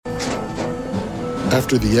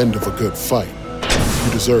After the end of a good fight,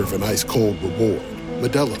 you deserve an ice-cold reward.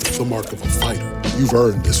 Modelo is the mark of a fighter. You've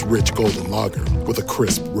earned this rich golden lager with a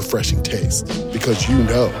crisp, refreshing taste. Because you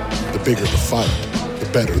know, the bigger the fight, the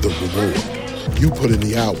better the reward. You put in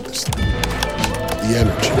the hours, the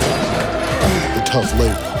energy, the tough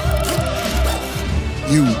labor.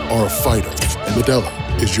 You are a fighter, and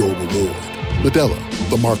Modelo is your reward. Modelo,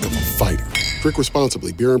 the mark of a fighter. Drink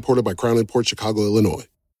responsibly. Beer imported by Crown Imports, Chicago, Illinois.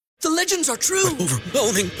 The legends are true.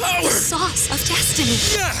 Overwhelming power! The sauce of destiny.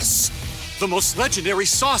 Yes! The most legendary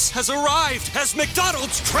sauce has arrived as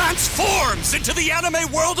McDonald's transforms into the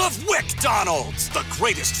anime world of WickDonald's. The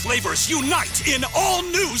greatest flavors unite in all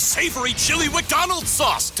new savory chili McDonald's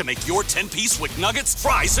sauce to make your 10-piece Wick Nuggets,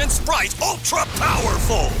 fries, and Sprite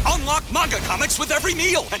ultra-powerful. Unlock manga comics with every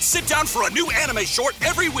meal and sit down for a new anime short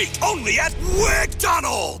every week only at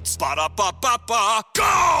WickDonald's. Ba-da-ba-ba-ba,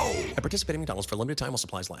 go! At participating McDonald's for a limited time while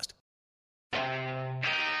supplies last.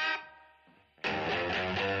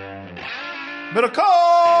 Middle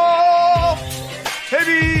call!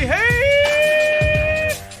 Heavy,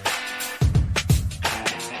 hey!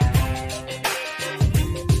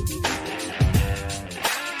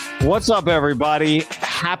 What's up, everybody?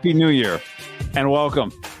 Happy New Year and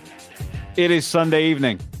welcome. It is Sunday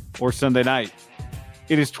evening or Sunday night.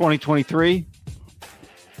 It is 2023.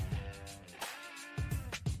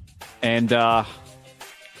 And Niners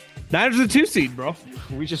are the 2 seed, bro.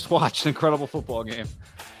 We just watched an incredible football game.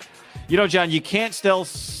 You know, John, you can't still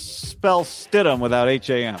spell Stidham without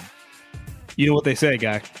H-A-M. You know what they say,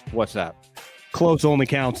 guy. What's that? Close only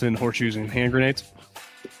counts in horseshoes and hand grenades.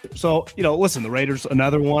 So, listen, the Raiders,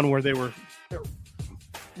 another one where they were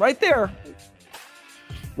right there.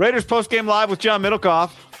 Raiders postgame live with John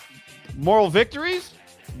Middlecoff. Moral victories?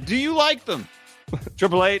 Do you like them?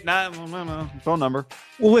 888-9 phone number.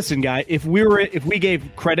 Well, listen, guy, if we gave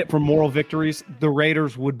credit for moral victories, the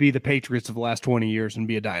Raiders would be the Patriots of the last 20 years and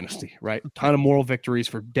be a dynasty, right? A ton of moral victories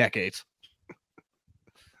for decades.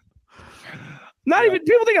 Not even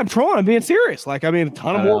people think I'm trolling. I'm being serious. A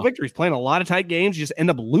ton of moral victories, playing a lot of tight games. You just end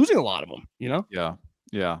up losing a lot of them, Yeah,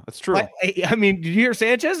 that's true. Did you hear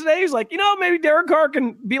Sanchez today? He's like, maybe Derek Carr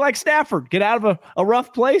can be like Stafford, get out of a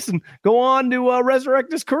rough place and go on to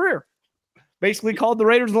resurrect his career. Basically called the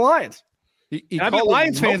Raiders the Lions. I'd be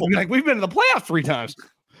Lions fans be like, we've been to the playoffs 3 times.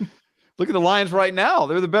 Look at the Lions right now.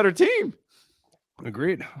 They're the better team.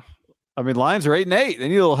 Agreed. Lions are 8-8. They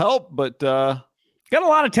need a little help, but got a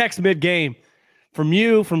lot of text mid-game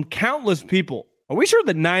from countless people. Are we sure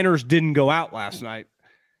the Niners didn't go out last night?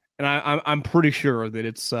 And I'm pretty sure that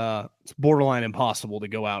it's borderline impossible to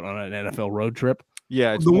go out on an NFL road trip.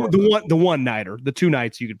 Yeah, it's the one nighter. The 2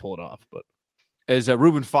 nights you could pull it off, but. As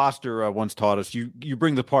Reuben Foster once taught us, you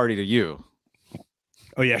bring the party to you.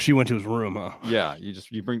 Oh yeah, she went to his room, huh? Yeah,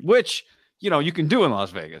 you bring, which you can do in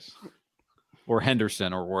Las Vegas or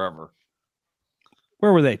Henderson or wherever.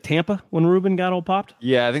 Where were they? Tampa when Reuben got all popped?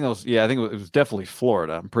 Yeah, I think it was definitely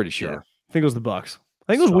Florida. I'm pretty sure. Yeah, I think it was the Bucks.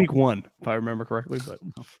 I think it was week 1, if I remember correctly. But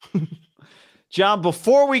John,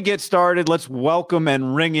 before we get started, let's welcome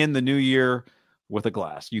and ring in the new year with a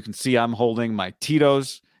glass. You can see I'm holding my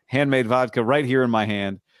Tito's handmade vodka right here in my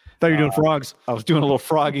hand. Thought you were doing frogs. I was doing a little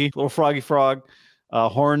froggy frog,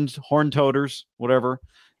 horn toters, whatever.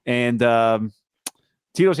 And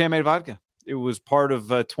Tito's handmade vodka. It was part of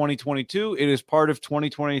 2022. It is part of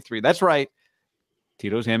 2023. That's right.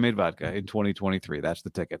 Tito's handmade vodka in 2023. That's the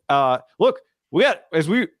ticket. Look, you're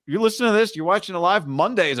listening to this, you're watching it live.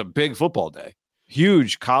 Monday is a big football day.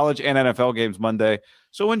 Huge college and NFL games Monday.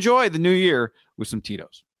 So enjoy the new year with some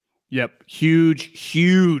Tito's. Yep.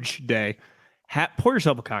 Huge day. Pour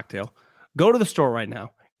yourself a cocktail. Go to the store right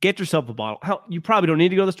now. Get yourself a bottle. Hell, you probably don't need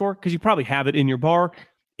to go to the store because you probably have it in your bar,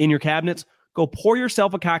 in your cabinets. Go pour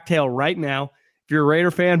yourself a cocktail right now. If you're a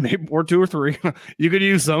Raider fan, maybe or 2 or 3, you could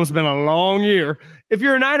use some. It's been a long year. If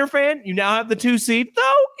you're a Niner fan, you now have the 2 seed.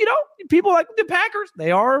 Though, people like the Packers,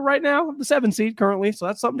 they are right now the 7 seed currently. So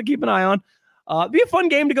that's something to keep an eye on. Be a fun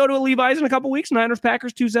game to go to at Levi's in a couple weeks. Niners,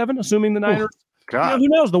 Packers 2-7, assuming the Niners. God. Who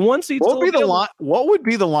knows? The 1 seed. What would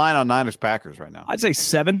be the line on Niners Packers right now? I'd say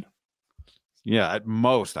 7. Yeah, at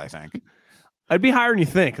most, I think. I'd be higher than you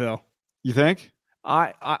think, though. You think?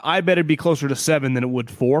 I bet it'd be closer to 7 than it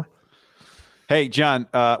would 4. Hey, John.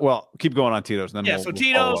 Keep going on Tito's. Then so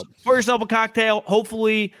Tito's, pour yourself a cocktail.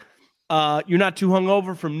 Hopefully, you're not too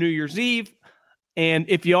hungover from New Year's Eve. And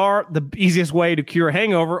if you are, the easiest way to cure a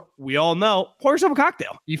hangover, we all know, pour yourself a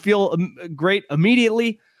cocktail. You feel great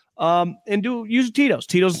immediately. And use Tito's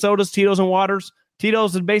and sodas, Tito's and waters.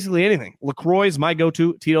 Tito's is basically anything. LaCroix is my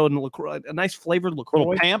go-to. Tito and LaCroix, a nice flavored LaCroix.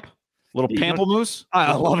 Little Pamp. Little pamplemousse.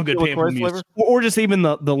 I love a good pamplemousse flavor. Or just even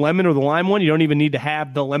the lemon or the lime one. You don't even need to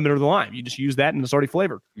have the lemon or the lime. You just use that and it's already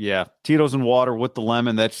flavored. Yeah. Tito's and water with the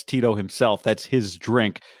lemon. That's Tito himself. That's his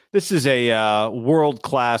drink. This is a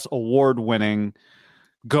world-class, award-winning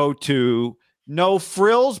go-to. No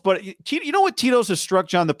frills, but you know what Tito's has struck,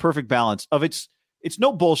 John? The perfect balance of it's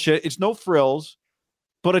no bullshit. It's no frills,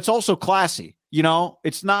 but it's also classy. You know,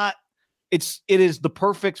 it is the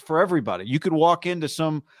perfect for everybody. You could walk into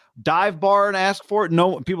some dive bar and ask for it.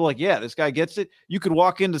 No, people are like, yeah, this guy gets it. You could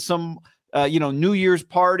walk into some, New Year's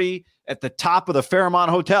party at the top of the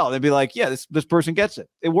Fairmont Hotel. They'd be like, yeah, this person gets it.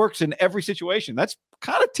 It works in every situation. That's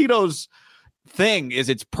kind of Tito's thing. Is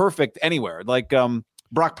it's perfect anywhere. Like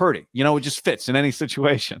Brock Purdy, it just fits in any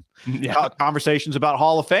situation. Yeah. Conversations about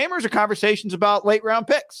Hall of Famers or conversations about late round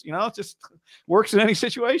picks. It just works in any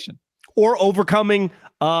situation. Or overcoming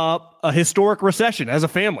a historic recession as a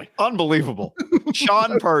family. Unbelievable.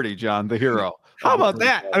 Sean Purdy, John, the hero. How about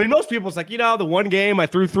that? I mean, most people, it's like, the one game I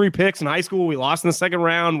threw 3 picks in high school. We lost in the second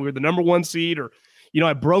round. We were the number 1 seed. Or,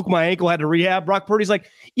 I broke my ankle, had to rehab. Brock Purdy's like,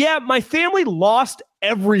 yeah, my family lost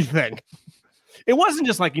everything. It wasn't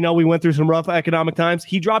just like, we went through some rough economic times.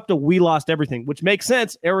 He dropped we lost everything, which makes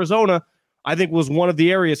sense. Arizona, I think, was one of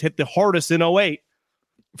the areas hit the hardest in 2008.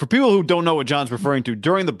 For people who don't know what John's referring to,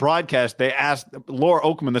 during the broadcast, they asked Laura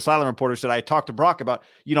Oakman, the sideline reporter, said, I talked to Brock about,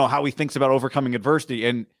 how he thinks about overcoming adversity.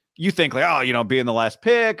 And you think like, being the last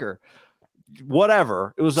pick or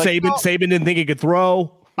whatever. It was like Saban didn't think he could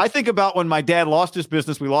throw. I think about when my dad lost his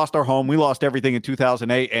business. We lost our home. We lost everything in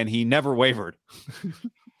 2008, and he never wavered.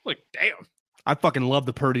 Like, damn. I fucking love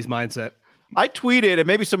the Purdy's mindset. I tweeted, and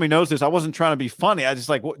maybe somebody knows this. I wasn't trying to be funny. I just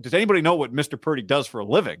like, does anybody know what Mr. Purdy does for a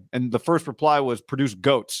living? And the first reply was produce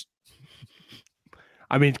goats.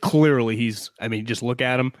 I mean, clearly just look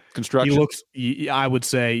at him. Construction. He looks, I would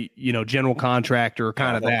say, general contractor,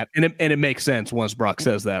 kind of that. And it makes sense once Brock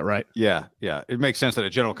says that, right? Yeah. Yeah. It makes sense that a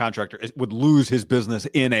general contractor would lose his business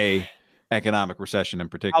in a economic recession in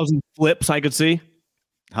particular. 1,000 flips I could see.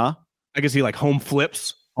 Huh? I could see like home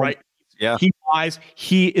flips, right? Yeah. He buys,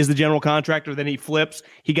 he is the general contractor, then he flips.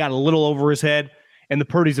 He got a little over his head, and the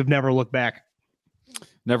Purdys have never looked back.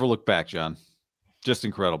 Never looked back, John. Just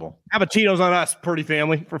incredible. How about Tito's on us, Purdy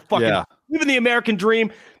family, for fucking living the American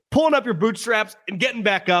dream, pulling up your bootstraps and getting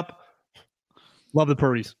back up. Love the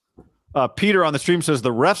Purdys. Peter on the stream says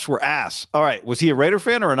the refs were ass. All right. Was he a Raider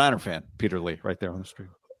fan or a Niner fan? Peter Lee right there on the stream.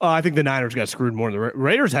 I think the Niners got screwed more than the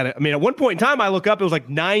Raiders had it. I mean, at one point in time, I look up, it was like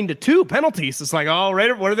 9-2 penalties. It's like,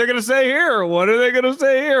 Raider, what are they going to say here? What are they going to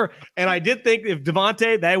say here? And I did think if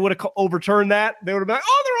Devontae, they would have overturned that. They would have been like,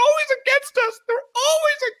 they're always against us. They're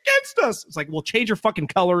always against us. It's like, well, change your fucking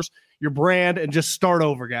colors, your brand, and just start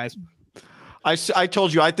over, guys. I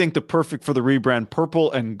told you, I think the perfect for the rebrand,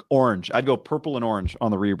 purple and orange. I'd go purple and orange on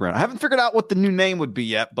the rebrand. I haven't figured out what the new name would be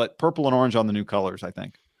yet, but purple and orange on the new colors, I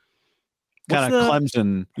think. Kind of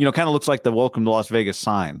Clemson, kind of looks like the Welcome to Las Vegas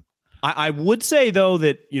sign. I would say, though,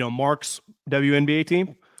 that, Mark's WNBA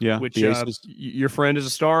team, which your friend is a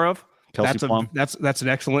star of, Kelsey Plum. That's an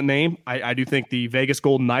excellent name. I do think the Vegas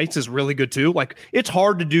Golden Knights is really good, too. Like, it's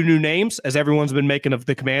hard to do new names, as everyone's been making of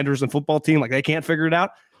the Commanders and football team. Like, they can't figure it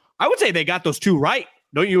out. I would say they got those two right.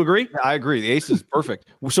 Don't you agree? Yeah, I agree. The ace is perfect.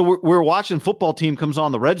 So we're watching football team comes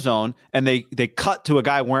on the red zone, and they cut to a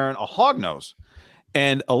guy wearing a hog nose.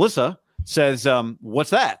 And Alyssa says,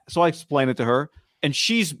 what's that? So I explain it to her, and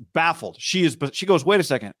she's baffled. She goes, wait a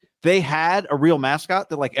second. They had a real mascot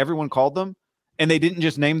that like everyone called them, and they didn't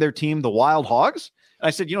just name their team the Wild Hogs. And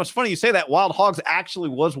I said, it's funny you say that. Wild Hogs actually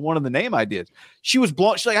was one of the name ideas. She was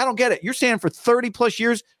blown. She's like, I don't get it. You're saying for 30 plus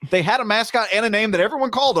years, they had a mascot and a name that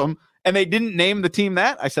everyone called them, and they didn't name the team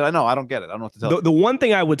that? I said, I know. I don't get it. I don't know what to tell you. The one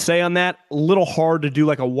thing I would say on that, a little hard to do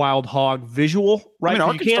like a Wild Hog visual, right? I mean,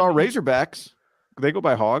 Arkansas Razorbacks, they go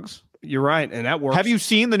by hogs. You're right, and that works. Have you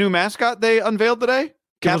seen the new mascot they unveiled today?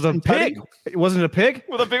 It was a pig. It wasn't a pig?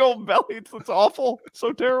 With a big old belly. It's awful. It's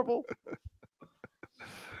so terrible.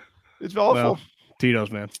 It's awful. Well, Tito's,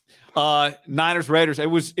 man. Niners-Raiders.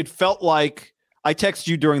 It felt like I texted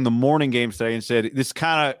you during the morning games today and said,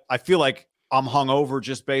 I feel like I'm hungover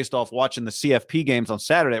just based off watching the CFP games on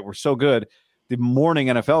Saturday. It were so good. The morning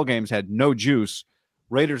NFL games had no juice.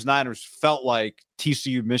 Raiders-Niners felt like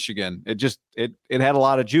TCU Michigan. It had a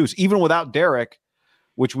lot of juice. Even without Derek,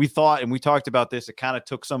 which we thought, and we talked about this, it kind of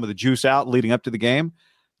took some of the juice out leading up to the game.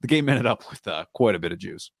 The game ended up with quite a bit of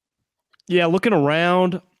juice. Yeah, looking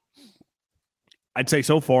around, I'd say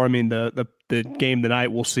so far, I mean, the game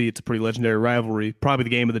tonight, we'll see. It's a pretty legendary rivalry. Probably the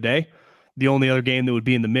game of the day. The only other game that would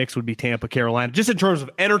be in the mix would be Tampa, Carolina. Just in terms of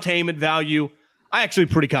entertainment value, I actually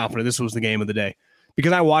pretty confident this was the game of the day.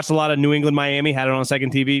 because I watched a lot of New England, Miami, had it on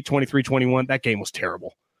second TV, 23-21. That game was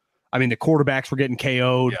terrible. I mean, the quarterbacks were getting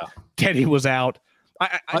KO'd. Yeah. Teddy was out.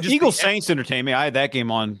 Eagles Saints entertained me. I had that game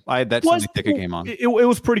on. I had that Sunday ticket game on. It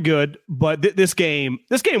was pretty good, but this game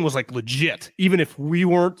was like legit. Even if we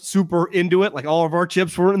weren't super into it, like all of our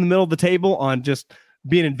chips were in the middle of the table on just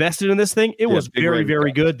being invested in this thing. It was very,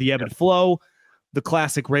 very good. The ebb and flow, the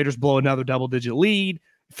classic Raiders blow another double-digit lead.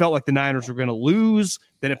 It felt like the Niners were going to lose.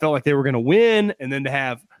 Then it felt like they were going to win. And then to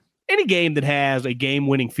have any game that has a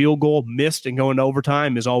game-winning field goal missed and going to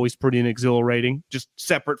overtime is always pretty exhilarating, just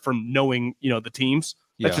separate from knowing, the teams.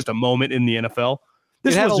 That's just a moment in the NFL.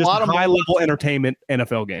 This was just a high-level entertainment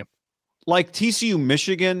NFL game. Like TCU,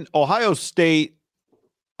 Michigan, Ohio State,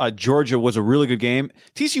 Georgia was a really good game.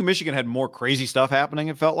 TCU, Michigan had more crazy stuff happening,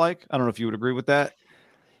 it felt like. I don't know if you would agree with that.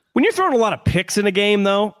 When you're throwing a lot of picks in a game,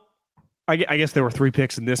 though, I guess there were 3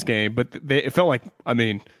 picks in this game, but it felt like,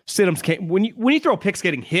 Stidham's came. When you throw picks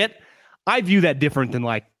getting hit, I view that different than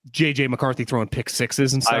like J.J. McCarthy throwing pick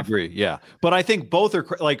sixes and stuff. I agree, yeah. But I think both are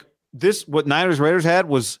like this. What Niners Raiders had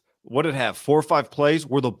was, what did it have? 4 or 5 plays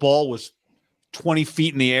where the ball was 20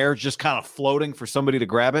 feet in the air, just kind of floating for somebody to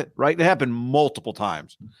grab it, right? It happened multiple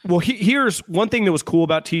times. Well, here's one thing that was cool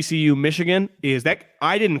about TCU Michigan is that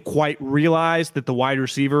I didn't quite realize that the wide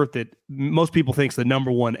receiver that most people think is the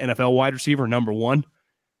number 1 NFL wide receiver, number 1,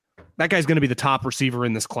 that guy's going to be the top receiver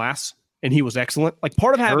in this class, and he was excellent. Like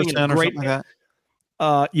part of having a great, like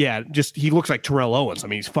that. He looks like Terrell Owens. I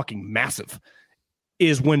mean, he's fucking massive.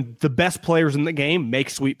 Is when the best players in the game make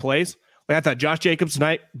sweet plays. I thought Josh Jacobs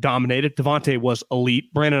tonight dominated. Devontae was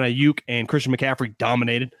elite. Brandon Aiyuk and Christian McCaffrey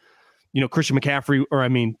dominated.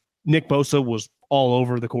 Nick Bosa was all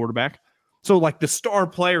over the quarterback. So, like, the star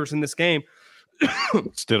players in this game.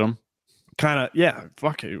 Stidham. Kind of, yeah,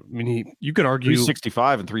 fuck it. I mean, you could argue.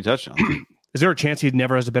 365 and 3 touchdowns. Is there a chance he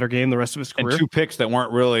never has a better game the rest of his career? And 2 picks that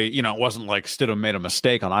weren't really, it wasn't like Stidham made a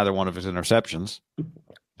mistake on either one of his interceptions.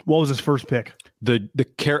 What was his first pick?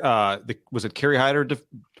 Was it Kerry Hyder?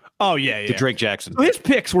 Oh, yeah. The Drake Jackson. So his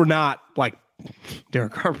picks were not like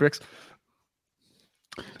Derek Carr picks.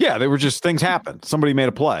 Yeah, they were just things happened. Somebody made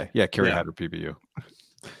a play. Yeah, Kerry Hyder PBU.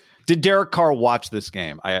 Did Derek Carr watch this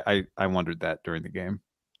game? I wondered that during the game.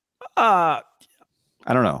 I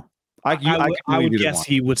don't know. I would guess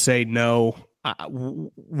he would say no.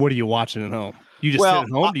 What are you watching at home? You just sit at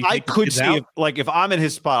home? I could see if I'm in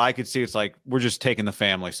his spot, I could see it's like we're just taking the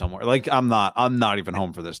family somewhere. Like I'm not even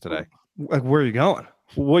home for this today. Like where are you going?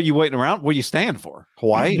 What are you waiting around? What are you staying for?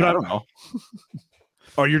 Hawaii? I don't know.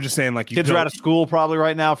 Oh, you're just saying like kids are out of school probably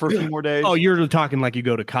right now for a few more days. Oh, you're talking like you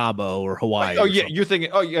go to Cabo or Hawaii. Oh, yeah. You're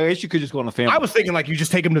thinking, I guess you could just go on a family. I was thinking like you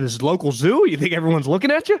just take them to this local zoo. You think everyone's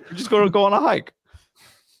looking at you? You're just going to go on a hike.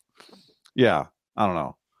 Yeah. I don't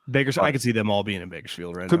know. Bakersfield. I could see them all being in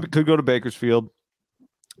Bakersfield right now. Could go to Bakersfield.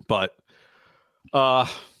 But,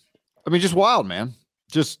 just wild, man.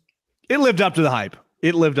 It lived up to the hype.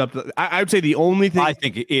 It lived up to. I would say the only thing. I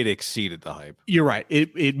think it exceeded the hype. You're right.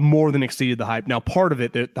 It more than exceeded the hype. Now, part of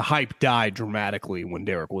it, the hype died dramatically when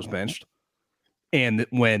Derek was benched, and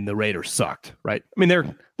when the Raiders sucked. Right. I mean,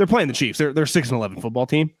 they're playing the Chiefs. They're 6-11 football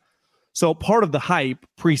team. So part of the hype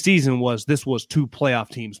preseason was this was 2 playoff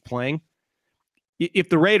teams playing. If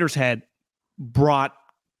the Raiders had brought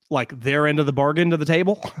like their end of the bargain to the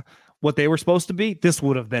table, what they were supposed to be, this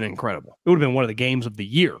would have been incredible. It would have been one of the games of the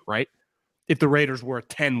year, right? If the Raiders were a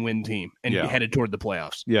 10-win team and headed toward the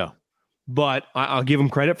playoffs. Yeah. But I'll give them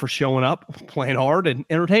credit for showing up, playing hard, and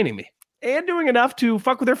entertaining me. And doing enough to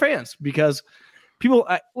fuck with their fans. Because people,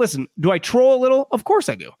 listen, do I troll a little? Of course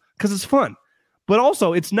I do. Because it's fun. But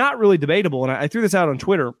also, it's not really debatable. And I threw this out on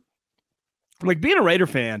Twitter. Like, being a Raider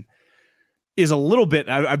fan is a little bit,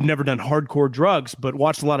 I've never done hardcore drugs, but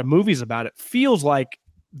watched a lot of movies about it. Feels like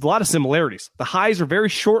a lot of similarities. The highs are very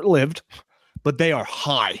short-lived, but they are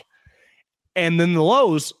high. And then the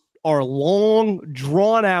lows are long,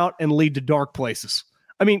 drawn out, and lead to dark places.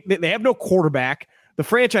 I mean, they have no quarterback. The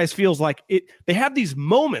franchise feels like it. They have these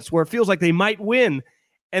moments where it feels like they might win,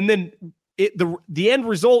 and then the end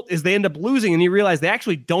result is they end up losing, and you realize they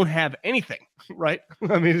actually don't have anything, right?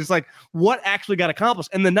 I mean, it's like what actually got accomplished.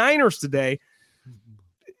 And the Niners today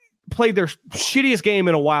played their shittiest game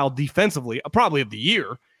in a while defensively, probably of the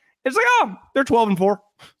year. It's like, they're 12-4,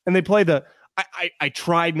 and they play the. I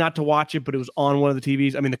tried not to watch it, but it was on one of the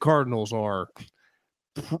TVs. I mean, the Cardinals are.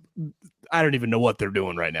 I don't even know what they're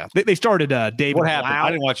doing right now. They started David. What happened? Blau.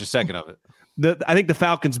 I didn't watch a second of it. I think the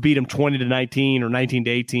Falcons beat them 20-19 or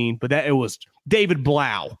 19-18, but it was David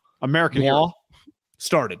Blau, American Law,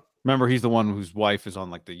 started. Remember, he's the one whose wife is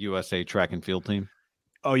on like the USA track and field team.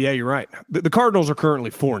 Oh yeah, you're right. The Cardinals are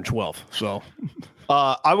currently 4-12. So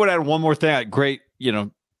I would add one more thing. Great.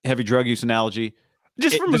 heavy drug use analogy.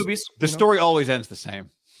 Just for movies. The story always ends the same.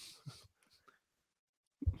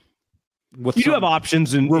 You do have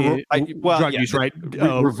options in drug use, right?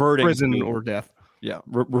 Reverting prison or death. Yeah,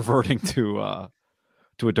 reverting to a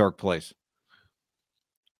dark place.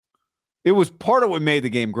 It was part of what made the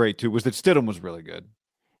game great too, was that Stidham was really good.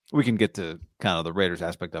 We can get to kind of the Raiders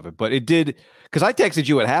aspect of it, but it did, because I texted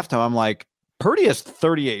you at halftime. I'm like, Purdy has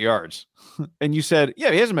 38 yards, and you said,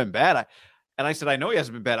 yeah, he hasn't been bad. And I said, I know he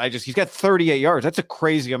hasn't been bad. He's got 38 yards. That's a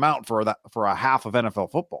crazy amount for a half of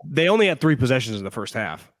NFL football. They only had 3 possessions in the first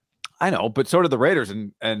half. I know, but so did the Raiders.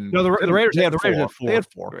 And no, the Raiders had 4. They had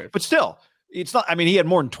 4. But still, it's not. I mean, he had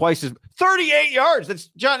more than twice as 38 yards. That's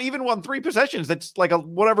John. Even won 3 possessions. That's like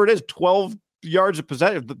whatever it is, 12 yards of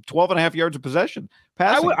possession, 12 and a half yards of possession.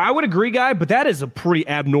 Passing. I would agree, Guy, but that is a pretty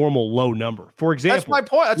abnormal low number. For example, that's my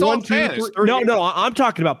point. That's all I'm saying. No, I'm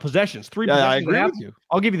talking about possessions. 3 possessions. I agree with you.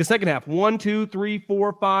 I'll give you the second half. 1, 2, 3,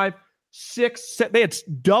 4, 5, 6, 7. They had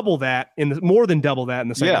double that more than double that in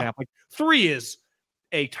the second half. Like 3 is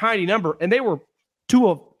a tiny number, and they were 2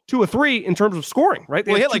 of 3 in terms of scoring. Right?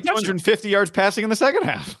 Well, he had like 250 yards passing in the second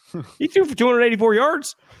half. He threw for 284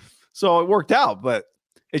 yards, so it worked out, but.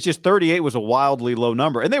 It's just 38 was a wildly low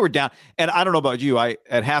number, and they were down. And I don't know about you. At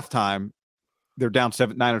halftime, they're down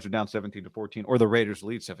 7. Niners are down 17-14, or the Raiders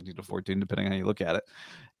lead 17-14, depending on how you look at it.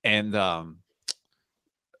 And I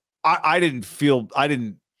thought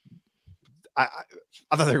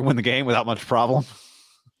they were going to win the game without much problem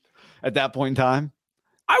at that point in time.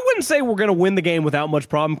 I wouldn't say we're going to win the game without much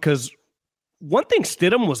problem, because one thing,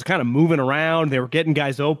 Stidham was kind of moving around. They were getting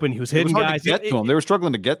guys open. He was hitting guys. To get to him. They were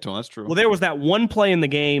struggling to get to him. That's true. Well, there was that one play in the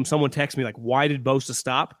game. Someone texted me, like, why did Bosa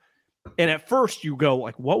stop? And at first you go,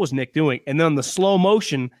 like, what was Nick doing? And then the slow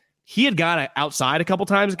motion, he had got outside a couple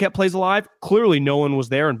times and kept plays alive. Clearly no one was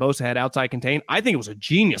there, and Bosa had outside contained. I think it was a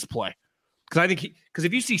genius play. Because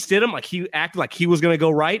if you see Stidham, like, he acted like he was going to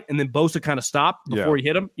go right, and then Bosa kind of stopped before he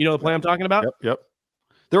hit him. You know the play I'm talking about? Yep.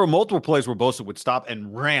 There were multiple plays where Bosa would stop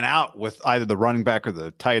and ran out with either the running back or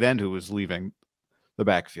the tight end who was leaving the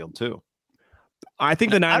backfield too. I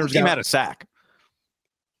think the Niners had a sack.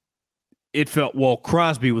 It felt,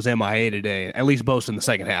 Crosby was MIA today. At least Bosa in the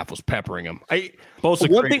second half was peppering him. Bosa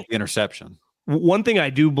created the interception. One thing I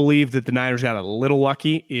do believe that the Niners got a little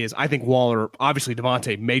lucky is I think Waller, obviously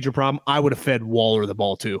Devontae, major problem. I would have fed Waller the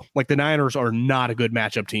ball too. Like, the Niners are not a good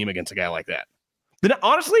matchup team against a guy like that.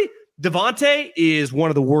 Honestly, Devontae is one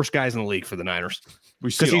of the worst guys in the league for the Niners.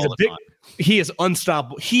 Because he is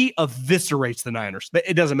unstoppable. He eviscerates the Niners.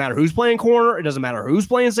 It doesn't matter who's playing corner. It doesn't matter who's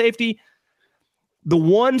playing safety. The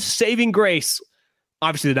one saving grace,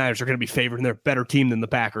 obviously the Niners are going to be favored and they're a better team than the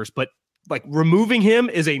Packers, but like, removing him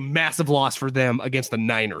is a massive loss for them against the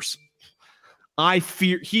Niners. I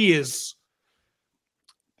fear he is.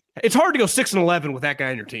 It's hard to go 6-11 with that guy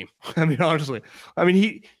on your team. I mean, honestly,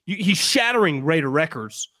 he's shattering Raider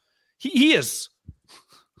records. He is,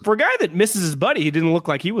 for a guy that misses his buddy. He didn't look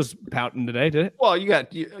like he was pouting today, did it? Well,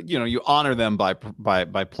 you honor them by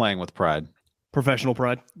playing with pride, professional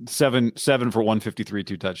pride. 7 for 153,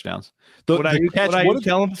 2 touchdowns. What did you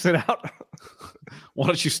tell him? Sit out. Why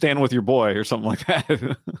don't you stand with your boy or something like that?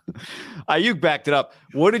 Aiyuk backed it up.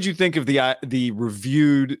 What did you think of the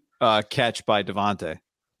reviewed catch by Devontae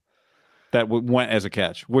that went as a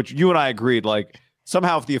catch, which you and I agreed, like,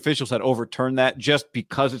 somehow if the officials had overturned that just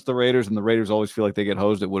because it's the Raiders and the Raiders always feel like they get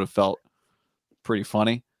hosed, it would have felt pretty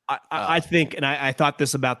funny. I think, and I thought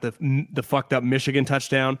this about the fucked up Michigan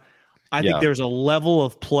touchdown. I think there's a level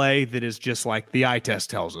of play that is just like the eye test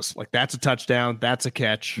tells us, like, that's a touchdown, that's a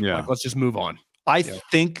catch. Yeah. Like, let's just move on. I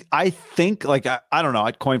think like, I don't know.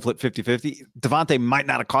 I'd coin flip 50-50. Devontae might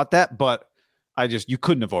not have caught that, but you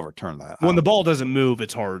couldn't have overturned that. When the ball doesn't move,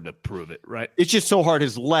 it's hard to prove it, right? It's just so hard.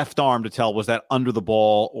 His left arm to tell, was that under the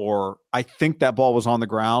ball, or I think that ball was on the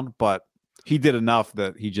ground, but he did enough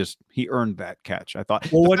that he earned that catch. I thought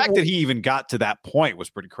the fact that he even got to that point was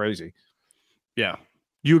pretty crazy. Yeah.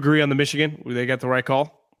 You agree on the Michigan? They got the right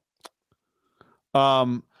call?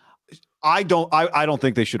 I don't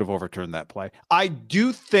think they should have overturned that play. I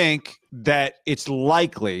do think that it's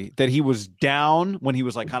likely that he was down when he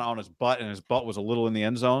was like kind of on his butt, and his butt was a little in the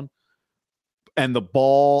end zone, and the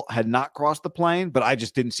ball had not crossed the plane, but I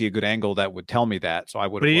just didn't see a good angle that would tell me that. So I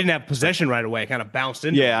would. But he didn't have possession right away. It kind of bounced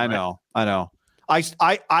in. Yeah, I know.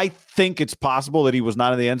 I think it's possible that he was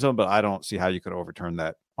not in the end zone, but I don't see how you could overturn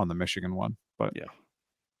that on the Michigan one. But yeah,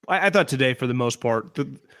 I thought today, for the most part,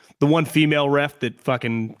 the one female ref that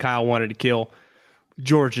fucking Kyle wanted to kill,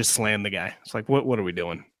 George just slammed the guy. It's like, what are we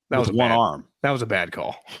doing? That was one arm. That was a bad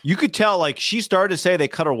call. You could tell, like, she started to say they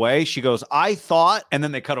cut her away. She goes, I thought, and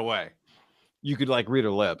then they cut away. You could like read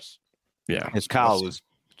her lips. Yeah. His Kyle was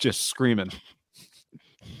just screaming.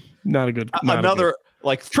 Not a good. Another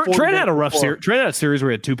like Trent had a rough series. Trent had a series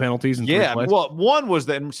where he had 2 penalties. And 3 plays. Well, one was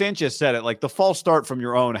that, and Sanchez said it, like the false start from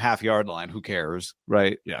your own half-yard line. Who cares,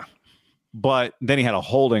 right? Yeah. But then he had a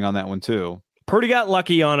holding on that one too. Purdy got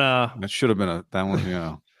lucky on That should have been that one.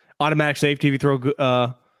 Yeah. Automatic safety if you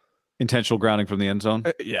throw. Intentional grounding from the end zone.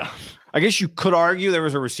 Yeah. I guess you could argue there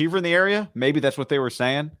was a receiver in the area. Maybe that's what they were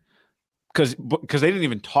saying. Because they didn't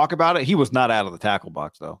even talk about it. He was not out of the tackle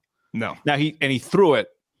box though. No. Now he threw it.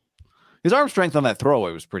 His arm strength on that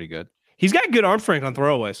throwaway was pretty good. He's got good arm strength on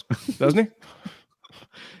throwaways, doesn't he?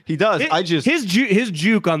 He does. His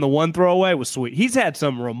juke on the one throwaway was sweet. He's had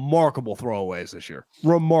some remarkable throwaways this year.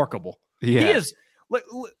 Remarkable. Yeah. He is.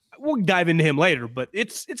 We'll dive into him later, but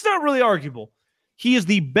it's not really arguable. He is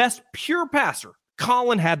the best pure passer.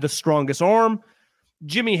 Colin had the strongest arm.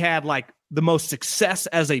 Jimmy had like the most success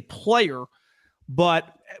as a player,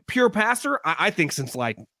 but pure passer, I think since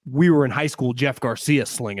like we were in high school, Jeff Garcia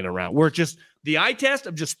slinging around, where it's just the eye test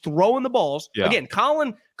of just throwing the balls. Yeah. Again,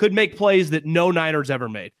 Colin could make plays that no Niners ever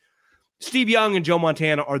made. Steve Young and Joe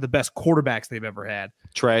Montana are the best quarterbacks they've ever had.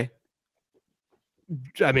 Trey.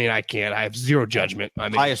 I mean, I can't. I have zero judgment. I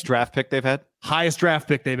mean, highest draft pick they've had? Highest draft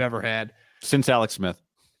pick they've ever had. Since Alex Smith.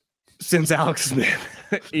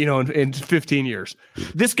 In 15 years.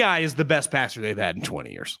 This guy is the best passer they've had in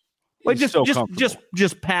 20 years. Like just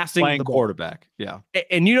passing playing the ball. Quarterback. Yeah.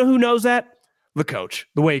 And you know who knows that? The coach.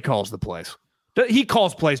 The way he calls the plays. He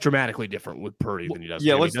calls plays dramatically different with Purdy than he does.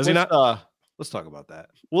 Yeah, does he not? Let's talk about that.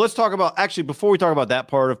 Well, let's talk about actually before we talk about that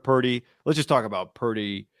part of Purdy, let's just talk about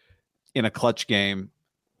Purdy in a clutch game.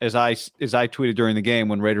 As I tweeted during the game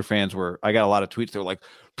when Raider fans I got a lot of tweets. They were like,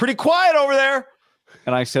 pretty quiet over there.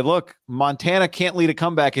 And I said, look, Montana can't lead a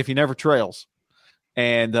comeback if he never trails.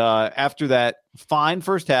 And after that fine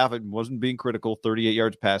first half, it wasn't being critical, 38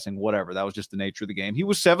 yards passing, whatever. That was just the nature of the game. He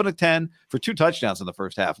was 7 of 10 for 2 touchdowns in the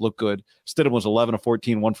first half. Looked good. Stidham was 11 of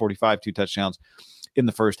 14, 145, 2 touchdowns in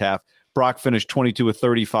the first half. Brock finished 22 of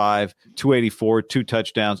 35, 284, 2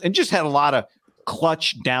 touchdowns, and just had a lot of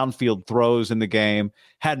clutch downfield throws in the game.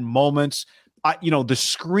 Had moments. The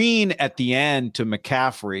screen at the end to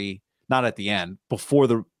McCaffrey, not at the end, before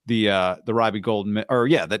the Robbie Golden,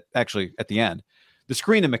 that actually at the end. The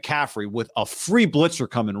screen to McCaffrey with a free blitzer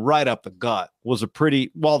coming right up the gut was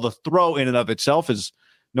while the throw in and of itself is,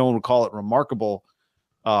 no one would call it remarkable.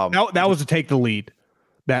 That was to take the lead,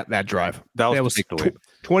 that drive. That was to take the lead.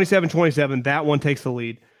 27-27. That one takes the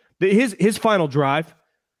lead. His final drive.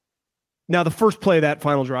 Now, the first play of that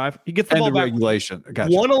final drive, he gets the ball back. Regulation.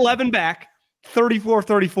 Gotcha. 111 back,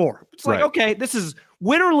 34-34. It's like, okay, this is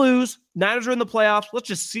win or lose. Niners are in the playoffs. Let's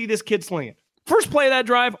just see this kid sling it. First play of that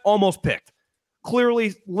drive, almost picked.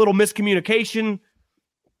 Clearly, little miscommunication.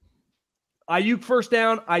 Aiyuk first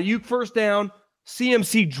down.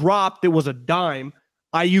 CMC dropped. It was a dime.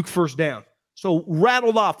 Aiyuk first down. So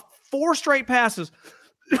rattled off 4 straight passes,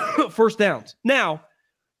 first downs. Now,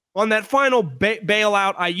 on that final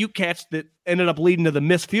bailout Aiyuk catch that ended up leading to the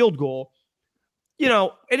missed field goal,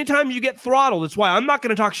 anytime you get throttled, it's why I'm not going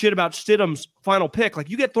to talk shit about Stidham's final pick. Like,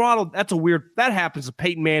 you get throttled, that happens to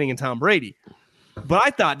Peyton Manning and Tom Brady. But I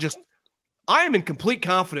thought I am in complete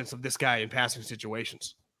confidence of this guy in passing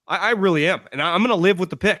situations. I really am. And I'm going to live with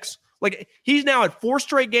the picks. Like, he's now at 4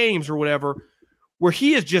 straight games or whatever where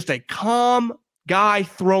he is just a calm guy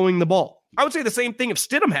throwing the ball. I would say the same thing if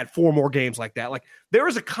Stidham had 4 more games like that. Like, there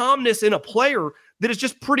is a calmness in a player that is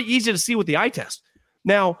just pretty easy to see with the eye test.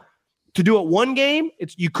 Now, to do it one game,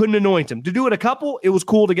 you couldn't anoint him. To do it a couple, it was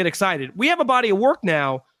cool to get excited. We have a body of work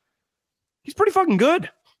now. He's pretty fucking good.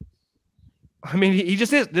 I mean, he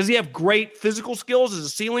just is. Does he have great physical skills? Is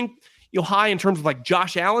his ceiling high in terms of like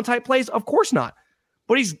Josh Allen type plays? Of course not.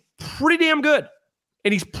 But he's pretty damn good.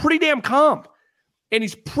 And he's pretty damn calm. And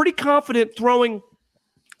he's pretty confident throwing.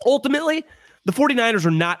 Ultimately, the 49ers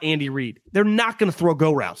are not Andy Reid. They're not going to throw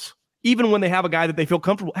go routes, even when they have a guy that they feel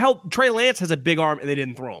comfortable. Hell, Trey Lance has a big arm and they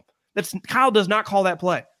didn't throw him. Kyle does not call that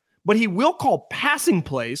play. But he will call passing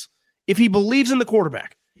plays if he believes in the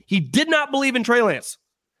quarterback. He did not believe in Trey Lance.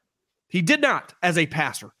 He did not as a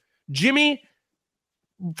passer. Jimmy,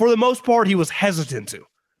 for the most part, he was hesitant to.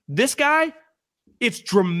 This guy, it's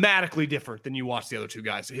dramatically different than you watch the other 2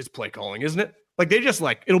 guys, his play calling, isn't it? Like, they just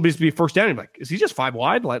it'll just be first down. You're like, is he just 5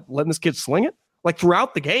 wide, letting this kid sling it? Like,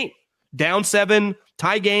 throughout the game. Down 7,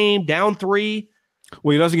 tie game, down 3.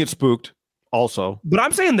 Well, he doesn't get spooked also. But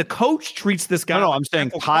I'm saying the coach treats this guy. No, I'm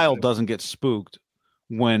saying Kyle doesn't get spooked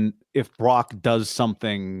if Brock does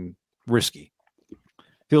something risky.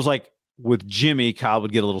 Feels like with Jimmy, Kyle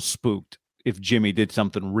would get a little spooked if Jimmy did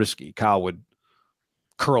something risky. Kyle would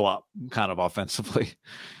curl up kind of offensively.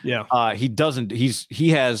 Yeah. He doesn't. He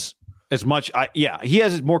has as much. He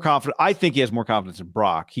has more confidence. I think he has more confidence in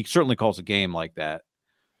Brock. He certainly calls a game like that.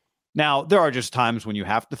 Now, there are just times when you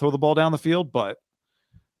have to throw the ball down the field, but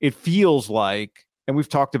it feels like, and we've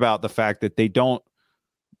talked about the fact that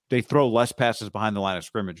they throw less passes behind the line of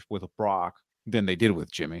scrimmage with Brock than they did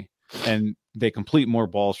with Jimmy. And they complete more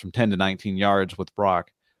balls from 10 to 19 yards with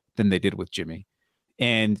Brock than they did with Jimmy.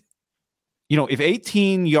 And, if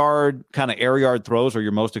 18-yard kind of air yard throws are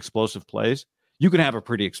your most explosive plays, you can have a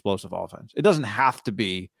pretty explosive offense. It doesn't have to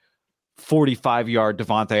be 45-yard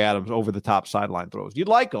Devontae Adams over the top sideline throws. You'd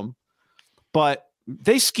like them, but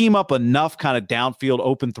they scheme up enough kind of downfield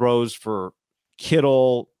open throws for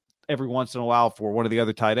Kittle every once in a while for one of the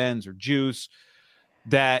other tight ends or Juice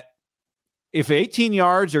that if 18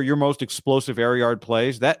 yards are your most explosive air yard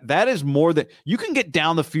plays, that is more than you can get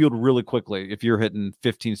down the field really quickly if you're hitting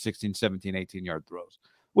 15, 16, 17, 18-yard throws,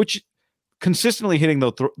 which consistently hitting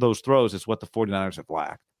those throws is what the 49ers have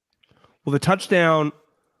lacked. Well, the touchdown,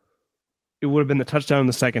 it would have been the touchdown in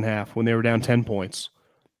the second half when they were down 10 points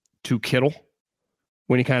to Kittle,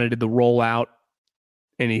 when he kind of did the rollout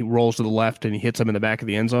and he rolls to the left and he hits him in the back of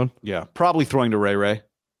the end zone. Yeah, probably throwing to Ray.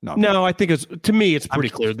 No, I think to me it's pretty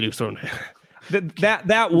clear that he was throwing. That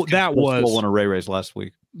was one of Ray's last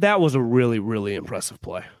week. That was a really, really impressive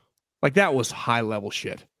play. Like, that was high level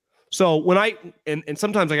shit. So when and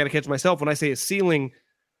sometimes I got to catch myself when I say a ceiling,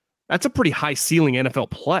 that's a pretty high ceiling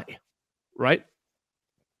NFL play, right?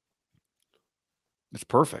 It's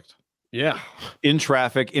perfect. Yeah. In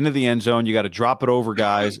traffic, into the end zone, you got to drop it over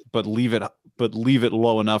guys, but leave it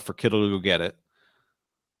low enough for Kittle to go get it.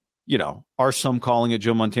 Are some calling it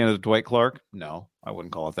Joe Montana to Dwight Clark? No, I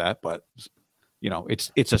wouldn't call it that, but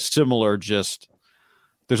it's a similar, just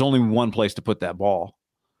there's only one place to put that ball.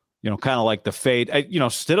 Kind of like the fade.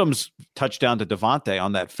 Stidham's touchdown to Devontae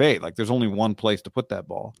on that fade. Like, there's only one place to put that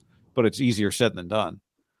ball, but it's easier said than done.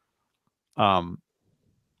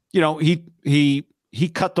 He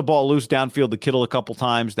cut the ball loose downfield to Kittle a couple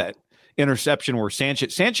times. That interception where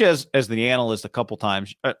Sanchez as the analyst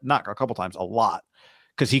a lot,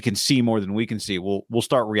 because he can see more than we can see. We'll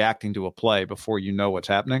start reacting to a play before you know what's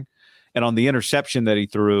happening. And on the interception that he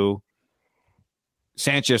threw,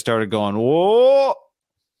 Sanchez started going, whoa.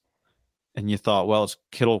 And you thought, well, it's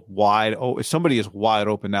Kittle wide. Oh, if somebody is wide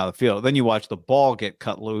open down the field. Then you watch the ball get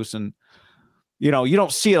cut loose, and you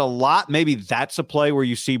don't see it a lot. Maybe that's a play where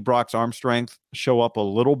you see Brock's arm strength show up a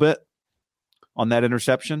little bit on that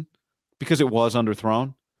interception because it was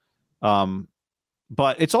underthrown.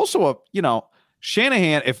 But it's also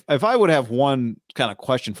Shanahan, if I would have one kind of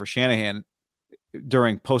question for Shanahan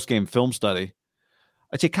during post-game film study,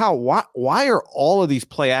 I'd say, Kyle, why are all of these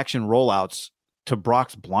play action rollouts to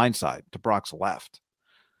Brock's blind side, to Brock's left?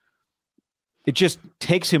 It just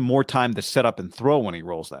takes him more time to set up and throw when he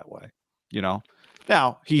rolls that way.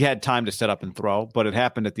 Now he had time to set up and throw, but it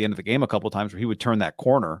happened at the end of the game a couple of times where he would turn that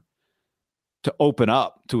corner to open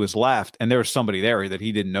up to his left, and there was somebody there that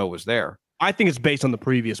he didn't know was there. I think it's based on the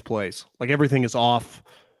previous plays. Like, everything is off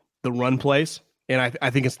the run plays, and I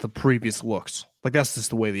think it's the previous looks. Like, that's just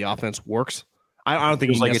the way the offense works. I don't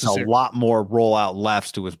think it's a lot more rollout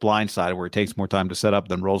lefts to his blind side where it takes more time to set up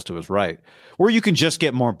than rolls to his right, where you can just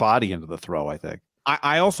get more body into the throw, I think.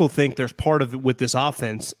 I also think there's part of it with this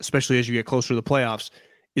offense, especially as you get closer to the playoffs,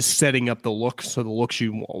 is setting up the looks. So the looks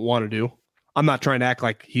you want to do. I'm not trying to act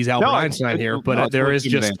like he's Albert Einstein here, but there's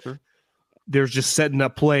just setting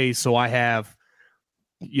up plays. So I have,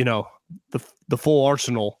 the full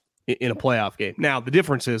arsenal in a playoff game. Now, the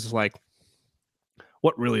difference is like,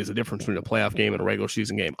 what really is the difference between a playoff game and a regular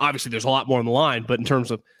season game? Obviously, there's a lot more on the line, but in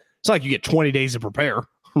terms of, it's not like you get 20 days to prepare,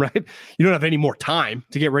 right? You don't have any more time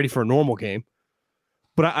to get ready for a normal game.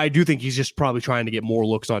 But I do think he's just probably trying to get more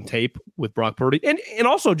looks on tape with Brock Purdy and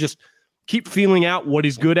also just keep feeling out what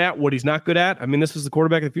he's good at, what he's not good at. I mean, this is the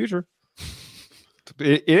quarterback of the future.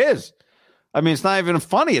 It is. I mean, it's not even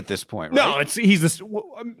funny at this point, right? No, he's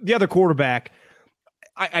the other quarterback.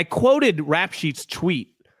 I quoted Rap Sheet's tweet.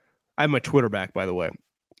 I have my Twitter back, by the way.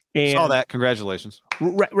 And saw that. Congratulations.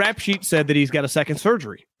 Rap Sheet said that he's got a second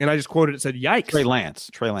surgery. And I just quoted it, said, yikes. Trey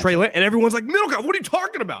Lance. And everyone's like, Middlecoff, what are you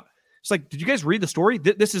talking about? It's like, did you guys read the story?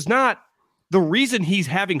 This is not the reason he's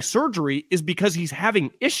having surgery is because he's having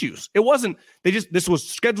issues. It wasn't, this was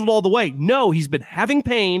scheduled all the way. No, he's been having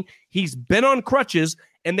pain. He's been on crutches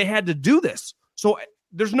and they had to do this. So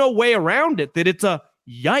there's no way around it that it's a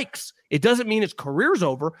yikes. It doesn't mean his career's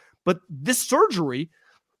over, but this surgery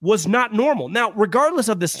was not normal. Now, regardless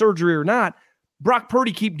of this surgery or not, Brock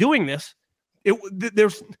Purdy keep doing this.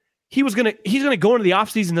 He's going to go into the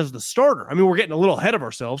offseason as the starter. I mean, we're getting a little ahead of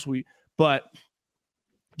ourselves. But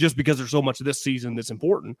just because there's so much of this season that's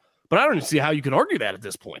important. But I don't even see how you could argue that at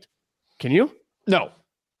this point. Can you? No.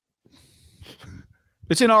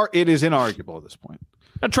 It is inarguable at this point.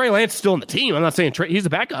 Now, Trey Lance is still in the team. I'm not saying he's the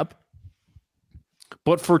backup.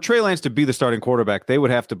 But for Trey Lance to be the starting quarterback, they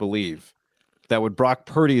would have to believe that what Brock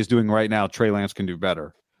Purdy is doing right now, Trey Lance can do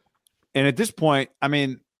better. And at this point, I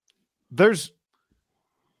mean, there's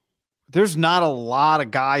not a lot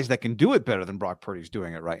of guys that can do it better than Brock Purdy's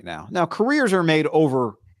doing it right now. Now, careers are made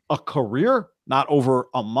over a career, not over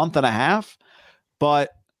a month and a half.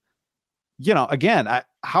 But, again,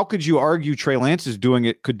 how could you argue Trey Lance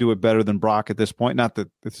could do it better than Brock at this point? Not that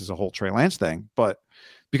this is a whole Trey Lance thing, but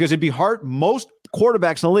because it'd be hard. Most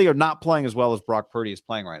quarterbacks in the league are not playing as well as Brock Purdy is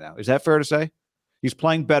playing right now. Is that fair to say? He's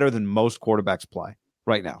playing better than most quarterbacks play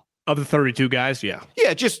right now. Of the 32 guys, yeah.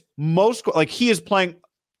 Yeah, just most, like he is playing,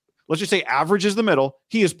 let's just say average is the middle.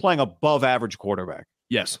 He is playing above average quarterback.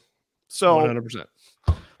 Yes. So 100%.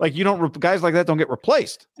 Like guys like that don't get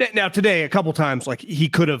replaced. Now today, a couple times, like he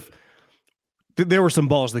could have, there were some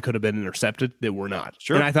balls that could have been intercepted that were not.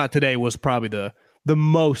 Sure. And I thought today was probably the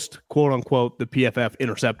most, quote unquote, the PFF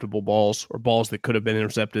interceptable balls or balls that could have been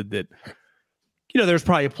intercepted that, there's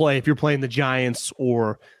probably a play if you're playing the Giants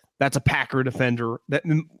or that's a Packer defender that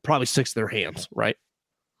probably sticks to their hands, right?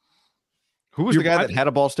 Who was the guy that had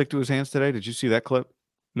a ball stick to his hands today? Did you see that clip?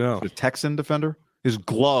 No. The Texan defender? His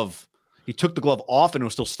glove. He took the glove off and it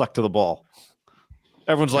was still stuck to the ball.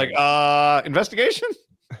 Everyone's like, investigation?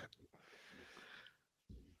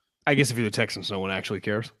 I guess if you're the Texans, no one actually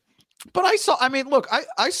cares. But I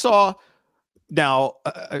saw now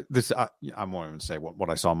this. I won't even say what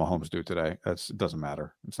I saw Mahomes do today. It doesn't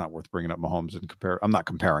matter. It's not worth bringing up Mahomes and compare. I'm not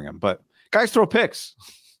comparing him, but guys throw picks.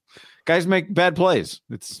 Guys make bad plays.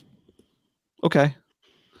 It's okay.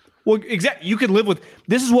 Well, exactly. You could live with.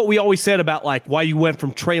 This is what we always said about like why you went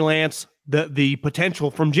from Trey Lance, the potential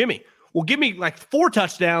from Jimmy. Well, give me like 4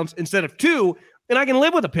 touchdowns instead of 2, and I can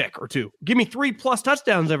live with a pick or 2. Give me 3+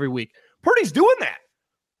 touchdowns every week. Purdy's doing that.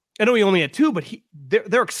 I know he only had 2, but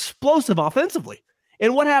they're explosive offensively.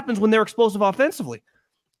 And what happens when they're explosive offensively?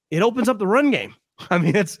 It opens up the run game. I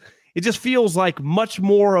mean, it just feels like much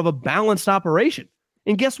more of a balanced operation.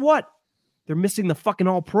 And guess what? They're missing the fucking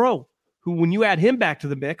all-pro, who, when you add him back to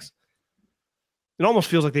the mix, it almost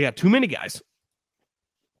feels like they got too many guys.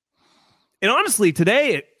 And honestly,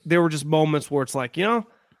 today, there were just moments where it's like,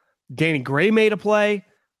 Danny Gray made a play.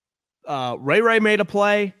 Ray made a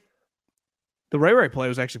play. The Ray play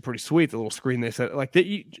was actually pretty sweet. The little screen they said, like,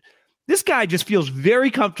 this guy just feels very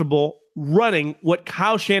comfortable running what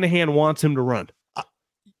Kyle Shanahan wants him to run.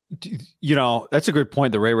 That's a great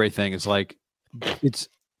point. The Ray thing is like,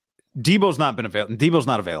 Debo's not been available. Debo's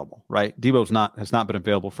not available, right? Has not been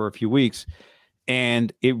available for a few weeks,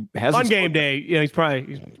 and it has on game day. He's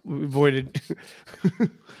avoided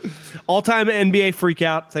all-time NBA freak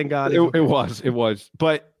out. Thank God. It was,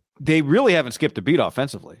 but they really haven't skipped a beat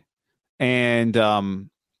offensively, and in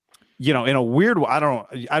a weird way, I don't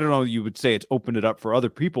know. You would say it's opened it up for other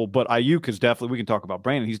people, but Aiyuk has definitely. We can talk about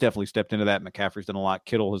Brandon. He's definitely stepped into that. McCaffrey's done a lot.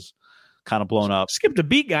 Kittle has kind of blown up. Skipped a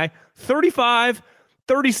beat, guy. 35.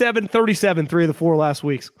 37, 37, 3 of the 4 last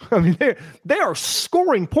weeks. I mean, they are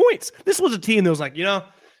scoring points. This was a team that was like,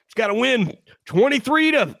 it's got to win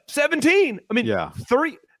 23-17. I mean,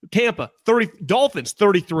 30 Tampa, 30 Dolphins,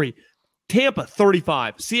 33. Tampa,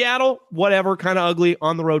 35. Seattle, whatever, kind of ugly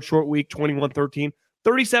on the road short week, 21-13.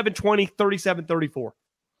 37-20, 37-34.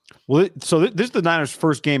 Well, so this is the Niners'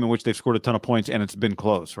 first game in which they've scored a ton of points, and it's been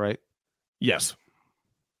close, right? Yes.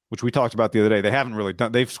 Which we talked about the other day. They haven't really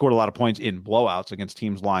done. They've scored a lot of points in blowouts against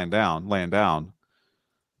teams laying down,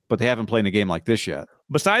 but they haven't played in a game like this yet.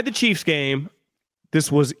 Beside the Chiefs game,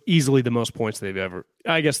 this was easily the most points they've ever.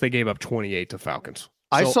 I guess they gave up 28 to Falcons.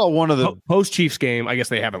 I saw one of the post-Chiefs game. I guess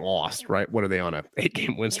they haven't lost, right? What are they on, a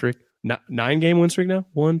 8-game win streak? 9-game win streak now?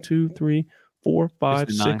 1, 2, 3, 4,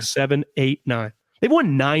 5, 6, 7, 8, 9. They've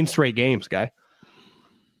won 9 straight games, guy.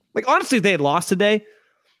 Like, honestly, if they had lost today,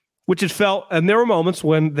 which it felt, and there were moments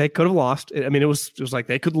when they could have lost. I mean, it was like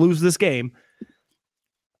they could lose this game.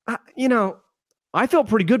 I felt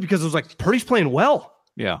pretty good because it was like Purdy's playing well.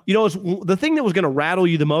 Yeah. It's the thing that was going to rattle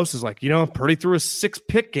you the most is like, Purdy threw a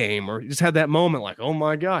 6-pick game, or you just had that moment like, oh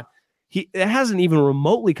my God. It hasn't even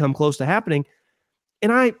remotely come close to happening.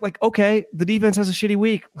 And okay, the defense has a shitty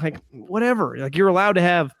week. Like, whatever. Like, you're allowed to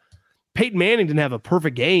have Peyton Manning didn't have a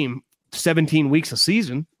perfect game 17 weeks a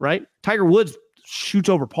season, right? Tiger Woods shoots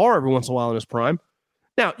over par every once in a while in his prime.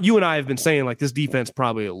 Now, you and I have been saying like this defense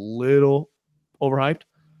probably a little overhyped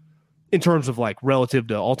in terms of like relative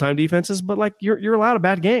to all-time defenses, but like you're allowed a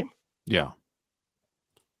bad game. Yeah.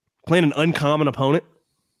 Playing an uncommon opponent.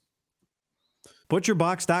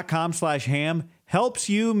 ButcherBox.com/ham helps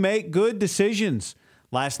you make good decisions.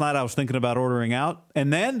 Last night I was thinking about ordering out,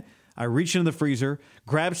 and then I reached into the freezer,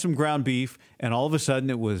 grabbed some ground beef, and all of a sudden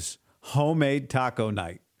it was homemade taco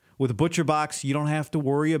night. With ButcherBox, you don't have to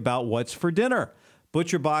worry about what's for dinner.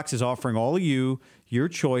 ButcherBox is offering all of you your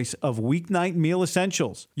choice of weeknight meal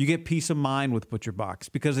essentials. You get peace of mind with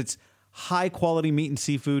ButcherBox because it's high-quality meat and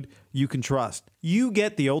seafood you can trust. You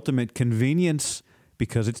get the ultimate convenience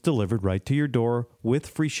because it's delivered right to your door with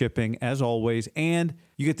free shipping, as always, and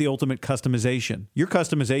you get the ultimate customization. Your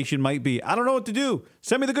customization might be, I don't know what to do.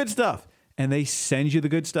 Send me the good stuff. And they send you the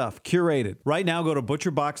good stuff, curated. Right now, go to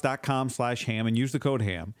butcherbox.com/ham and use the code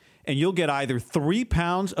HAM, and you'll get either 3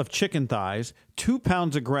 pounds of chicken thighs, 2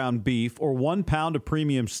 pounds of ground beef, or 1 pound of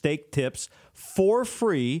premium steak tips for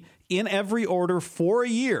free in every order for a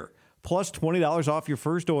year. Plus $20 off your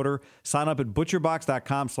first order. Sign up at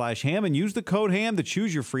butcherbox.com/ham and use the code HAM to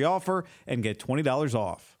choose your free offer and get $20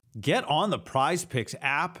 off. Get on the Prize Picks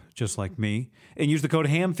app, just like me, and use the code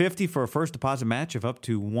HAM50 for a first deposit match of up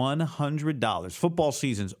to $100. Football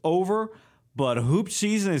season's over, but hoop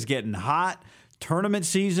season is getting hot. Tournament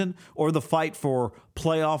season or the fight for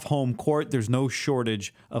playoff home court, there's no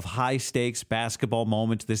shortage of high-stakes basketball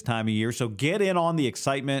moments this time of year. So get in on the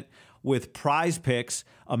excitement with Prize Picks,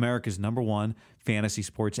 America's #1 fantasy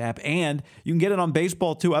sports app. And you can get it on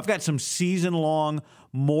baseball, too. I've got some season-long,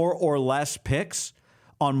 more or less picks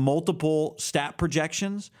on multiple stat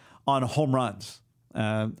projections on home runs.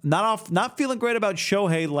 Not feeling great about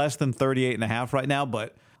Shohei less than 38.5 right now,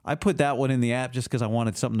 but I put that one in the app just because I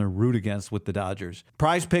wanted something to root against with the Dodgers.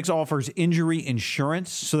 Prize Picks offers injury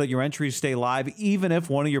insurance so that your entries stay live even if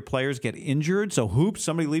one of your players get injured. So hoops,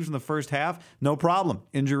 somebody leaves in the first half, no problem,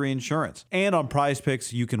 injury insurance. And on Prize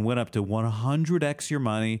Picks, you can win up to 100x your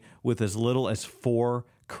money with as little as 4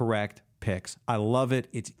 correct picks. I love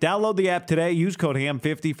it. Download the app today. Use code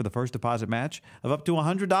HAM50 for the first deposit match of up to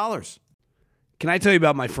 $100. Can I tell you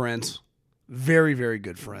about my friends? Very, very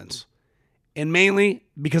good friends. And mainly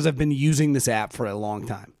because I've been using this app for a long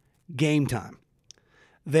time. Game Time.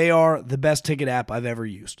 They are the best ticket app I've ever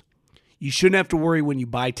used. You shouldn't have to worry when you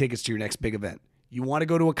buy tickets to your next big event. You want to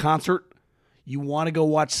go to a concert? You want to go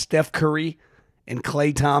watch Steph Curry and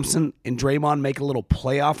Klay Thompson and Draymond make a little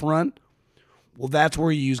playoff run? Well, that's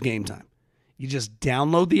where you use Game Time. You just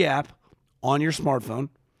download the app on your smartphone,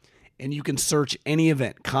 and you can search any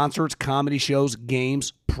event, concerts, comedy shows,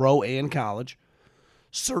 games, pro and college.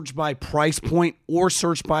 Search by price point or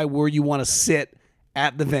search by where you want to sit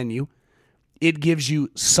at the venue. It gives you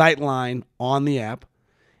sightline on the app,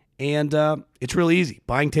 and it's really easy.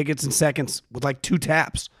 Buying tickets in seconds with like 2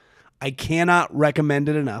 taps. I cannot recommend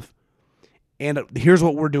it enough. And here's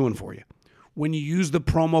what we're doing for you. When you use the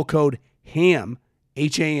promo code HAM,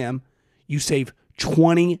 H-A-M, you save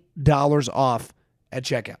 $20 off at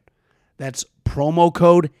checkout. That's promo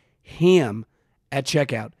code HAM at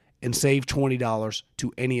checkout and save $20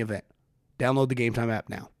 to any event. Download the Game Time app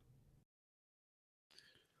now.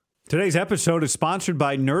 Today's episode is sponsored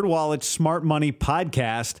by NerdWallet's Smart Money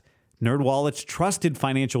Podcast. NerdWallet's trusted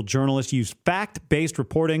financial journalists use fact-based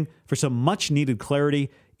reporting for some much-needed clarity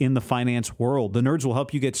in the finance world. The nerds will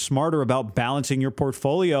help you get smarter about balancing your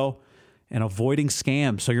portfolio and avoiding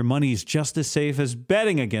scams so your money is just as safe as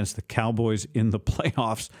betting against the Cowboys in the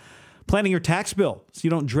playoffs. Planning your tax bill so you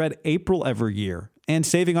don't dread April every year. And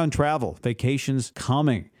saving on travel. Vacations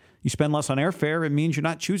coming. You spend less on airfare. It means you're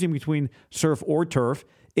not choosing between surf or turf.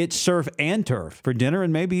 It's surf and turf for dinner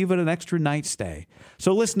and maybe even an extra night stay.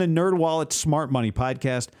 So listen to NerdWallet's Smart Money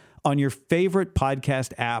Podcast on your favorite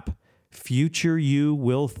podcast app. Future you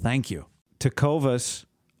will thank you. Tecovas,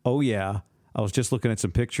 oh yeah. I was just looking at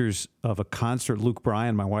some pictures of a concert Luke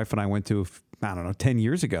Bryan, my wife and I went to, 10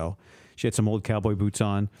 years ago. She had some old cowboy boots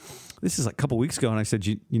on. This is like a couple weeks ago, and I said,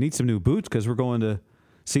 you need some new boots because we're going to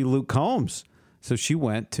see Luke Combs. So she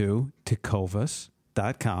went to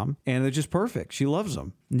tecovas.com, and they're just perfect. She loves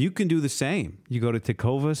them. You can do the same. You go to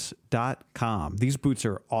tecovas.com. These boots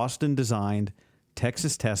are Austin-designed,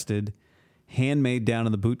 Texas-tested, handmade down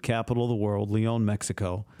in the boot capital of the world, León,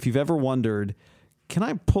 Mexico. If you've ever wondered, can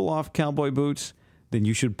I pull off cowboy boots? Then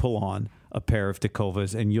you should pull on a pair of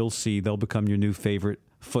Tecovas, and you'll see they'll become your new favorite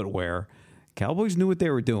footwear. Cowboys knew what they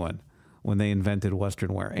were doing when they invented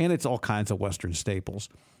Western wear, and it's all kinds of Western staples.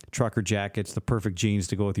 Trucker jackets, the perfect jeans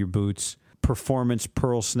to go with your boots, performance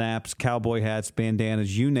pearl snaps, cowboy hats,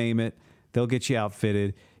 bandanas, you name it, they'll get you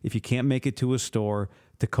outfitted. If you can't make it to a store,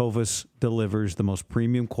 Tecovas delivers the most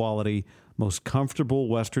premium quality, most comfortable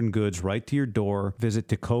Western goods right to your door. Visit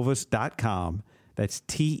tecovas.com. That's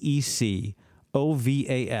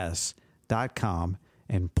TECOVAS.com.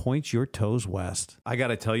 and point your toes west. I got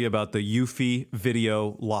to tell you about the Eufy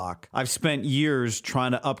Video Lock. I've spent years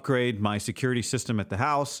trying to upgrade my security system at the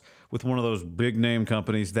house with one of those big name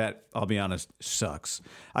companies that, I'll be honest, sucks.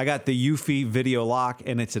 I got the Eufy Video Lock,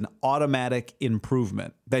 and it's an automatic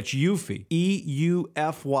improvement. That's Eufy,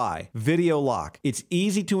 E-U-F-Y, Video Lock. It's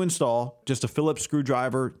easy to install, just a Phillips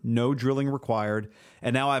screwdriver, no drilling required.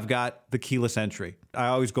 And now I've got the keyless entry. I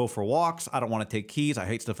always go for walks. I don't want to take keys. I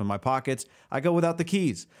hate stuff in my pockets. I go without the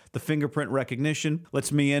keys. The fingerprint recognition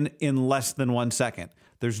lets me in less than 1 second.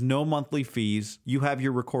 There's no monthly fees. You have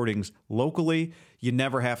your recordings locally. You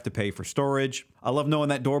never have to pay for storage. I love knowing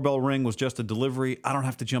that doorbell ring was just a delivery. I don't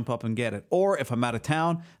have to jump up and get it. Or if I'm out of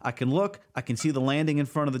town, I can look, I can see the landing in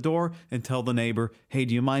front of the door and tell the neighbor, hey,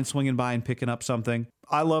 do you mind swinging by and picking up something?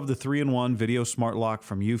 I love the 3-in-1 Video Smart Lock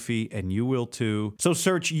from Eufy, and you will too. So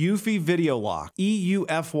search Eufy Video Lock,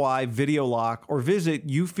 E-U-F-Y Video Lock, or visit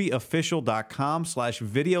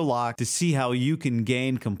eufyofficial.com/video lock to see how you can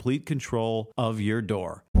gain complete control of your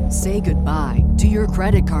door. Say goodbye to your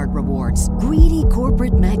credit card rewards. Greedy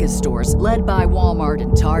corporate mega stores, led by Walmart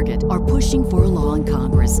and Target, are pushing for a law in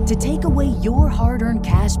Congress to take away your hard-earned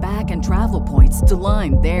cash back and travel points to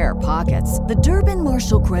line their pockets. The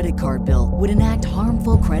Durbin-Marshall credit card bill would enact harmful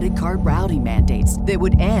credit card routing mandates that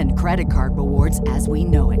would end credit card rewards as we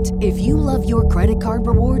know it. If you love your credit card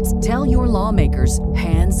rewards, tell your lawmakers,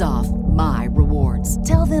 hands off my rewards.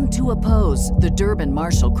 Tell them to oppose the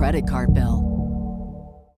Durbin-Marshall credit card bill.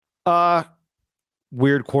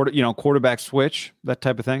 Weird quarterback switch, that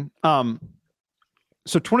type of thing.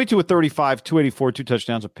 So 22 of 35, 284, 2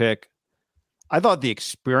 touchdowns, a pick. I thought the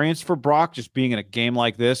experience for Brock, just being in a game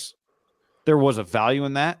like this, there was a value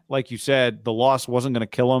in that. Like you said, the loss wasn't going to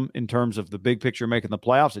kill him in terms of the big picture making the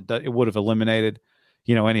playoffs. It would have eliminated,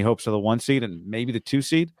 any hopes of the 1 seed and maybe the 2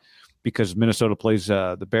 seed because Minnesota plays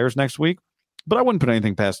the Bears next week. But I wouldn't put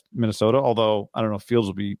anything past Minnesota, although I don't know if Fields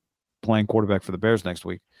will be playing quarterback for the Bears next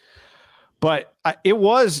week. But it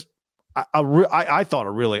was, I thought,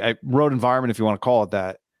 a road environment, if you want to call it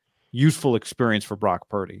that, useful experience for Brock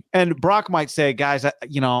Purdy. And Brock might say, guys,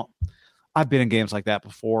 I've been in games like that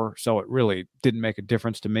before, so it really didn't make a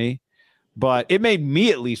difference to me. But it made me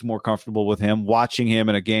at least more comfortable with him, watching him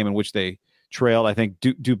in a game in which they trailed. I think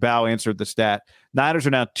Dubow answered the stat. Niners are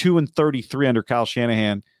now 2-33 under Kyle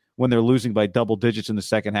Shanahan when they're losing by double digits in the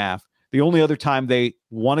second half. The only other time they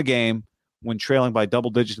won a game when trailing by double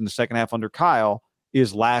digits in the second half under Kyle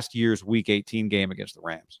is last year's Week 18 game against the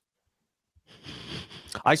Rams.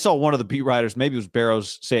 I saw one of the beat writers, maybe it was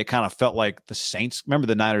Barrows, say it kind of felt like the Saints. Remember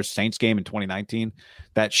the Niners-Saints game in 2019?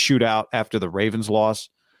 That shootout after the Ravens loss,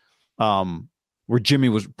 where Jimmy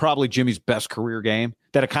was probably Jimmy's best career game,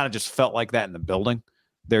 that it kind of just felt like that in the building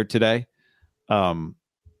there today. But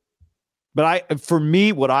for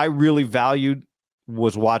me, what I really valued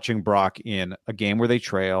was watching Brock in a game where they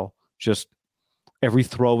trail. Just every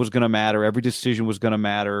throw was going to matter. Every decision was going to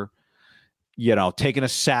matter. Taking a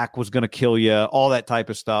sack was going to kill you, all that type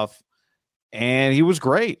of stuff. And he was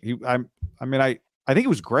great. I think he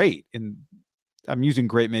was great. And I'm using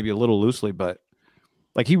great maybe a little loosely, but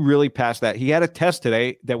like he really passed that. He had a test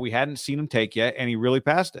today that we hadn't seen him take yet, and he really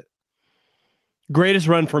passed it. Greatest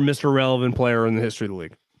run for Mr. Relevant player in the history of the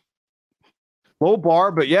league. Low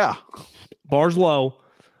bar, but yeah. Bar's low,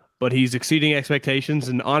 but he's exceeding expectations.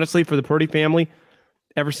 And honestly, for the Purdy family,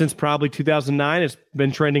 ever since probably 2009, it's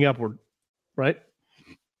been trending upward, right?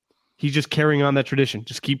 He's just carrying on that tradition.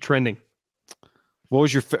 Just keep trending. What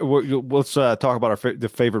was your? Let's talk about the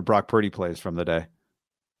favorite Brock Purdy plays from the day.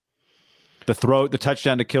 The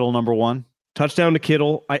touchdown to Kittle, number one. Touchdown to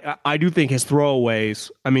Kittle. I do think his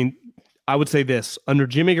throwaways. I mean, I would say this under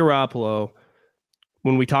Jimmy Garoppolo,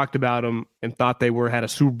 when we talked about him and thought they had a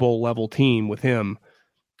Super Bowl level team with him.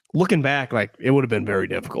 Looking back, like it would have been very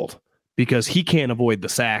difficult because he can't avoid the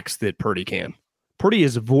sacks that Purdy can. Purdy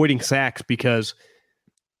is avoiding sacks because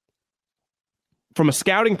from a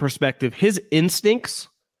scouting perspective, his instincts,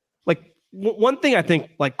 like one thing I think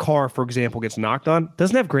like Carr, for example, gets knocked on,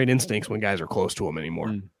 doesn't have great instincts when guys are close to him anymore.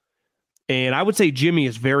 Mm. And I would say Jimmy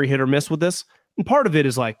is very hit or miss with this. And part of it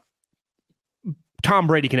is like Tom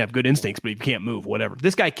Brady can have good instincts, but he can't move, whatever.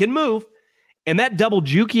 This guy can move. And that double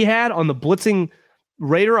juke he had on the blitzing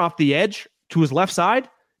Raider off the edge to his left side,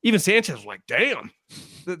 even Sanchez was like, damn,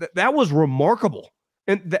 that was remarkable.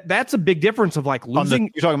 And that's a big difference of like losing.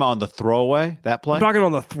 You're talking about on the throwaway, that play? I'm talking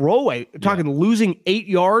on the throwaway. I'm talking losing 8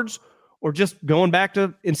 yards or just going back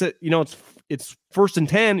to, instead, it's 1st and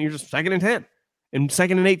 10. You're just 2nd and 10 and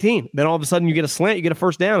 2nd and 18. Then all of a sudden you get a slant, you get a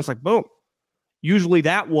first down. It's like, boom. Usually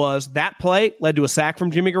that play led to a sack from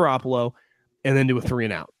Jimmy Garoppolo and then to a 3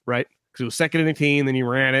 and out, right? Because it was 2nd and 18, then you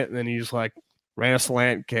ran it, and then you just like, ran a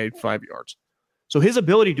slant, carried 5 yards. So his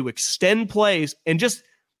ability to extend plays and just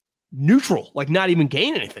neutral, like not even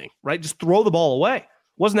gain anything, right? Just throw the ball away.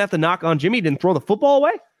 Wasn't that the knock on Jimmy? He didn't throw the football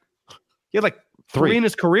away. He had like three in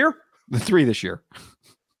his career. The 3 this year.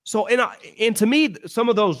 So and to me, some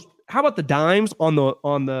of those. How about the dimes on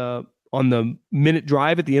the minute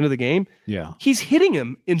drive at the end of the game? Yeah, he's hitting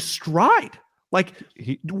him in stride. Like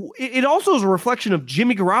it also is a reflection of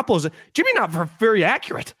Jimmy Garoppolo's. Jimmy not very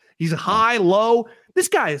accurate. He's high, low. This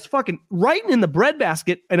guy is fucking right in the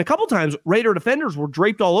breadbasket. And a couple times, Raider defenders were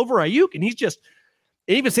draped all over Aiyuk, and he's just.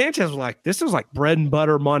 Even Sanchez was like, "This is like bread and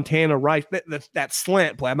butter Montana Rice." That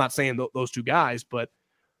slant play. I'm not saying those two guys, but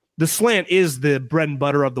the slant is the bread and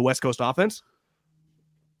butter of the West Coast offense.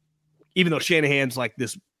 Even though Shanahan's like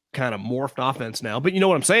this kind of morphed offense now, but you know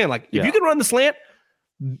what I'm saying? Like, if you can run the slant,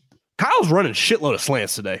 Kyle's running a shitload of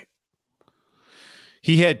slants today.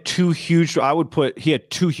 He had 2 huge. He had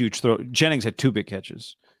 2 huge throws. Jennings had 2 big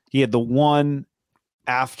catches. He had the one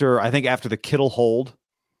after the Kittle hold,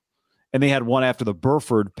 and they had one after the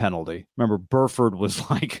Burford penalty. Remember, Burford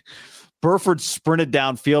sprinted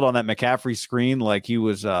downfield on that McCaffrey screen like he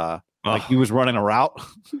was he was running a route.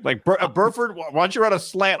 Like Burford, why don't you run a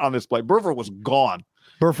slant on this play? Burford was gone.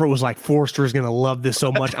 Burford was like, Forrester is going to love this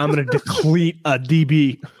so much. I'm going to deplete a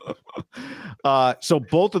DB. So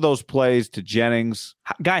both of those plays to Jennings.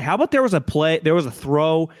 Guy, how about there was a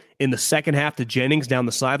throw in the second half to Jennings down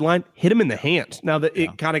the sideline, hit him in the hands. Now that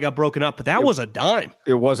it kind of got broken up, but that was a dime.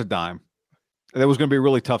 It was a dime. That was going to be a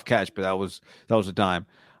really tough catch, but that was a dime.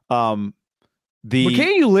 But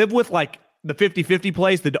can't you live with like the 50-50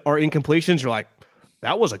 plays that are incompletions? You're like,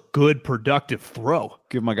 that was a good, productive throw.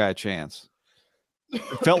 Give my guy a chance. It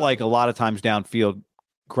felt like a lot of times downfield,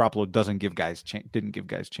 Garoppolo didn't give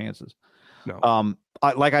guys chances. No.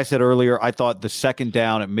 Like I said earlier, I thought the second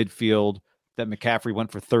down at midfield that McCaffrey went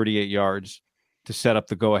for 38 yards to set up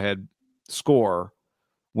the go-ahead score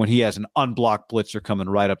when he has an unblocked blitzer coming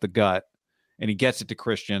right up the gut, and he gets it to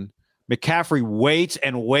Christian. McCaffrey waits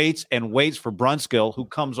and waits and waits for Brunskill, who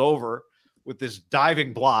comes over with this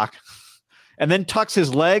diving block and then tucks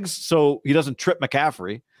his legs so he doesn't trip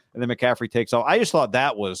McCaffrey, and then McCaffrey takes off. I just thought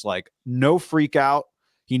that was like no freak out.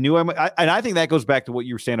 He knew him. And I think that goes back to what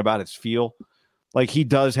you were saying about his feel. Like, he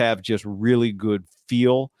does have just really good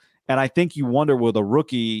feel. And I think you wonder, with a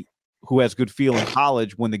rookie who has good feel in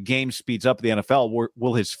college, when the game speeds up in the NFL,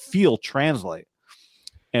 will his feel translate?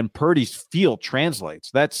 And Purdy's feel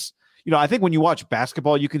translates. That's, I think when you watch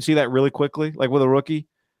basketball, you can see that really quickly. Like with a rookie,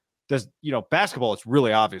 basketball, it's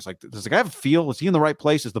really obvious. Like, does the guy have a feel? Is he in the right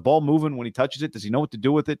place? Is the ball moving when he touches it? Does he know what to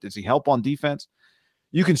do with it? Does he help on defense?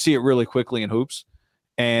 You can see it really quickly in hoops.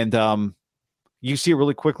 And you see it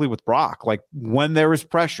really quickly with Brock. Like, when there is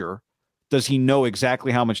pressure, does he know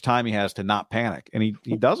exactly how much time he has to not panic? And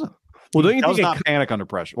he doesn't. Well, don't you does think not panic under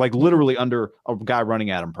pressure, like literally under a guy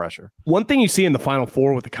running at him pressure. One thing you see in the Final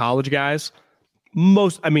Four with the college guys,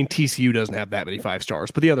 TCU doesn't have that many 5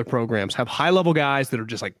 stars, but the other programs have high-level guys that are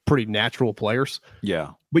just like pretty natural players.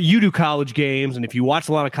 Yeah. But you do college games, and if you watch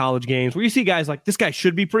a lot of college games where you see guys like, this guy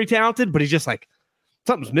should be pretty talented, but he's just like,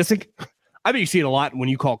 something's missing. I bet you see it a lot when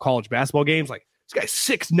you call college basketball games. Like, this guy's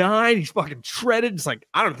 6'9", he's fucking shredded. It's like,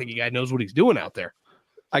 I don't think the guy knows what he's doing out there.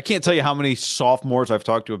 I can't tell you how many sophomores I've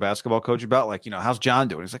talked to a basketball coach about, like, how's John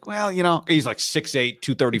doing? He's like, well, he's like 6'8",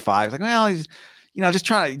 235. He's like, well, he's, just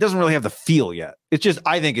trying. He doesn't really have the feel yet. It's just,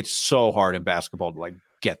 I think it's so hard in basketball to like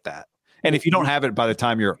get that. And if you don't have it by the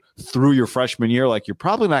time you're through your freshman year, like, you're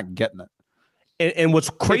probably not getting it. And what's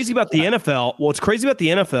crazy about the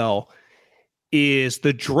NFL, is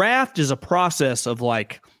the draft is a process of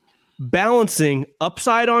like balancing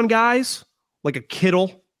upside on guys like a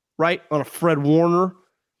Kittle, right? On a Fred Warner,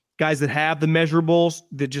 guys that have the measurables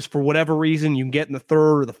that just for whatever reason you can get in the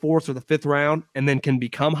 3rd or the 4th or the 5th round and then can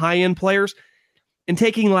become high-end players, and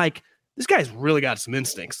taking like, this guy's really got some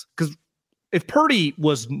instincts. Because if Purdy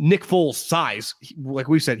was Nick Foles' size, like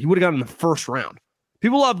we said, he would have gotten in the 1st round.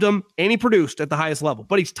 People loved him and he produced at the highest level,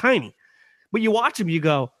 but he's tiny. But you watch him, you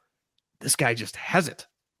go, this guy just has it,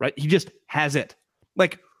 right? He just has it.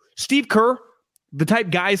 Like Steve Kerr, the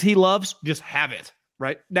type guys he loves just have it,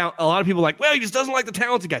 right? Now, a lot of people are like, well, he just doesn't like the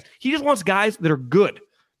talented guys. He just wants guys that are good.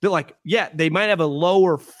 They're like, yeah, they might have a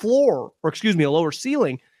lower a lower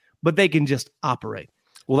ceiling, but they can just operate.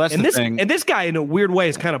 Well, that's the thing. And this guy, in a weird way,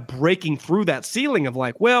 is kind of breaking through that ceiling of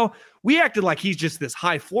like, well, we acted like he's just this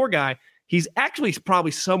high floor guy. He's actually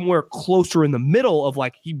probably somewhere closer in the middle of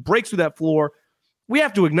like, he breaks through that floor. We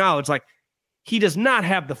have to acknowledge, like, he does not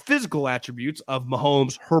have the physical attributes of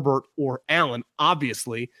Mahomes, Herbert, or Allen,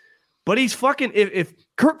 obviously. But he's fucking, if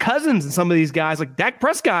Kirk Cousins and some of these guys, like Dak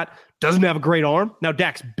Prescott, doesn't have a great arm. Now,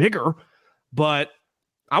 Dak's bigger, But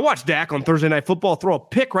I watched Dak on Thursday Night Football throw a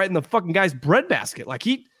pick right in the fucking guy's breadbasket. Like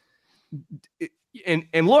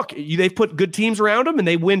and look, they've put good teams around him and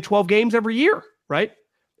they win 12 games every year, right?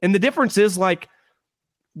 And the difference is, like,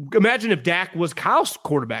 imagine if Dak was Kyle's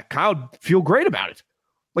quarterback. Kyle would feel great about it.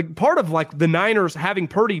 Like, part of, like, the Niners having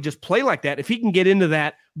Purdy just play like that, if he can get into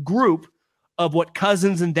that group of what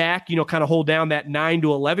Cousins and Dak, kind of hold down that 9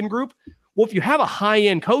 to 11 group. Well, if you have a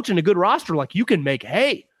high-end coach and a good roster, like, you can make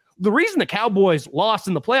hay. The reason the Cowboys lost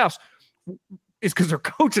in the playoffs is because they're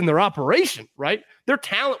coaching their operation, right? Their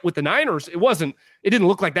talent with the Niners, it didn't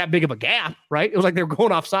look like that big of a gap, right? It was like they were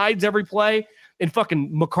going off sides every play, and fucking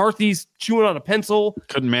McCarthy's chewing on a pencil.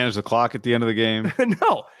 Couldn't manage the clock at the end of the game.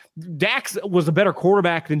 No, Dax was a better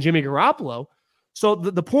quarterback than Jimmy Garoppolo. So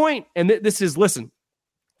the point, and this is, listen,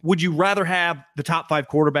 would you rather have the top 5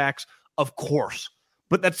 quarterbacks? Of course,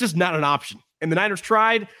 but that's just not an option. And the Niners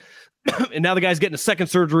tried, and now the guy's getting a second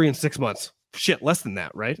surgery in 6 months. Shit, less than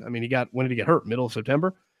that, right? I mean, when did he get hurt? Middle of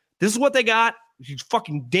September? This is what they got. He's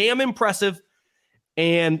fucking damn impressive.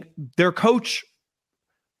 And their coach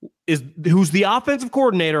who's the offensive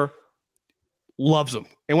coordinator, loves him.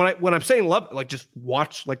 And when I'm saying love, like, just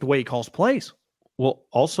watch, like, the way he calls plays. Well,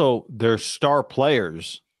 also their star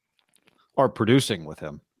players are producing with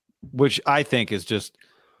him, which I think is just,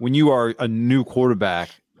 when you are a new quarterback,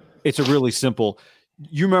 it's a really simple.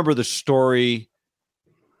 You remember the story?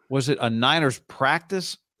 Was it a Niners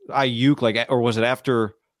practice? Aiyuk, or was it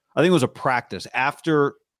after? I think it was a practice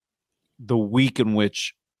after the week in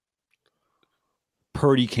which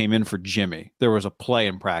Purdy came in for Jimmy. There was a play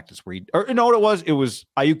in practice where it was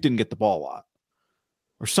Aiyuk didn't get the ball a lot,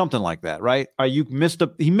 or something like that, right? Aiyuk missed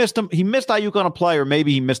him. He missed Aiyuk on a play, or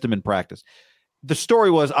maybe he missed him in practice. The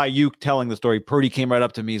story was Aiyuk telling the story. Purdy came right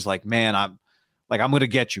up to me. He's like, "Man, I'm going to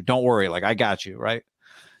get you. Don't worry. Like, I got you." Right.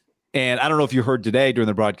 And I don't know if you heard today during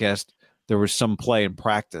the broadcast, there was some play in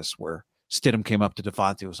practice where Stidham came up to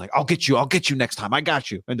Devontae, was like, I'll get you next time. I got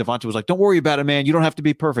you. And Devontae was like, don't worry about it, man. You don't have to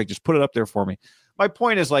be perfect. Just put it up there for me. My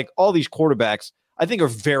point is, like, all these quarterbacks, I think, are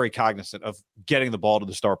very cognizant of getting the ball to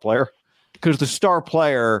the star player, because the star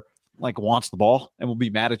player, like, wants the ball and will be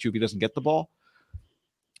mad at you if he doesn't get the ball.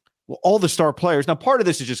 Well, all the star players, now part of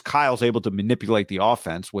this is just Kyle's able to manipulate the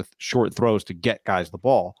offense with short throws to get guys the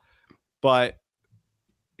ball. But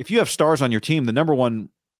if you have stars on your team, the number one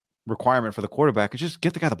requirement for the quarterback is just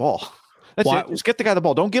get the guy the ball. That's it. Just get the guy the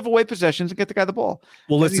ball. Don't give away possessions and get the guy the ball.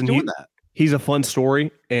 Well, listen, he's a fun story,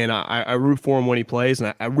 and I root for him when he plays,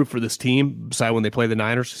 and I root for this team, besides when they play the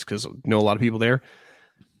Niners, just because I know a lot of people there.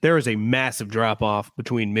 There is a massive drop-off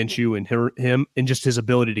between Minshew and him, and just his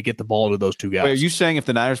ability to get the ball to those two guys. Wait, are you saying if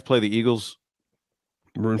the Niners play the Eagles?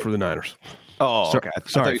 I'm rooting for the Niners. Oh, okay.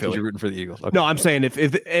 Sorry, Philly. You're rooting for the Eagles. Okay. No, I'm saying if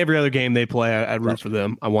every other game they play, I'd root for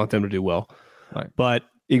them. I want them to do well. Right. But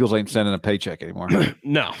Eagles ain't sending a paycheck anymore.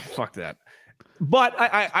 No, fuck that. But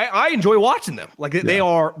I enjoy watching them. Like,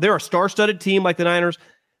 they're a star-studded team like the Niners.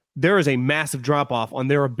 There is a massive drop-off on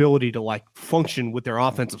their ability to, like, function with their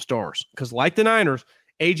offensive stars. Because like the Niners,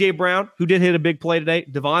 A.J. Brown, who did hit a big play today,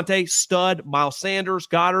 Devontae, stud, Miles Sanders,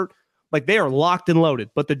 Goddard, like, they are locked and loaded.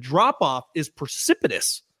 But the drop-off is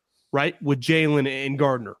precipitous, right, with Jalen and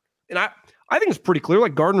Gardner. And I think it's pretty clear,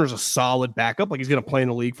 like, Gardner's a solid backup. Like, he's going to play in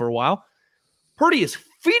the league for a while. Purdy is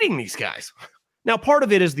feeding these guys. Now, part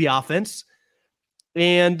of it is the offense.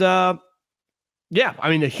 And, a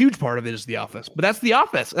huge part of it is the offense. But that's the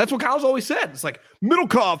offense. That's what Kyle's always said. It's like,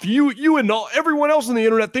 Middlecoff, you and everyone else on the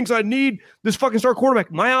internet thinks I need this fucking star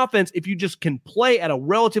quarterback. My offense, if you just can play at a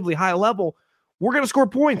relatively high level, we're going to score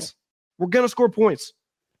points. We're going to score points.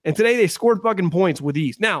 And today they scored fucking points with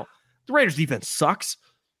ease. Now, the Raiders defense sucks.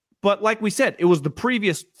 But like we said, it was the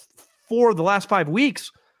previous 4 of the last 5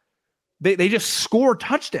 weeks. They just score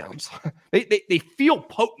touchdowns. They feel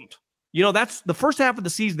potent. That's the first half of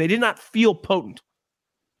the season. They did not feel potent.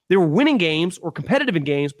 They were winning games or competitive in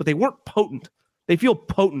games, but they weren't potent. They feel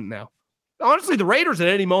potent now. Honestly, the Raiders at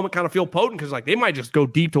any moment kind of feel potent because, like, they might just go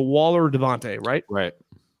deep to Waller or Devontae, right? Right.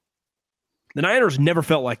 The Niners never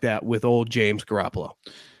felt like that with old James Garoppolo.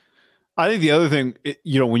 I think the other thing,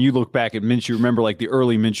 when you look back at Minshew, remember, like, the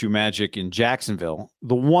early Minshew magic in Jacksonville,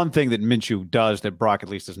 the one thing that Minshew does that Brock at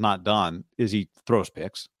least has not done is he throws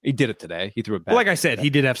picks. He did it today. He threw it back. Like I said, he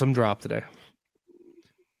did have some drop today.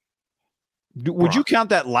 Would you count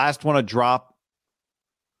that last one a drop?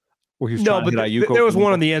 Where he was trying to hit Aiyuk? There was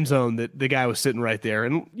one in the end zone that the guy was sitting right there.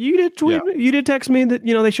 And you did tweet, you did text me that,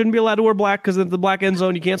 they shouldn't be allowed to wear black because of the black end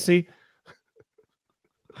zone. You can't see.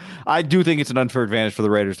 I do think it's an unfair advantage for the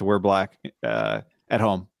Raiders to wear black at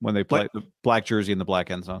home when they play the black jersey in the black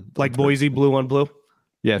end zone. Like Boise, blue on blue?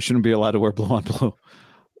 Yeah, shouldn't be allowed to wear blue on blue.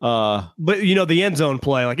 But the end zone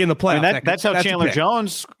play, like in the playoffs, that's how Chandler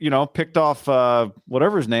Jones, picked off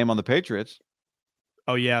whatever his name on the Patriots.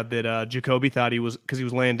 Oh yeah, that Jacoby thought he was because he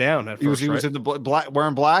was laying down at first. He was in the black,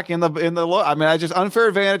 wearing black in the low. I mean, I just unfair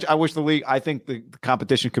advantage. I wish the league. I think the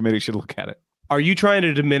competition committee should look at it. Are you trying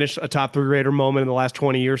to diminish a top 3 Raider moment in the last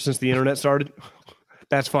 20 years since the internet started?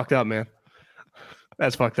 That's fucked up, man.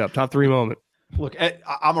 That's fucked up. Top 3 moment. Look,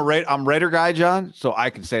 I'm Raider guy, John, so I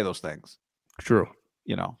can say those things. True.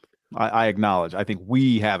 I acknowledge. I think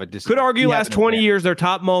we have a could argue last 20 years their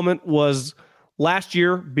top moment was last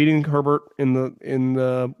year beating Herbert in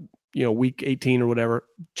the week 18 or whatever.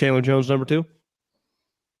 Chandler Jones number 2.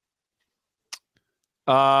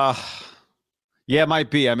 Yeah, it might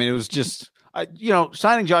be. I mean, it was just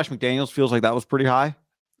signing Josh McDaniels feels like that was pretty high.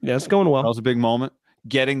 Yeah, it's going well. That was a big moment.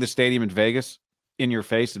 Getting the stadium in Vegas in your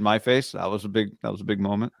face, in my face, that was a big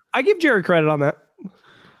moment. I give Jerry credit on that.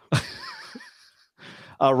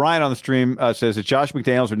 Ryan on the stream says, is Josh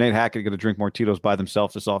McDaniels or Nate Hackett going to drink more Tito's by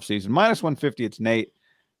themselves this offseason? -150, it's Nate.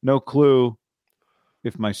 No clue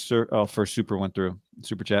if my first super went through.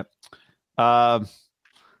 Super chat.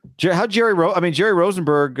 Jerry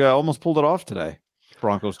Rosenberg almost pulled it off today.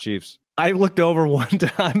 Broncos Chiefs. I looked over one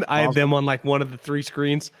time. I had them on like one of the 3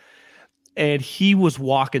 screens, and he was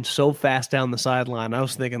walking so fast down the sideline. I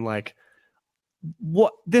was thinking like,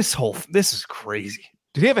 what? This is crazy.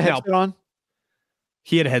 Did he have a headset on?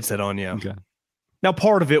 He had a headset on, yeah. Okay. Now,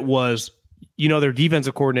 part of it was, their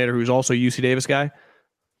defensive coordinator, who's also a UC Davis guy,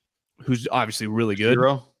 who's obviously really good.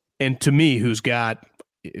 Hero. And to me,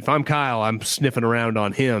 if I'm Kyle, I'm sniffing around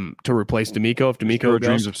on him to replace D'Amico. If D'Amico goes,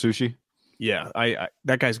 dreams of sushi. Yeah, I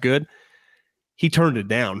that guy's good. He turned it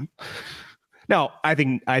down. Now, I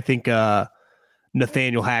think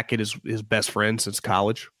Nathaniel Hackett is his best friend since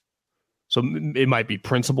college, so it might be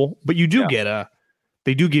principle. But you do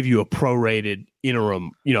they do give you a prorated interim.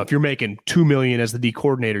 If you're making $2 million as the D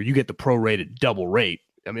coordinator, you get the prorated double rate.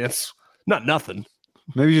 I mean, that's not nothing.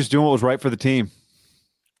 Maybe just doing what was right for the team.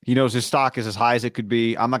 He knows his stock is as high as it could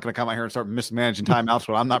be. I'm not going to come out here and start mismanaging timeouts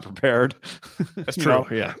when I'm not prepared. That's true.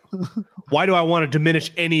 Yeah. Why do I want to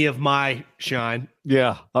diminish any of my shine?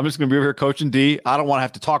 Yeah. I'm just going to be over here coaching D. I don't want to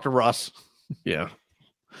have to talk to Russ. Yeah.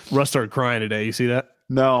 Russ started crying today. You see that?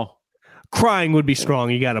 No. Crying would be strong.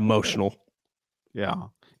 He got emotional. Yeah.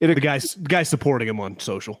 The guy's supporting him on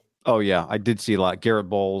social. Oh, yeah. I did see a lot. Garrett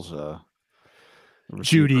Bowles.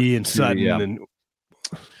 Judy and Sutton. Yeah. And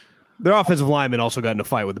their offensive lineman also got in a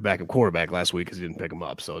fight with the backup quarterback last week because he didn't pick him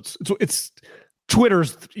up. So it's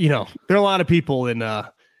Twitter's, there are a lot of people in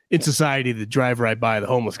society that drive right by the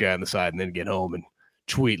homeless guy on the side and then get home and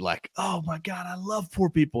tweet like, "Oh my God, I love poor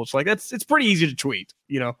people." It's like it's pretty easy to tweet,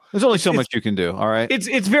 There's only so much you can do. All right.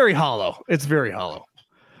 It's very hollow. It's very hollow.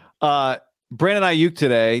 Brandon Aiyuk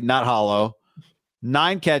today, not hollow.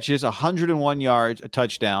 9 catches, 101 yards, a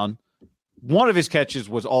touchdown. One of his catches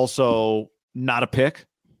was also not a pick.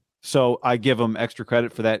 So I give him extra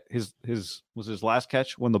credit for that. His last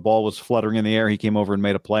catch when the ball was fluttering in the air. He came over and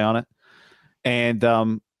made a play on it,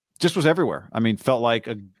 and just was everywhere. I mean, felt like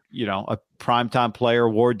a primetime player,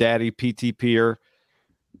 war daddy, PTPer.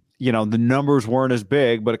 The numbers weren't as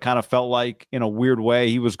big, but it kind of felt like in a weird way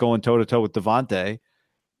he was going toe to toe with Devontae,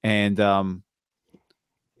 and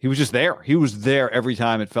he was just there. He was there every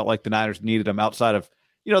time. It felt like the Niners needed him outside of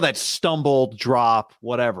that stumble, drop,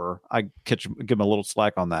 whatever. I give him a little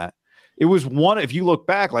slack on that. It was if you look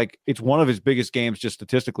back, like it's one of his biggest games just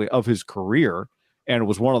statistically of his career, and it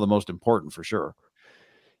was one of the most important for sure.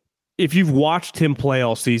 If you've watched him play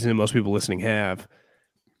all season, and most people listening have,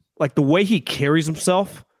 like the way he carries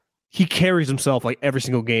himself like every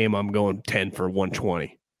single game. I'm going 10 for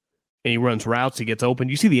 120, and he runs routes. He gets open.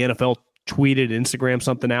 You see the NFL tweeted Instagram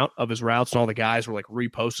something out of his routes, and all the guys were like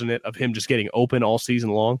reposting it of him just getting open all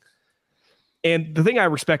season long. And the thing I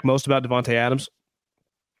respect most about Devontae Adams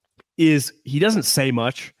is he doesn't say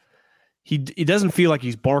much. He doesn't feel like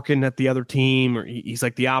he's barking at the other team, or he's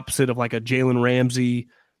like the opposite of like a Jalen Ramsey,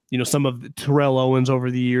 some of the Terrell Owens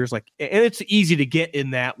over the years. Like, and it's easy to get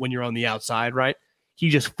in that when you're on the outside, right? He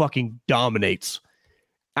just fucking dominates.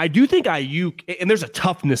 I do think Aiyuk, and there's a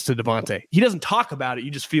toughness to Devontae. He doesn't talk about it.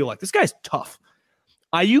 You just feel like this guy's tough.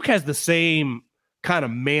 Aiyuk has the same kind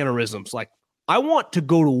of mannerisms. Like, I want to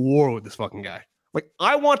go to war with this fucking guy. Like,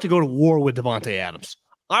 I want to go to war with Devontae Adams.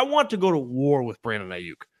 I want to go to war with Brandon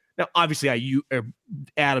Aiyuk. Now, obviously,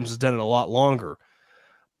 Adams has done it a lot longer,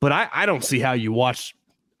 but I don't see how you watch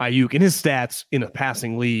Aiyuk, and his stats in a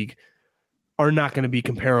passing league are not going to be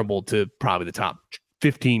comparable to probably the top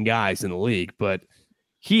 15 guys in the league, but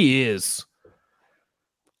he is.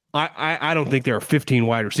 I don't think there are 15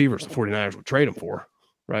 wide receivers the 49ers would trade him for,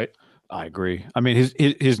 right? I agree. I mean,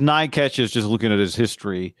 his 9 catches, just looking at his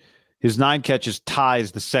history, his 9 catches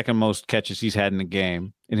ties the second most catches he's had in a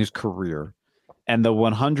game in his career. And the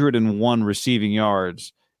 101 receiving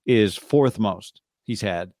yards is 4th most he's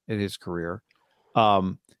had in his career.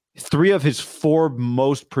 3 of his 4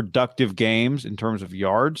 most productive games in terms of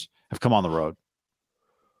yards have come on the road.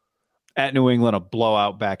 At New England, a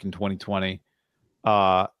blowout back in 2020.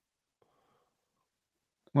 Well,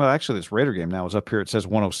 actually, this Raider game now is up here. It says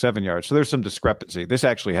 107 yards. So there's some discrepancy. This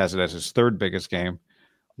actually has it as his 3rd biggest game.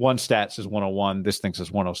 One stat says 101. This thing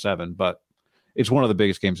says 107, but it's one of the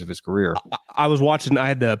biggest games of his career. I was watching, I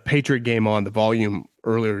had the Patriot game on the volume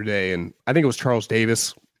earlier today, and I think it was Charles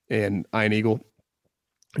Davis and Ian Eagle.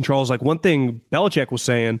 And Charles, like, one thing Belichick was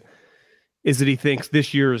saying is that he thinks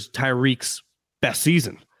this year is Tyreek's best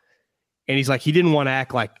season. And he's like, he didn't want to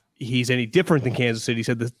act like he's any different than Kansas City. He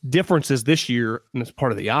said the difference is this year, and it's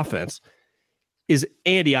part of the offense, is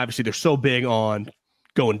Andy, obviously, they're so big on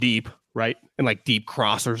going deep, right? And like deep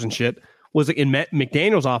crossers and shit. Was in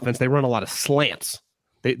McDaniel's offense, they run a lot of slants.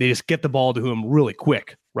 They just get the ball to him really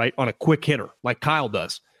quick, right? On a quick hitter, like Kyle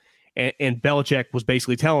does. And Belichick was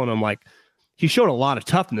basically telling him, like, he showed a lot of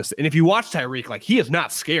toughness. And if you watch Tyreek, like, he is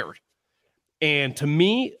not scared. And to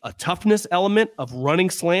me, a toughness element of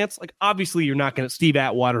running slants, like, obviously you're not going to, Steve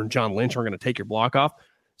Atwater and John Lynch are going to take your block off.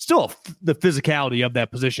 Still, the physicality of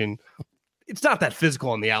that position, it's not that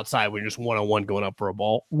physical on the outside when you're just one-on-one going up for a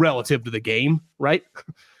ball relative to the game, right?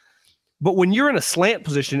 But when you're in a slant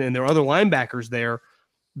position and there are other linebackers there,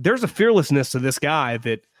 there's a fearlessness to this guy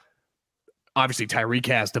that obviously Tyreek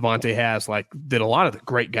has, Devontae has, like, that a lot of the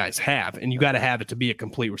great guys have. And you got to have it to be a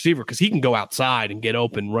complete receiver because he can go outside and get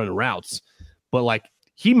open, run routes. But, like,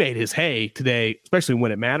 he made his hay today, especially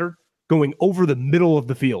when it mattered, going over the middle of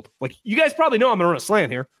the field. Like, you guys probably know I'm going to run a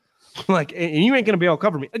slant here. Like, and you ain't going to be able to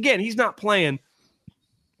cover me. Again, he's not playing,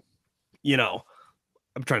 you know,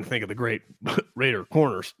 I'm trying to think of the great Raider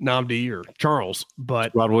corners, Namdi or Charles,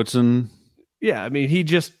 but Rod Woodson. Yeah, I mean,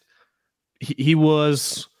 he's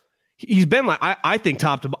been like, I think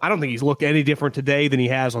top to, I don't think he's looked any different today than he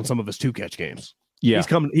has on some of his 2-catch games. Yeah,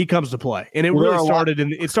 he comes to play, and it really started in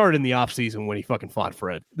the offseason when he fucking fought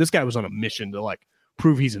Fred. This guy was on a mission to, like,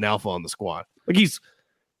 prove he's an alpha on the squad. Like, he's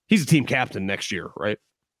a team captain next year, right?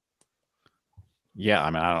 Yeah, I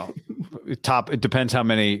mean, I don't it depends how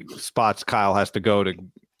many spots Kyle has to go to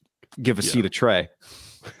give a seat a Trey.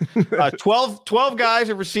 12 guys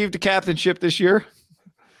have received a captainship this year.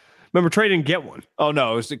 Remember, Trey didn't get one. Oh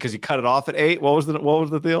no, it was because he cut it off at 8. What was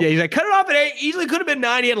the deal? Yeah, he's like, cut it off at 8. Easily could have been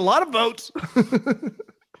 9. He had a lot of votes.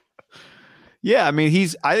 Yeah, I mean,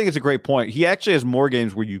 I think it's a great point. He actually has more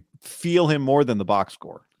games where you feel him more than the box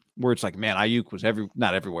score, where it's like, man, Aiyuk was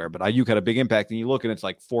not everywhere, but Aiyuk had a big impact, and you look and it's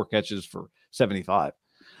like 4 catches for 75.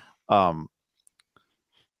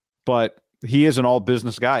 But he is an all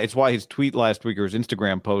business guy. It's why his tweet last week or his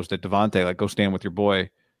Instagram post at Devontae, like, go stand with your boy,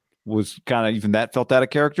 was kind of even that felt out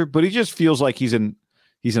of character. But he just feels like he's in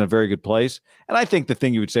a very good place. And I think the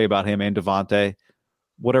thing you would say about him and Devontae,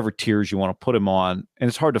 whatever tiers you want to put him on, and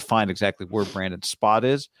it's hard to find exactly where Brandon's spot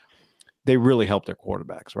is, they really help their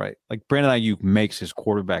quarterbacks, right? Like, Brandon Aiyuk makes his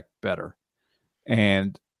quarterback better.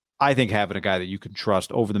 And I think having a guy that you can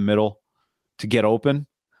trust over the middle to get open,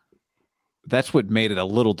 that's what made it a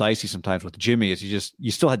little dicey sometimes with Jimmy, is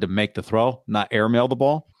you still had to make the throw, not airmail the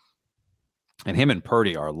ball. And him and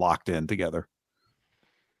Purdy are locked in together.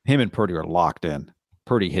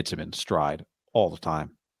 Purdy hits him in stride all the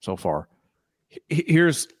time so far.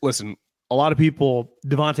 Listen, a lot of people,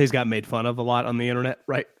 Devontae's got made fun of a lot on the internet,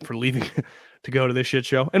 right, for leaving to go to this shit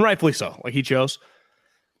show. And rightfully so. Like, he chose.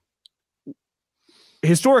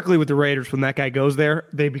 Historically with the Raiders, when that guy goes there,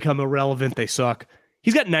 they become irrelevant. They suck.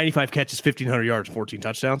 He's got 95 catches, 1,500 yards, 14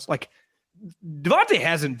 touchdowns. Like, Devontae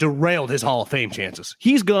hasn't derailed his Hall of Fame chances.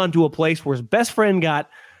 He's gone to a place where his best friend got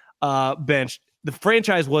benched. The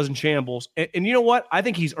franchise was in shambles. And you know what? I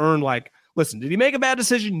think he's earned, like, listen, did he make a bad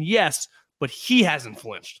decision? Yes, but he hasn't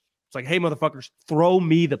flinched. It's like, hey, motherfuckers, throw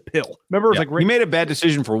me the pill. Remember, it was like, he made a bad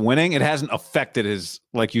decision for winning. It hasn't affected his,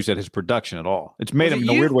 like you said, his production at all. It's made him in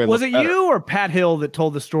a weird way. Was it better. You or Pat Hill that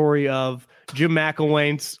told the story of Jim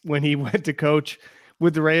McElwain's when he went to coach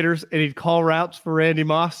with the Raiders and he'd call routes for Randy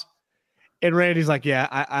Moss? And Randy's like, yeah,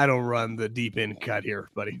 I don't run the deep end cut here,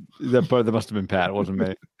 buddy. That must have been Pat. It wasn't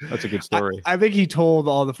me. That's a good story. I think he told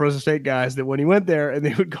all the Frozen State guys that when he went there and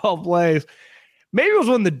they would call plays, maybe it was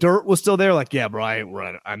when the dirt was still there. Like, yeah, bro, I ain't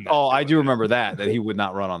running. I'm not. Oh, I do remember that he would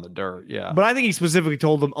not run on the dirt. Yeah. But I think he specifically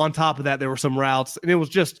told them on top of that, there were some routes and it was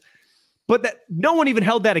just, but that no one even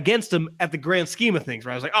held that against him at the grand scheme of things,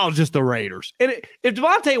 right? I was like, oh, just the Raiders. And if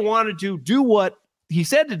Devontae wanted to do what he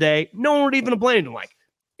said today, no one would even have blamed him. Like,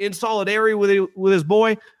 in solidarity with his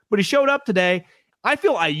boy, but he showed up today. I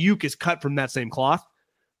feel Aiyuk is cut from that same cloth,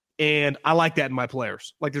 and I like that in my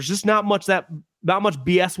players. Like, there's just not much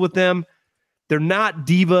BS with them. They're not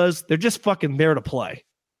divas. They're just fucking there to play.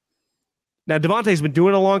 Now, Devontae's been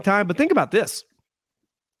doing it a long time, but think about this.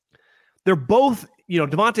 They're both,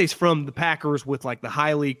 Devontae's from the Packers with like the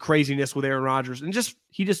highly craziness with Aaron Rodgers, and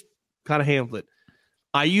he just kind of handled it.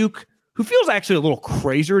 Aiyuk, who feels actually a little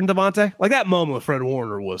crazier than Devontae. Like, that moment with Fred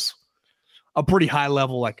Warner was a pretty high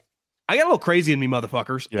level. Like, I got a little crazy in me,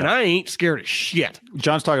 motherfuckers, and I ain't scared of shit.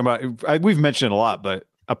 John's talking about, we've mentioned it a lot, but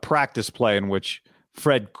a practice play in which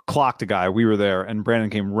Fred clocked a guy. We were there, and Brandon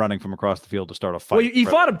came running from across the field to start a fight. Well, he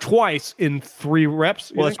fought him twice in 3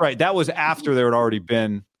 reps. Well, that's right. That was after there had already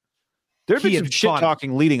been. There'd been some shit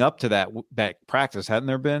talking leading up to that practice, hadn't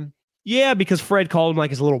there been? Yeah, because Fred called him like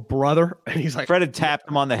his little brother, and he's like, Fred had tapped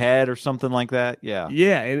him on the head or something like that. Yeah.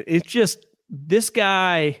 Yeah, and it's just this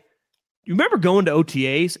guy. You remember going to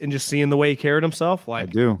OTAs and just seeing the way he carried himself? Like,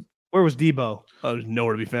 I do. Where was Debo? Oh,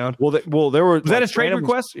 nowhere to be found. Well, there were. Was that his trade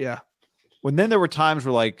request? Yeah. When then there were times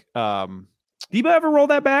where like, Debo ever roll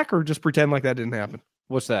that back or just pretend like that didn't happen?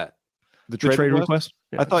 What's that? The trade request?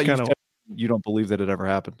 Yeah, I thought you don't believe that it ever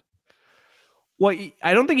happened. Well,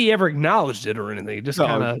 I don't think he ever acknowledged it or anything. It just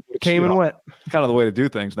kind of came and went. Kind of the way to do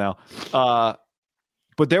things now.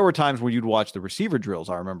 But there were times where you'd watch the receiver drills.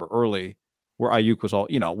 I remember early where Aiyuk was all,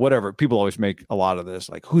 whatever. People always make a lot of this,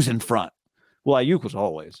 like, who's in front? Well, Aiyuk was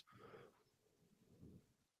always.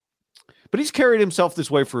 But he's carried himself this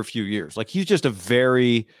way for a few years. Like, he's just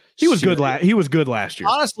he was good last year.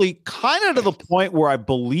 Honestly, kind of to the point where I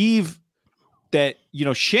believe that,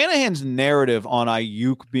 Shanahan's narrative on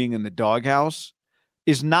Aiyuk being in the doghouse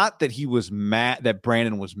is not that he was mad that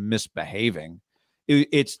Brandon was misbehaving.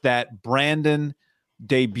 It's that Brandon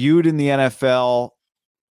debuted in the NFL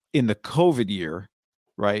in the COVID year,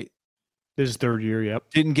 right? This is 3rd year, yep.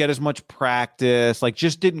 Didn't get as much practice, like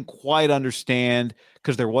just didn't quite understand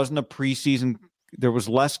because there wasn't a preseason, there was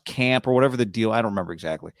less camp or whatever the deal. I don't remember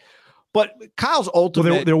exactly. But Kyle's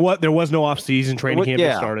ultimate... Well, there was no off-season training camp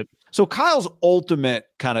that started. So Kyle's ultimate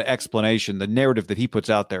kind of explanation, the narrative that he puts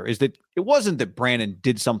out there, is that it wasn't that Brandon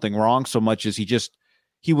did something wrong so much as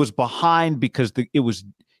he was behind because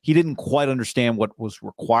he didn't quite understand what was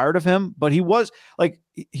required of him, but he was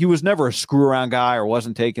never a screw around guy or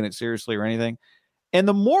wasn't taking it seriously or anything. And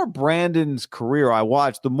the more Brandon's career I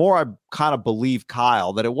watched, the more I kind of believe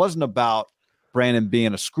Kyle that it wasn't about Brandon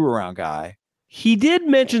being a screw around guy. He did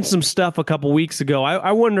mention some stuff a couple weeks ago.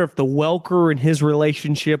 I wonder if the Welker and his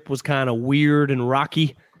relationship was kind of weird and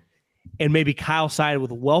rocky, and maybe Kyle sided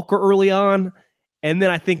with Welker early on, and then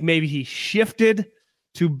I think maybe he shifted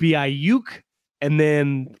to be Aiyuk, and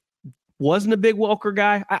then wasn't a big Welker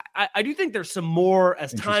guy. I do think there's some more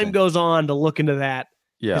as time goes on to look into that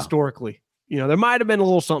historically. There might have been a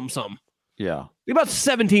little something. Yeah. Think about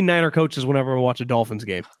 17 Niner coaches whenever I watch a Dolphins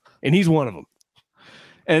game, and he's one of them.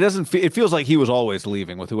 And it feels like he was always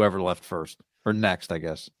leaving with whoever left first or next, I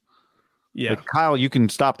guess. Yeah. Like, Kyle, you can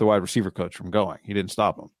stop the wide receiver coach from going. He didn't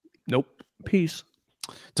stop him. Nope. Peace.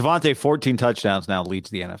 Devontae, 14 touchdowns now,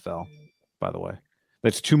 leads the NFL, by the way.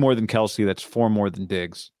 That's 2 more than Kelsey. That's 4 more than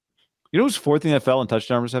Diggs. You know who's 4th in the NFL in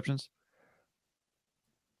touchdown receptions?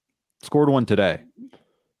 Scored 1 today.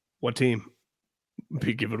 What team?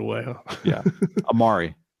 Give it away, huh? Yeah.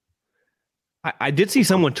 Amari. I did see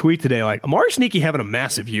someone tweet today, like, Amari Sneaky having a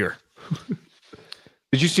massive year.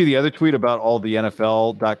 Did you see the other tweet about all the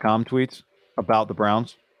NFL.com tweets about the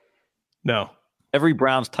Browns? No. Every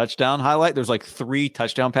Browns touchdown highlight, there's like 3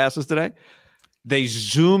 touchdown passes today. They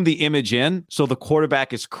zoom the image in so the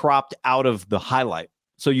quarterback is cropped out of the highlight.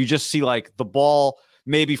 So you just see like the ball,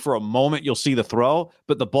 maybe for a moment you'll see the throw,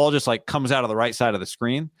 but the ball just like comes out of the right side of the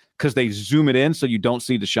screen because they zoom it in so you don't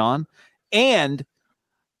see Deshaun. And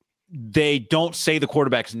they don't say the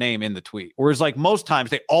quarterback's name in the tweet. Whereas like most times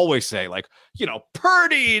they always say like,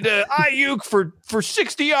 Purdy to Aiyuk for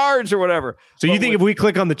 60 yards or whatever. So you think if we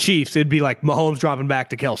click on the Chiefs, it'd be like Mahomes dropping back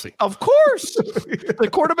to Kelsey? Of course. The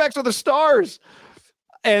quarterbacks are the stars.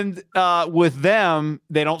 And with them,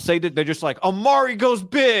 they don't say that. They're just like, Amari goes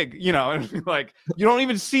big, and like, you don't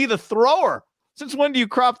even see the thrower. Since when do you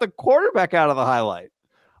crop the quarterback out of the highlight?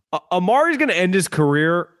 Amari's going to end his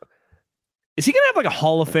career. Is he going to have like a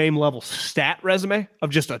Hall of Fame level stat resume of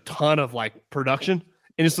just a ton of like production?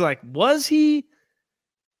 And it's like, was he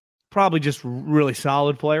probably just really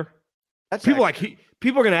solid player? That's people are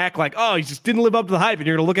going to act like, oh, he just didn't live up to the hype. And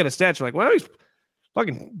you're going to look at his stats. You're like, well, he's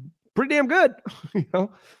fucking pretty damn good. You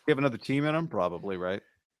have another team in him? Probably, right?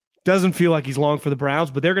 Doesn't feel like he's long for the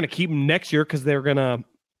Browns, but they're going to keep him next year because they're going to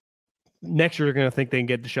next year they're going to think they can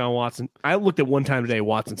get Deshaun Watson. I looked at one time today.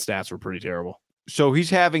 Watson's stats were pretty terrible. So he's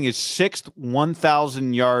having his 6th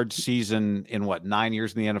 1,000-yard season in 9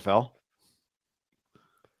 years in the NFL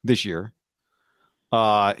this year.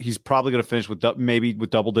 He's probably going to finish with maybe with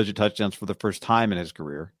double-digit touchdowns for the first time in his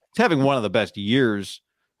career. He's having one of the best years.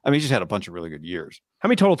 I mean, he just had a bunch of really good years. How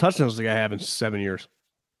many total touchdowns does the guy have in 7 years?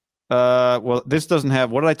 Well, this doesn't have.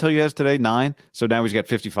 What did I tell you he has today? 9. So now he's got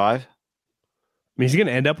 55. I mean, is he going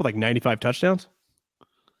to end up with like 95 touchdowns?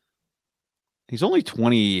 He's only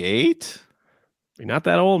 28. You're not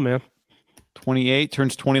that old, man. 28,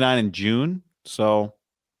 turns 29 in June. So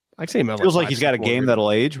I'd say he feels like he's got a game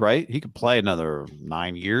that'll age, right? He could play another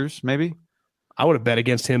 9 years, maybe. I would have bet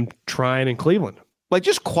against him trying in Cleveland. Like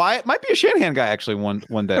just quiet. Might be a Shanahan guy actually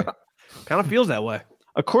one day. Kind of feels that way.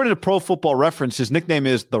 According to Pro Football Reference, his nickname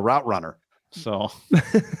is the Route Runner. So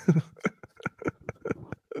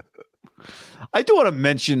I do want to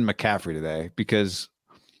mention McCaffrey today because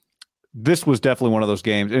this was definitely one of those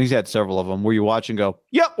games, and he's had several of them where you watch and go,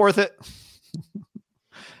 yep, worth it.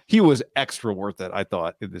 He was extra worth it, I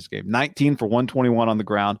thought, in this game. 19 for 121 on the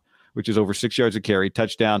ground, which is over 6 yards a carry,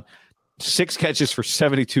 touchdown, 6 catches for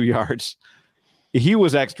 72 yards. He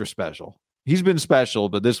was extra special. He's been special,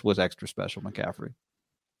 but this was extra special, McCaffrey.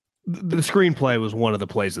 The screenplay was one of the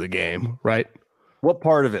plays of the game, right? What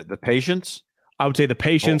part of it? The patience? I would say the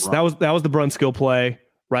patience. That was the Brunskill play,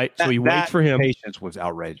 right? So he waits for him. Patience was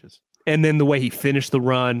outrageous. And then the way he finished the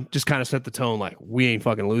run just kind of set the tone like, we ain't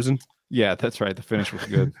fucking losing. Yeah, that's right. The finish was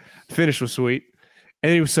good. The finish was sweet.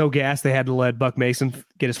 And he was so gassed they had to let Buck Mason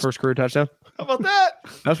get his first career touchdown. How about that?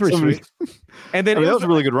 That was pretty sweet. And then that was a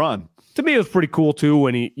really good run. To me, it was pretty cool too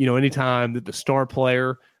when he, anytime that the star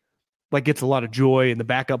player like gets a lot of joy and the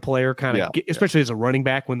backup player kind of, especially as a running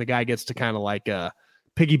back, when the guy gets to kind of like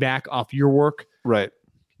piggyback off your work. Right.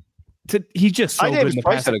 He's just so good in the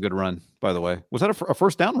Price had a good run, by the way. Was that a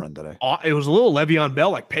first down run today? It was a little Le'Veon Bell,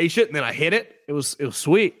 like patient, and then I hit it. It was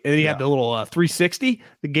sweet. And then he had the little 360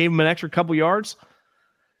 that gave him an extra couple yards.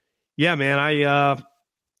 Yeah, man.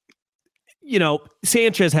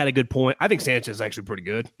 Sanchez had a good point. I think Sanchez is actually pretty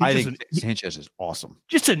good. Sanchez is awesome.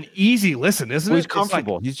 Just an easy listen, isn't it? He's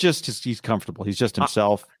comfortable. He's comfortable. He's just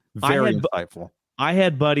himself. Very insightful. I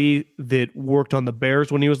had Buddy that worked on the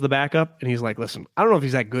Bears when he was the backup, and he's like, listen, I don't know if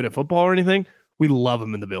he's that good at football or anything. We love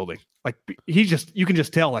him in the building. Like you can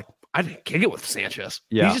just tell, like, I didn't kick it with Sanchez.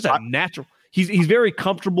 Yeah. He's just a natural. He's very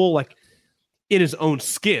comfortable, like in his own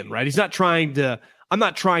skin, right? I'm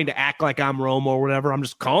not trying to act like I'm Rome or whatever. I'm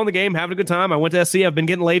just calling the game, having a good time. I went to SC. I've been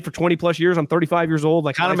getting laid for 20 plus years. I'm 35 years old.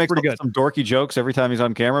 Like, kind of makes pretty good. Some dorky jokes every time he's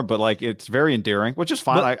on camera, but like it's very endearing, which is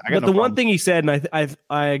fine. But the one thing he said, and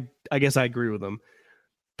I guess I agree with him.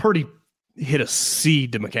 Purdy hit a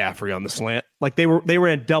seed to McCaffrey on the slant. Like they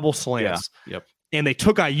ran double slants. Yeah. Yep. And they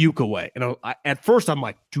took Aiyuk away. And at first I'm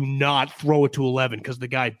like, do not throw it to 11 because the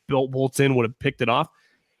guy bolts in would have picked it off.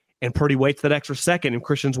 And Purdy waits that extra second, and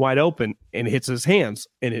Christian's wide open and hits his hands,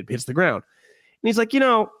 and it hits the ground. And he's like,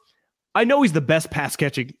 I know he's the best pass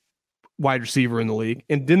catching wide receiver in the league.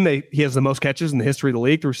 And he has the most catches in the history of the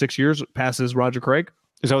league through 6 years, passes Roger Craig.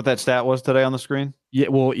 Is that what that stat was today on the screen? Yeah,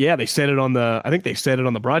 well, yeah, they said it on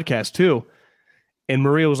the broadcast too. And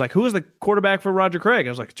Maria was like, who is the quarterback for Roger Craig? I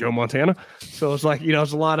was like, Joe Montana. So it's like,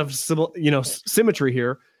 it's a lot of symmetry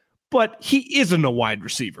here, but he isn't a wide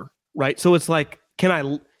receiver, right? So it's like,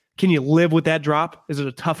 can you live with that drop? Is it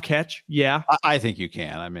a tough catch? Yeah. I think you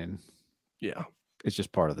can. I mean, yeah, it's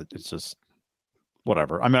just part of it. It's just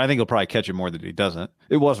whatever. I mean, I think he'll probably catch it more than he doesn't.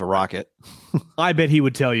 It was a rocket. I bet he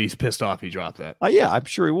would tell you he's pissed off he dropped that. Yeah, I'm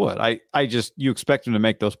sure he would. You expect him to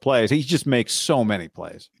make those plays. He just makes so many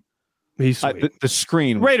plays. He's sweet. The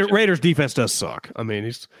screen. Raiders defense does suck. I mean,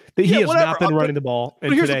 he has not been running the ball.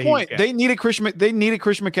 And here's the point: they needed Christian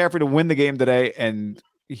McCaffrey to win the game today, and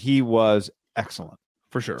he was excellent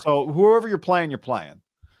for sure. So whoever you're playing.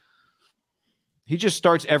 He just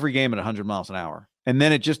starts every game at 100 miles an hour, and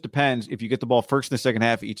then it just depends. If you get the ball first in the second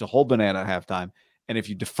half, he eats a whole banana at halftime, and if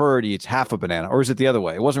you defer it, he eats half a banana, or is it the other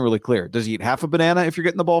way? It wasn't really clear. Does he eat half a banana if you're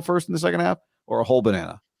getting the ball first in the second half, or a whole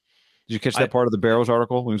banana? Did you catch that part of the Barrows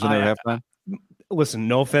article when he was in there at halftime? Listen,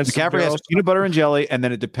 no offense. McCaffrey has peanut butter and jelly, and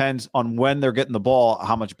then it depends on when they're getting the ball,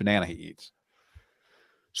 how much banana he eats.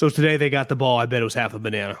 So today they got the ball. I bet it was half a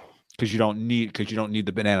banana. Because you don't need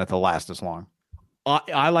the banana to last as long.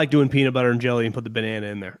 I like doing peanut butter and jelly and put the banana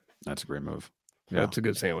in there. That's a great move. Yeah, that's a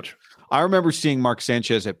good sandwich. I remember seeing Mark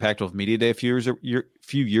Sanchez at Pac-12 Media Day a few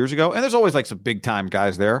years ago, and there's always like some big time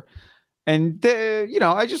guys there, and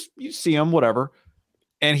you see him, whatever.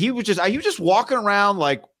 And he was just walking around,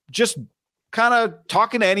 like just kind of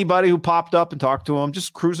talking to anybody who popped up and talked to him,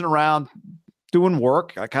 just cruising around, doing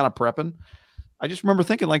work, kind of prepping. I just remember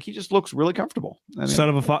thinking, like, he just looks really comfortable. I mean, son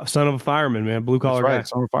of a fireman, man, blue collar guy.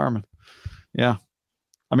 Son of a fireman. Yeah,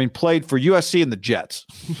 I mean, played for USC and the Jets.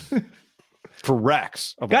 For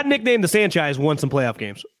Rex. Got nicknamed the Sanchez, won some playoff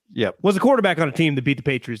games. Yep. Was a quarterback on a team that beat the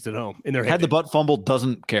Patriots at home in their head. Had the butt fumble,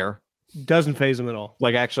 doesn't care. Doesn't phase him at all.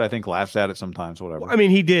 Like, actually, I think laughs at it sometimes, whatever. Well, I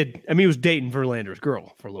mean, he did. I mean, he was dating Verlander's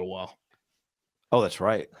girl for a little while. Oh, that's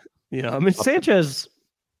right. You know, I mean, Sanchez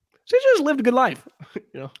lived a good life.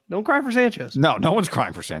 You know, don't cry for Sanchez. No one's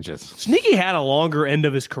crying for Sanchez. Sneaky had a longer end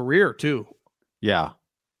of his career, too. Yeah.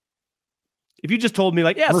 If you just told me,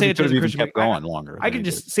 like, yeah, Sanchez and Christian kept going longer.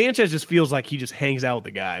 Sanchez just feels like he just hangs out with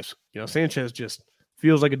the guys. You know, Sanchez just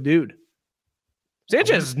feels like a dude.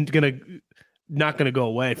 Sanchez is not gonna go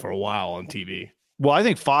away for a while on TV. Well, I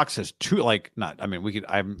think Fox has two, I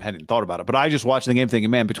hadn't thought about it, but I just watched the game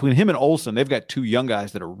thinking, man, between him and Olsen, they've got two young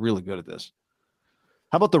guys that are really good at this.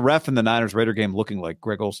 How about the ref in the Niners-Raider game looking like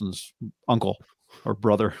Greg Olsen's uncle or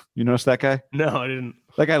brother? You notice that guy? No, I didn't.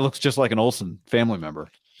 That guy looks just like an Olsen family member,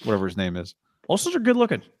 whatever his name is. Olsens are good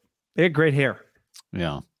looking. They had great hair.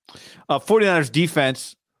 Yeah. 49ers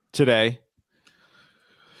defense today.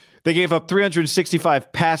 They gave up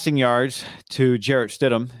 365 passing yards to Jarrett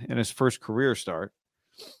Stidham in his first career start.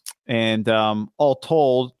 And all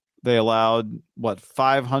told, they allowed,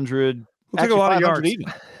 500? Looks like a lot of yards.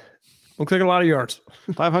 Even. Looks like a lot of yards.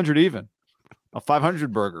 500 even. A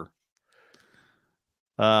 500 burger.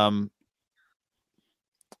 Doesn't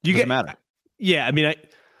matter. Yeah, I mean,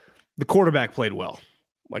 the quarterback played well.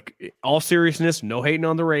 Like, all seriousness, no hating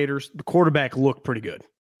on the Raiders. The quarterback looked pretty good.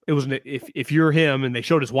 It was if you're him, and they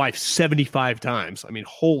showed his wife 75 times. I mean,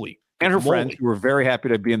 holy. And her friends who were very happy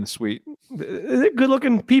to be in the suite. They're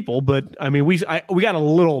good-looking people, but I mean, we got a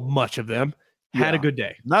little much of them. Had a good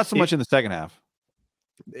day. Not so much in the second half.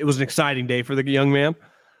 It was an exciting day for the young man,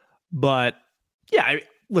 but yeah.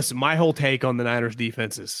 Listen, my whole take on the Niners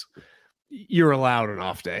defense is you're allowed an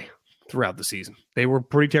off day throughout the season. They were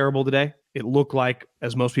pretty terrible today. It looked like,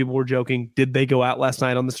 as most people were joking, did they go out last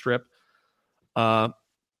night on the strip?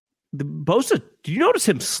 The Bosa, did you notice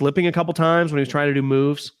him slipping a couple times when he was trying to do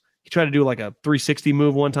moves? He tried to do like a 360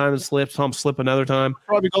 move one time and slipped. Saw him slip another time.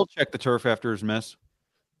 Robbie Gold checked the turf after his miss.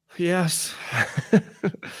 Yes.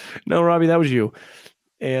 No, Robbie, that was you.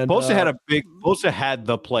 And Bosa had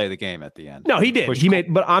the play of the game at the end. No, he did.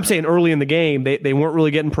 But I'm saying early in the game, they weren't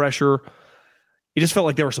really getting pressure. It just felt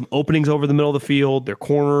like there were some openings over the middle of the field. Their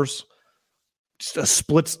corners, just a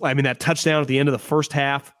split. I mean, that touchdown at the end of the first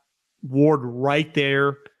half, Ward right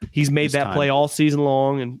there. He's made that play all season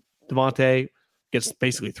long, and Devontae gets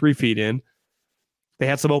basically 3 feet in. They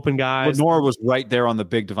had some open guys. Lenore was right there on the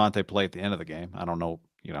big Devontae play at the end of the game. I don't know,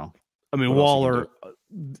 I mean, Waller,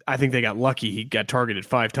 I think they got lucky. He got targeted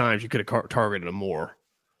 5 times. You could have targeted him more.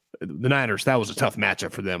 The Niners, that was a tough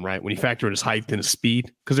matchup for them, right? When you factor in his height and his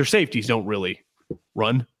speed, because their safeties don't really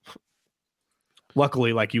run.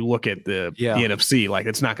 Luckily, like, you look at the NFC, like,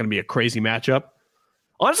 it's not going to be a crazy matchup.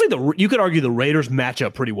 Honestly, you could argue the Raiders match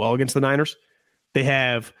up pretty well against the Niners. I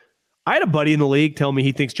had a buddy in the league tell me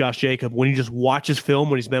he thinks Josh Jacobs, when you just watch his film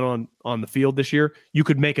when he's been on the field this year, you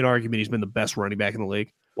could make an argument he's been the best running back in the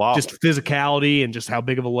league. Wow. Just physicality and just how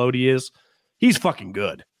big of a load he is. He's fucking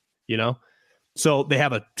good, So they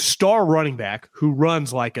have a star running back who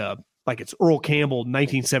runs like it's Earl Campbell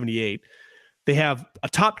 1978. They have a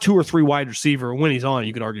top 2 or 3 wide receiver. When he's on,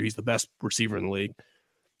 you could argue he's the best receiver in the league.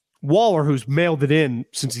 Waller, who's mailed it in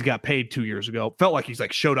since he got paid 2 years ago, felt like he's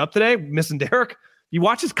like showed up today, missing Derek. You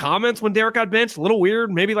watch his comments when Derek got benched, a little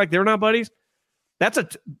weird, maybe like they're not buddies. That's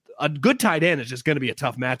a good tight end is just going to be a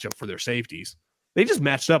tough matchup for their safeties. They just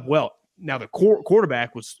matched up well. Now the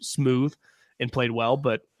quarterback was smooth and played well,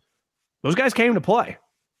 but those guys came to play.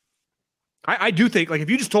 I do think, like, if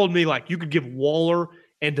you just told me like you could give Waller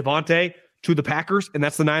and Devontae to the Packers and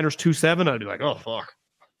that's the Niners 2-7, I'd be like, oh fuck,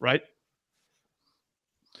 right?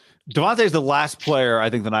 Devontae's the last player I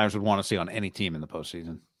think the Niners would want to see on any team in the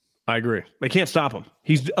postseason. I agree. They can't stop him.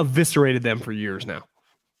 He's eviscerated them for years now.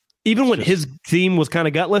 Even when his team was kind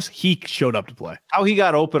of gutless, he showed up to play. How he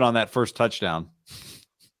got open on that first touchdown.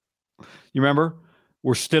 You remember?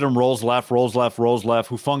 Where Stidham rolls left.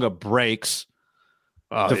 Hufanga breaks.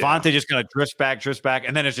 Devontae just kind of drifts back,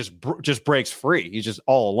 and then it just breaks free. He's just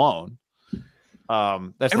all alone.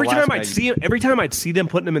 That's every time I'd see them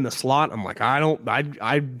putting him in the slot, I'm like,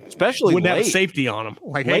 I especially wouldn't late. have safety on him.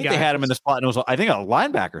 Like, late, they had him in the spot, and it was, I think, a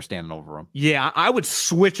linebacker standing over him. Yeah, I would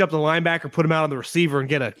switch up the linebacker, put him out on the receiver, and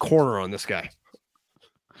get a corner on this guy.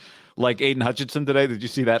 Like Aiden Hutchinson today. Did you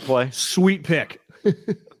see that play? Sweet pick.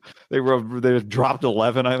 They dropped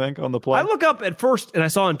 11, I think, on the play. I look up at first, and I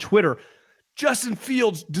saw on Twitter, Justin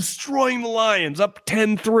Fields destroying the Lions up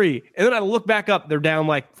 10-3. And then I look back up, they're down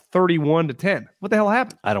like 31-10. What the hell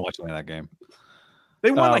happened? I don't watch any of that game.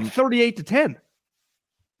 They won like 38-10.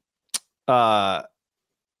 I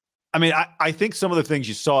mean, I think some of the things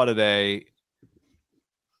you saw today,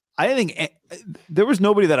 I think there was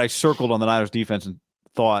nobody that I circled on the Niners defense and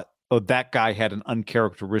thought, oh, that guy had an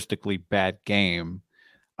uncharacteristically bad game.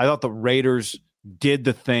 I thought the Raiders did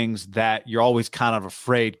the things that you're always kind of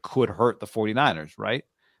afraid could hurt the 49ers, right?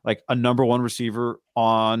 Like a number one receiver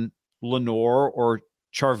on Lenore or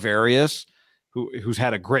Charvarius, who's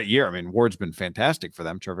had a great year. I mean, Ward's been fantastic for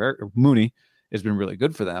them. Mooney has been really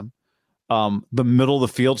good for them. The middle of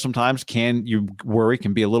the field sometimes can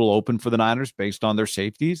be a little open for the Niners based on their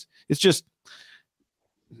safeties. It's just,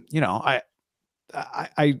 I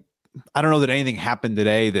don't know that anything happened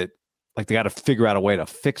today that like they got to figure out a way to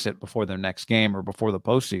fix it before their next game or before the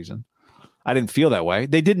postseason. I didn't feel that way.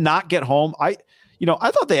 They did not get home. I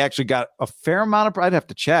thought they actually got a fair amount of. I'd have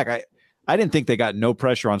to check. I didn't think they got no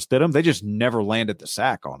pressure on Stidham. They just never landed the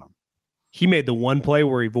sack on him. He made the one play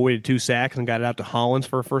where he avoided 2 sacks and got it out to Hollins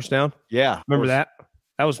for a first down. Yeah. Remember that?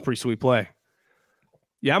 That was a pretty sweet play.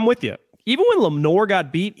 Yeah, I'm with you. Even when Lenore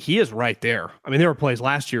got beat, he is right there. I mean, there were plays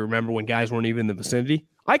last year, remember, when guys weren't even in the vicinity.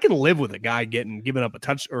 I can live with a guy giving up a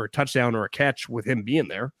touchdown or a catch with him being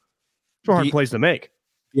there. It's a hard place to make.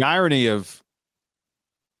 The irony of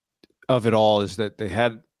it all is that they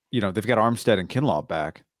had, they've got Armstead and Kinlaw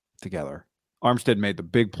back together. Armstead made the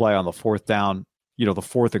big play on the 4th down, the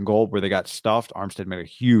 4th and goal where they got stuffed. Armstead made a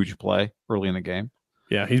huge play early in the game.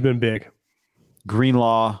 Yeah, he's been big.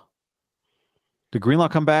 Greenlaw. Did Greenlaw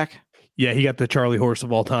come back? Yeah, he got the Charlie horse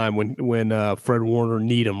of all time when Fred Warner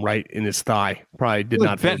kneed him right in his thigh. Probably did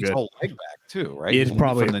not feel good. His whole leg back too, right? It's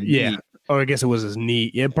probably from the knee. Oh, I guess it was his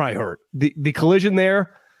knee. Yeah, it probably hurt. The collision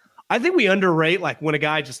there. I think we underrate like when a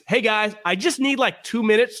guy just, hey guys, I just need like 2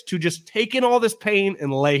 minutes to just take in all this pain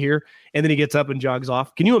and lay here, and then he gets up and jogs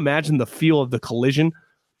off. Can you imagine the feel of the collision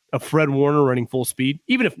of Fred Warner running full speed,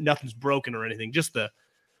 even if nothing's broken or anything? Just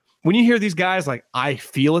when you hear these guys like, I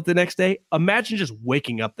feel it the next day, imagine just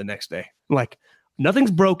waking up the next day. Like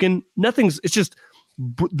nothing's broken. It's just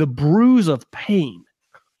the bruise of pain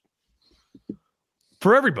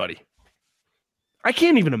for everybody. I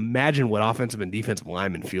can't even imagine what offensive and defensive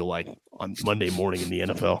linemen feel like on Monday morning in the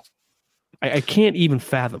NFL. I can't even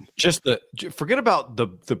fathom. Forget about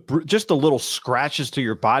just the little scratches to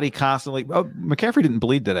your body constantly. Oh, McCaffrey didn't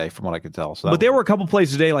bleed today from what I could tell. But there were a couple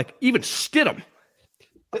plays today, like even Stidham.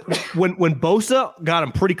 When Bosa got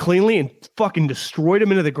him pretty cleanly and fucking destroyed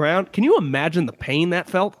him into the ground, can you imagine the pain that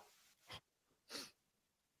felt?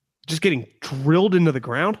 Just getting drilled into the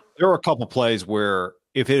ground? There were a couple plays where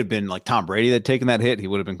if it had been like Tom Brady that had taken that hit, he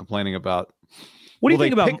would have been complaining about. What do you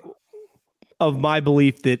think about of my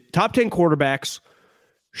belief that top 10 quarterbacks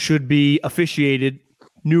should be officiated,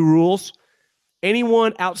 new rules?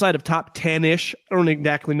 Anyone outside of top 10-ish, I don't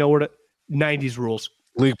exactly know where to, 90s rules.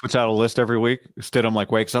 League puts out a list every week. Stidham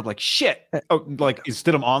wakes up like shit. Oh, is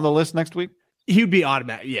Stidham on the list next week? He would be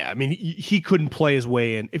automatic. Yeah, I mean he couldn't play his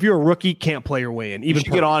way in. If you're a rookie, can't play your way in. Even you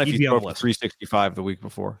should get on if you throw for 365 the week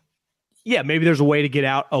before. Yeah, maybe there's a way to get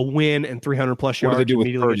out a win and 300 plus yards. What do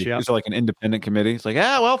they do with Purdy? Is it like an independent committee? It's like,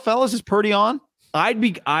 well, fellas, is Purdy on? I'd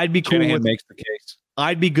be cool with. Makes the case.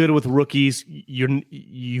 I'd be good with rookies.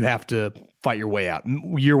 You have to fight your way out.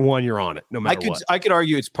 Year one, you're on it, no matter what. I could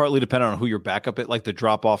argue it's partly dependent on who your backup is, like the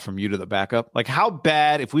drop off from you to the backup. Like how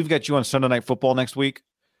bad, if we've got you on Sunday Night Football next week,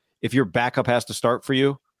 if your backup has to start for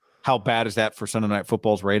you, how bad is that for Sunday Night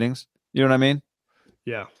Football's ratings? You know what I mean?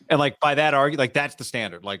 Yeah. And like by that argument, like that's the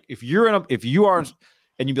standard. Like if you are,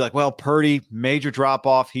 and you'd be like, well, Purdy, major drop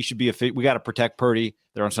off. He should be we got to protect Purdy.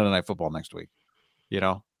 They're on Sunday Night Football next week. You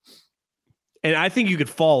know? And I think you could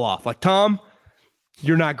fall off. Like, Tom,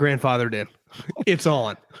 you're not grandfathered in. It's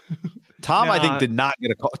on. Tom, I think, did not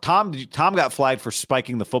get a call. Tom got flagged for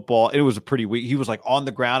spiking the football. It was a pretty weak. He was like on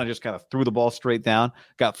the ground and just kind of threw the ball straight down.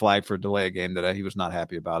 Got flagged for a delay of game today. He was not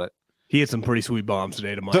happy about it. He had some pretty sweet bombs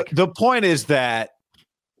today to Mike. The point is that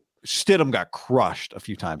Stidham got crushed a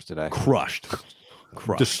few times today. Crushed.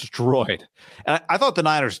 Destroyed. And I thought the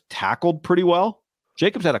Niners tackled pretty well.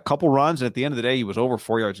 Jacobs had a couple runs, and at the end of the day, he was over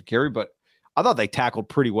 4 yards a carry, but I thought they tackled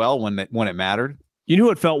pretty well when it mattered. You know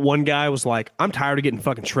what felt one guy was like, I'm tired of getting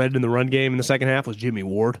fucking shredded in the run game in the second half was Jimmy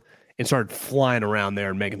Ward, and started flying around there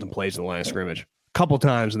and making some plays in the line of scrimmage. A couple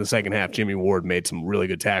times in the second half, Jimmy Ward made some really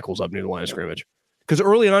good tackles up near the line of scrimmage. Because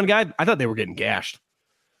early on, guy, I thought they were getting gashed.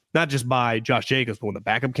 Not just by Josh Jacobs, but when the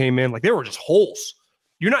backup came in, like there were just holes.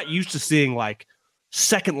 You're not used to seeing like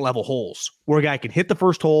second level holes where a guy can hit the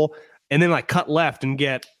first hole and then like cut left and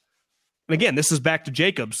get, and again, this is back to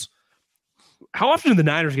Jacobs. How often do the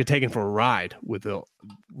Niners get taken for a ride with the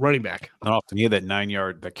running back? Not often. He had that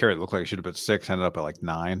 9-yard that carry that looked like it should have been 6, ended up at like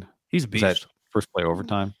 9. He's a Was that beast. first play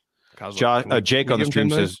overtime? Like, Jake on the stream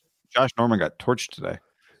says Josh Norman got torched today.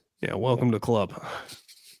 Yeah, welcome to the club,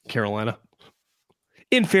 Carolina.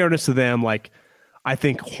 In fairness to them, like I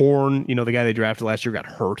think Horn, the guy they drafted last year, got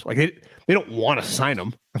hurt. Like they don't want to sign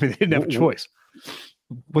him. I mean, they didn't have a choice.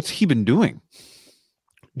 What's he been doing?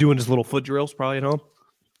 Doing his little foot drills probably at home.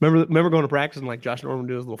 Remember going to practice and like Josh Norman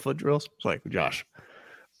do his little foot drills? It's like, Josh,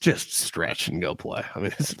 just stretch and go play. I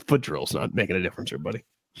mean, this foot drill's not making a difference here, buddy.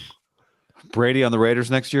 Brady on the Raiders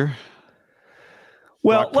next year?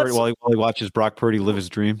 Well, Purdy, while he watches Brock Purdy live his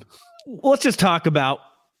dream. Let's just talk about,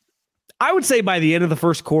 I would say by the end of the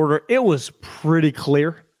first quarter, it was pretty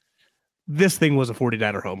clear this thing was a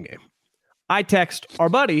 49er home game. I text our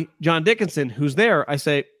buddy, John Dickinson, who's there. I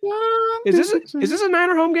say, is this a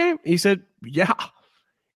Niner home game? He said, yeah.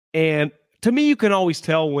 And to me, you can always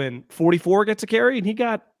tell when 44 gets a carry, and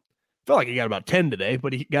felt like he got about 10 today,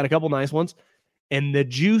 but he got a couple nice ones. And the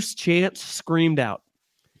juice chants screamed out.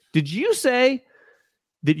 Did you say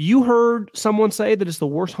that you heard someone say that it's the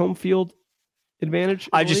worst home field advantage?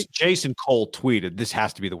 Jason Cole tweeted, this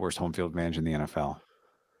has to be the worst home field advantage in the NFL.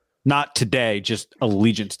 Not today, just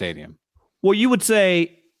Allegiant Stadium. Well, you would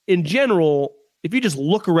say in general, if you just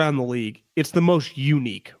look around the league, it's the most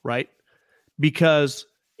unique, right? Because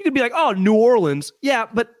you could be like, oh, New Orleans. Yeah,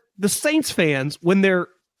 but the Saints fans, when they're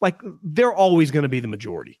always going to be the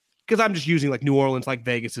majority. Because I'm just using like New Orleans, like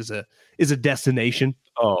Vegas is a destination.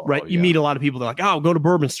 Oh, right. You meet a lot of people that are like, oh, go to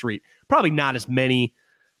Bourbon Street. Probably not as many.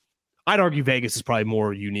 I'd argue Vegas is probably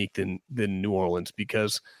more unique than New Orleans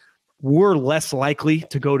because we're less likely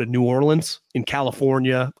to go to New Orleans in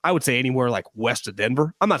California. I would say anywhere like west of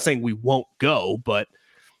Denver. I'm not saying we won't go, but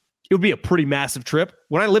it would be a pretty massive trip.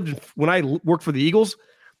 When I worked for the Eagles,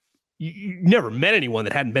 you never met anyone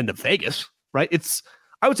that hadn't been to Vegas, right?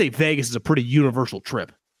 I would say Vegas is a pretty universal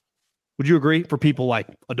trip. Would you agree for people like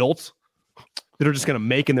adults that are just going to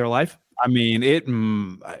make in their life? I mean,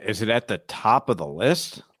 is it at the top of the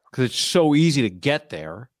list? Because it's so easy to get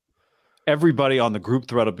there. Everybody on the group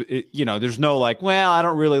thread, there's no like, well, I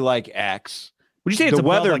don't really like X. Would you say it's the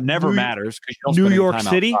above, weather like, never matters? New York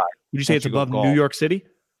City? Would you say it's above New York City?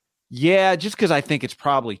 Yeah, just because I think it's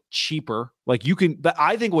probably cheaper. Like but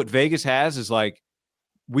I think what Vegas has is like,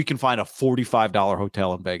 we can find a $45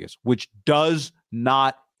 hotel in Vegas, which does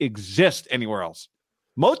not exist anywhere else.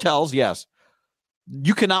 Motels, yes.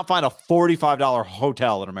 You cannot find a $45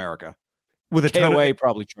 hotel in America. With a KOA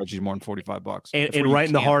probably charges you more than $45. And right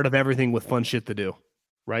in the heart of everything with fun shit to do,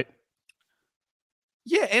 right?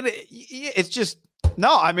 Yeah, and it's just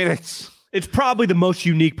no. I mean, it's probably the most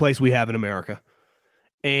unique place we have in America,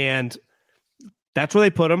 and that's where they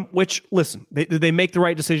put them. Which, listen, did they make the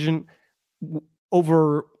right decision?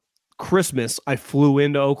 Over Christmas, I flew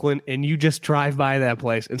into Oakland, and you just drive by that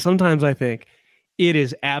place, and sometimes I think it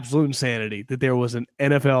is absolute insanity that there was an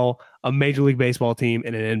NFL, a Major League Baseball team,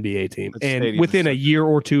 and an NBA team. And within a year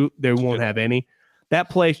or two, they won't have any. That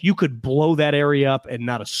place, you could blow that area up and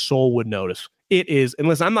not a soul would notice. It is, and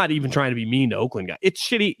listen, I'm not even trying to be mean to Oakland guys. It's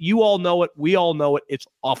shitty. You all know it. We all know it. It's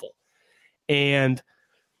awful. And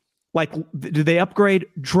like, did they upgrade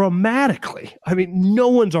dramatically? I mean, no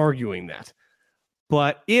one's arguing that.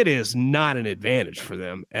 But it is not an advantage for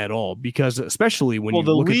them at all because, especially when you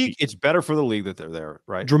look league, it's better for the league that they're there,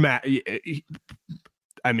 right? Dramatic.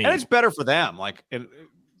 I mean, and it's better for them, like in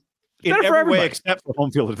every way except for home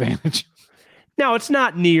field advantage. Now, it's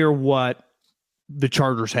not near what the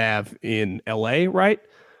Chargers have in LA, right?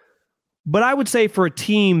 But I would say for a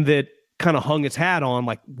team that kind of hung its hat on,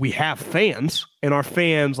 like, we have fans, and our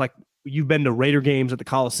fans, like, you've been to Raider games at the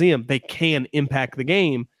Coliseum, they can impact the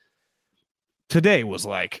game. Today was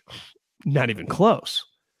like not even close.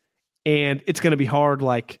 And it's going to be hard.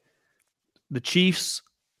 Like the Chiefs,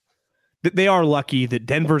 they are lucky that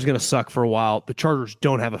Denver's going to suck for a while. The Chargers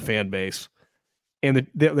don't have a fan base. And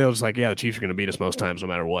they was like, yeah, the Chiefs are going to beat us most times no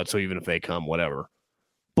matter what. So even if they come, whatever.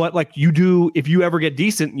 But like you do, if you ever get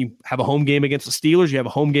decent and you have a home game against the Steelers, you have a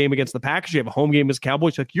home game against the Packers, you have a home game against the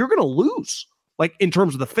Cowboys, like you're going to lose. Like in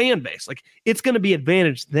terms of the fan base, like it's going to be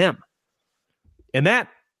advantage them. And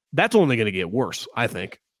that's only going to get worse, I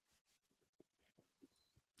think.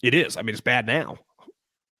 It is. I mean, it's bad now.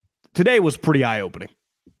 Today was pretty eye-opening.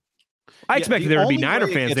 I expected there to be Niner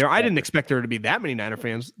fans there. I didn't expect there to be that many Niner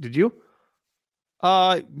fans. Did you?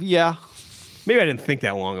 Yeah. Maybe I didn't think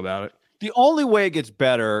that long about it. The only way it gets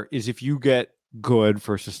better is if you get good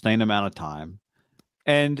for a sustained amount of time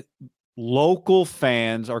and local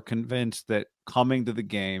fans are convinced that coming to the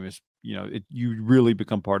game is, you really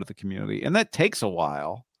become part of the community. And that takes a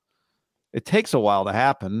while. it takes a while to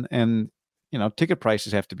happen. And, ticket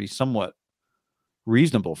prices have to be somewhat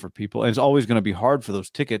reasonable for people. And it's always going to be hard for those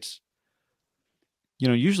tickets.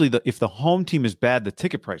 Usually if the home team is bad, the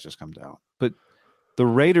ticket prices come down. But the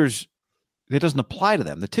Raiders, it doesn't apply to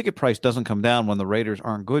them. The ticket price doesn't come down when the Raiders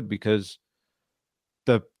aren't good because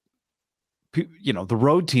the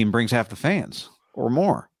road team brings half the fans or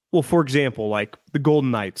more. Well, for example, like the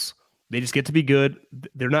Golden Knights, they just get to be good.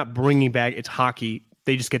 They're not bringing back, it's hockey.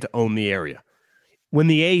 They just get to own the area. When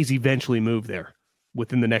the A's eventually move there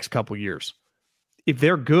within the next couple of years, if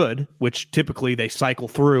they're good, which typically they cycle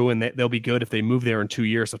through and they'll be good if they move there in 2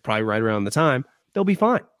 years, that's probably right around the time, they'll be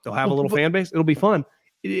fine. They'll have a little fan base. It'll be fun.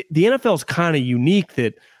 The NFL is kind of unique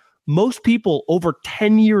that most people over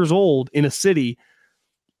 10 years old in a city,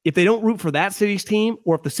 if they don't root for that city's team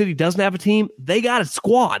or if the city doesn't have a team, they got a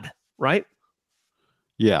squad, right?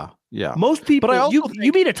 Yeah. Most people, but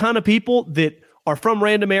you meet a ton of people that are from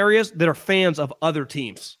random areas that are fans of other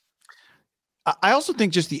teams. I also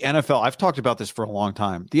think just the NFL, I've talked about this for a long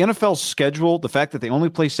time. The NFL's schedule, the fact that they only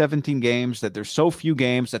play 17 games, that there's so few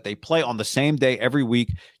games, that they play on the same day every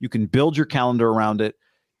week, you can build your calendar around it,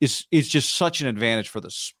 is just such an advantage for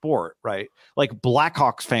the sport, right? Like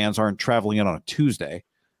Blackhawks fans aren't traveling in on a Tuesday.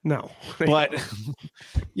 No. But,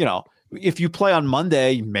 if you play on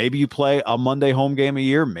Monday, maybe you play a Monday home game a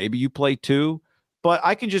year, maybe you play 2. But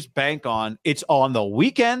I can just bank on it's on the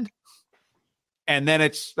weekend. And then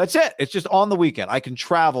that's it. It's just on the weekend. I can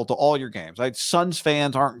travel to all your games. Suns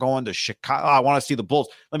fans aren't going to Chicago. I want to see the Bulls.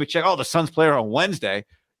 Let me check. The Suns play on Wednesday.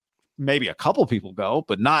 Maybe a couple people go,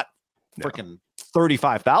 but not freaking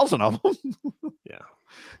 35,000 of them. Yeah.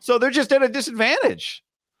 So they're just at a disadvantage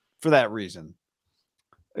for that reason.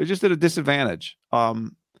 They're just at a disadvantage.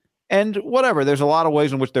 And whatever, there's a lot of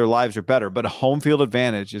ways in which their lives are better, but a home field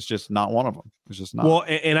advantage is just not one of them. It's just not. Well,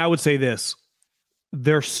 and I would say this.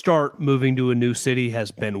 Their start moving to a new city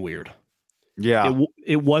has been weird. Yeah.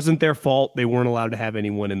 It wasn't their fault. They weren't allowed to have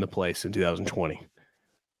anyone in the place in 2020.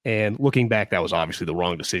 And looking back, that was obviously the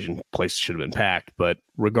wrong decision. Place should have been packed. But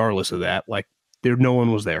regardless of that, no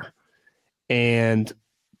one was there. And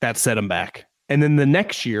that set them back. And then the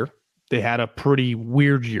next year, they had a pretty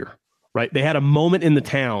weird year, right? They had a moment in the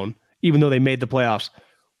town, even though they made the playoffs.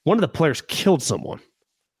 One of the players killed someone.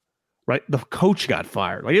 Right, the coach got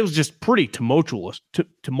fired. It was just pretty tumultuous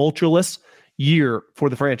year for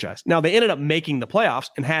the franchise. Now they ended up making the playoffs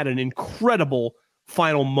and had an incredible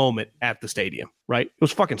final moment at the stadium. Right, it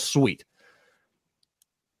was fucking sweet.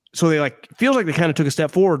 So they feels like they kind of took a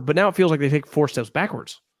step forward, but now it feels like they take 4 steps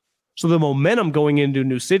backwards. So the momentum going into a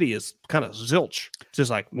new city is kind of zilch. It's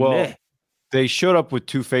just meh. They showed up with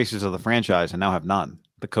 2 faces of the franchise and now have none: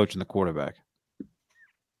 the coach and the quarterback.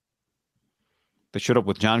 They showed up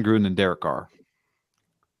with John Gruden and Derek Carr.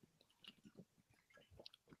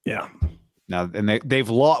 Yeah. Now, and they've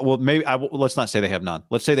lost. Well, maybe let's not say they have none.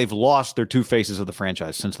 Let's say they've lost their 2 faces of the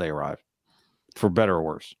franchise since they arrived, for better or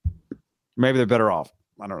worse. Maybe they're better off.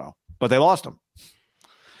 I don't know, but they lost them,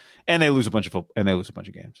 and they lose a bunch of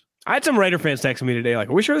games. I had some Raider fans texting me today, are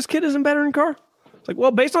we sure this kid isn't better than Carr? It's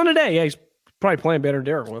well, based on today, yeah, he's probably playing better than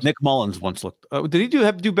Derek was. Nick Mullins once looked. Did he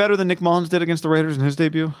do better than Nick Mullins did against the Raiders in his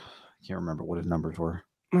debut? I can't remember what his numbers were.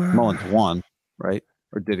 Mullins won, right?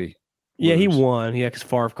 Or did he? Yeah, he won. Yeah, because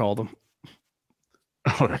Favre called him.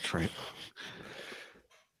 Oh, that's right.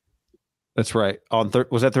 That's right.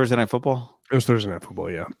 Was that Thursday Night Football? It was Thursday Night Football,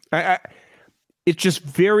 yeah. It's just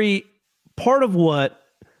part of what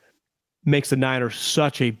makes the Niners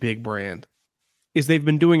such a big brand is they've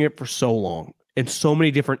been doing it for so long in so many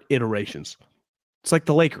different iterations. It's like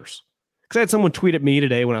the Lakers. Because I had someone tweet at me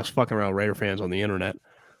today when I was fucking around Raider fans on the internet.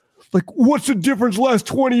 What's the difference last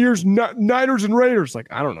 20 years, Niners and Raiders?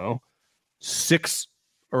 I don't know.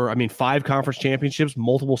 5 conference championships,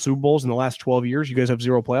 multiple Super Bowls in the last 12 years. You guys have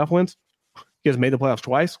 0 playoff wins. You guys made the playoffs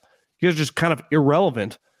twice. You guys are just kind of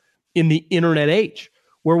irrelevant in the internet age,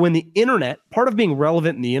 where when the internet, part of being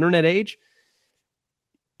relevant in the internet age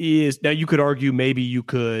is, now you could argue maybe you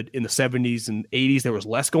could, in the 70s and 80s, there was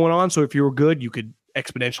less going on. So if you were good, you could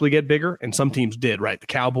exponentially get bigger. And some teams did, right? The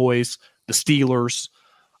Cowboys, the Steelers,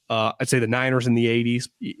 I'd say the Niners in the 80s,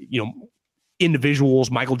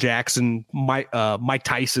 individuals, Michael Jackson, Mike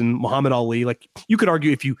Tyson, Muhammad Ali. You could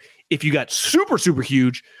argue if you got super, super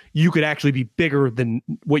huge, you could actually be bigger than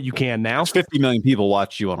what you can now. 50 million people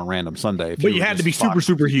watch you on a random Sunday. But you had to be super,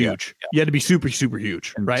 super huge. Yeah. You had to be super, super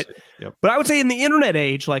huge, right? Yep. But I would say in the internet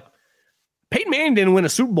age, Peyton Manning didn't win a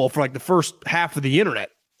Super Bowl for the first half of the internet.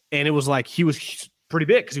 And it was he was pretty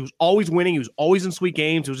big because he was always winning. He was always in sweet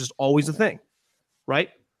games. It was just always a thing, right?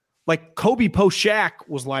 Kobe post Shaq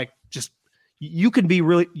was just, you can be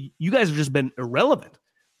really, you guys have just been irrelevant.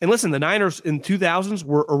 And listen, the Niners in 2000s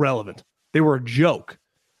were irrelevant. They were a joke.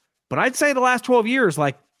 But I'd say the last 12 years,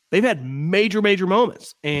 like, they've had major, major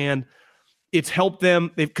moments. And it's helped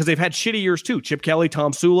them because they've had shitty years too. Chip Kelly,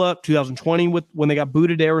 Tom Sula, 2020 when they got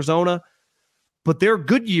booted to Arizona. But their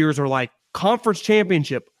good years are like conference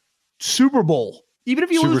championship, Super Bowl. Even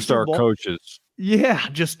if you lose Super Bowl, superstar coaches. Yeah,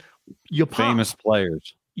 just you pop. Famous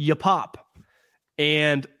players. You pop.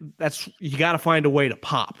 And you got to find a way to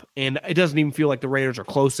pop. And it doesn't even feel like the Raiders are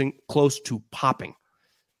close to popping.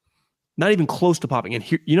 Not even close to popping. And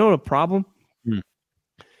here, you know what a problem?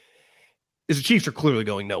 Is the Chiefs are clearly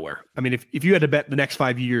going nowhere. I mean, if you had to bet the next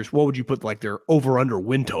 5 years, what would you put like their over-under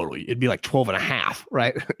win total? It'd be like 12.5,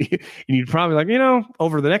 right? And you'd probably like,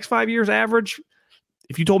 over the next 5 years average,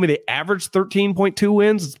 if you told me they averaged 13.2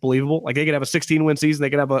 wins, it's believable. Like they could have a 16-win season, they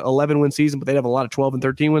could have an 11-win season, but they'd have a lot of 12 and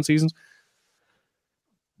 13-win seasons.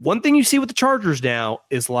 One thing you see with the Chargers now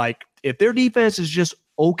is like if their defense is just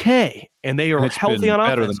okay and they are healthy on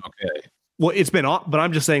offense. Better than okay. Well, it's been, but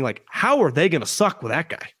I'm just saying, like, how are they going to suck with that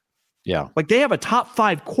guy? Yeah. Like they have a top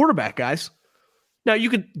 5 quarterback, guys. Now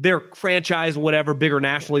they're franchise, whatever, bigger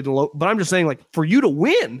nationally than local. But I'm just saying, like, for you to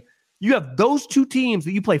win, you have those two teams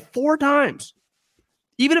that you play 4 times.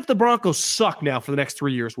 Even if the Broncos suck now for the next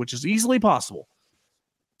 3 years, which is easily possible,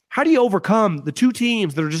 how do you overcome the two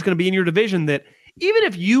teams that are just going to be in your division that even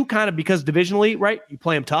if you kind of, because divisionally, right, you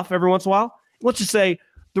play them tough every once in a while. Let's just say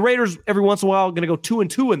the Raiders every once in a while are going to go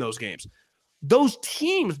 2-2 in those games. Those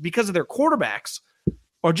teams, because of their quarterbacks,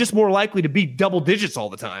 are just more likely to be double digits all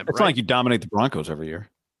the time. It's not like you dominate the Broncos every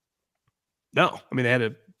year. No. I mean, they had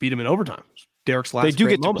to beat them in overtime. Derek's last. They do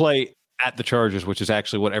get to play at the Chargers, which is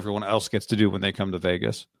actually what everyone else gets to do when they come to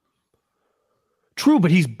Vegas. True,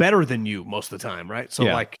 but he's better than you most of the time, right? So,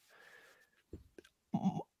 like,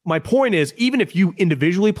 my point is, even if you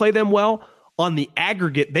individually play them well, on the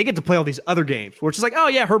aggregate, they get to play all these other games where it's just like, oh,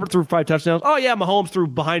 yeah, Herbert threw 5 touchdowns. Oh, yeah, Mahomes threw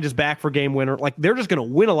behind his back for game winner. Like, they're just going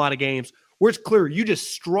to win a lot of games where it's clear you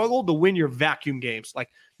just struggle to win your vacuum games. Like,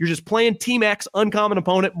 you're just playing Team X, uncommon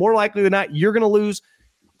opponent. More likely than not, you're going to lose.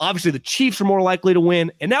 Obviously, the Chiefs are more likely to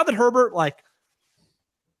win. And now that Herbert, like,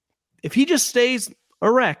 if he just stays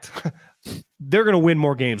erect, they're going to win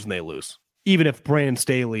more games than they lose, even if Brandon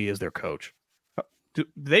Staley is their coach.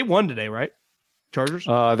 They won today, right? Chargers?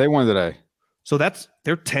 They won today. So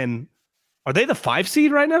they're 10. Are they the 5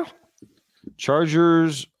 seed right now?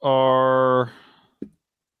 Chargers are.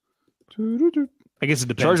 I guess it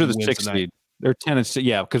depends. Chargers are the 6 seed. They're 10-6.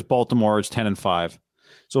 Yeah, because Baltimore is 10-5.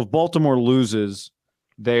 So if Baltimore loses,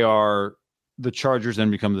 the Chargers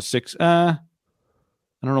then become the 6. I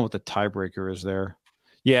don't know what the tiebreaker is there.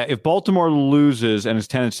 Yeah, if Baltimore loses and is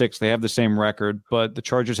 10-6, they have the same record, but the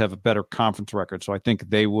Chargers have a better conference record. So I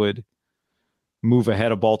think they would move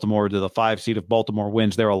ahead of Baltimore to the 5 seed. If Baltimore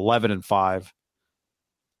wins, they're 11-5,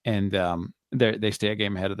 and they stay a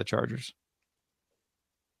game ahead of the Chargers.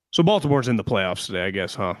 So Baltimore's in the playoffs today, I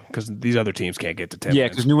guess, huh? Because these other teams can't get to 10. Yeah,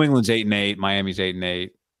 because New England's 8-8, Miami's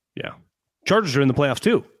 8-8. Yeah, Chargers are in the playoffs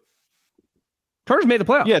too. Chargers made the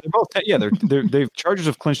playoffs. Yeah, they're both. Yeah, they've Chargers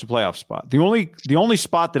have clinched a playoff spot. The only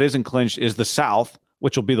spot that isn't clinched is the South,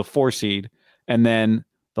 which will be the 4 seed, and then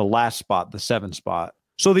the last spot, the 7 spot.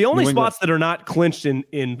 So the only spots that are not clinched in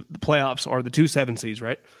the playoffs are the 2 7 seeds,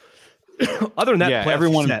 right? Other than that, yeah,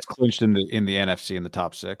 everyone is clinched in the NFC in the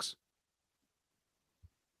top 6.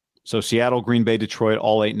 So Seattle, Green Bay, Detroit,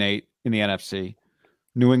 all 8-8 in the NFC.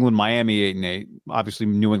 New England, Miami, 8-8. Obviously,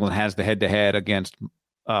 New England has the head-to-head against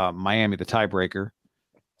Miami, the tiebreaker.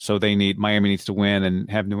 So Miami needs to win and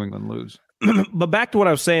have New England lose. But back to what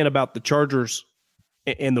I was saying about the Chargers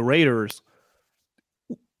and the Raiders.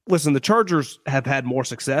 Listen, the Chargers have had more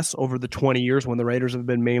success over the 20 years when the Raiders have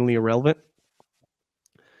been mainly irrelevant.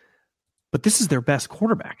 But this is their best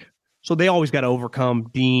quarterback. So they always got to overcome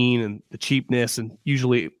Dean and the cheapness and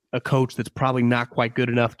usually a coach that's probably not quite good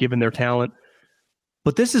enough given their talent.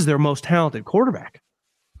 But this is their most talented quarterback.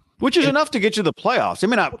 Which is enough to get you the playoffs. I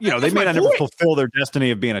mean, they may not never fulfill their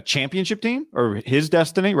destiny of being a championship team or his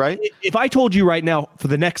destiny, right? If I told you right now,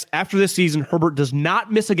 after this season, Herbert does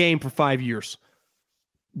not miss a game for 5 years,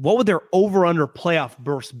 what would their over-under playoff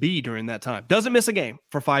burst be during that time? Doesn't miss a game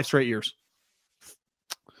for 5 straight years.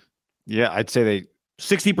 Yeah, I'd say they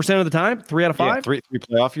 60% of the time, 3 out of 5. Yeah, three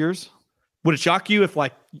playoff years. Would it shock you if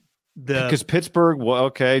because Pittsburgh, well,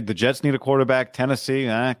 okay, the Jets need a quarterback. Tennessee,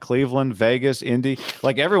 Cleveland, Vegas, Indy,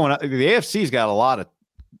 like everyone, the AFC's got a lot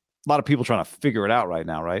of people trying to figure it out right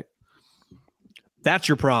now, right? That's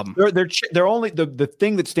your problem. They're only the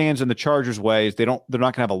thing that stands in the Chargers' way is they're not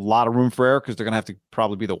going to have a lot of room for error because they're going to have to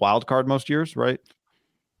probably be the wild card most years, right?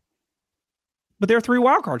 But there are 3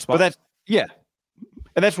 wild card spots. But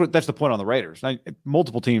And that's the point on the Raiders. Now,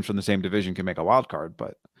 multiple teams from the same division can make a wild card,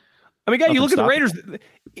 but I mean, guys, you look at the Raiders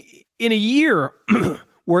in a year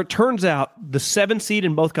where it turns out the 7th seed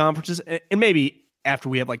in both conferences, and maybe after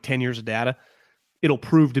we have like 10 years of data, it'll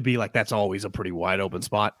prove to be like that's always a pretty wide open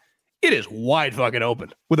spot. It is wide fucking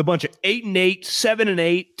open with a bunch of 8-8,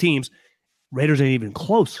 7-8 teams. Raiders ain't even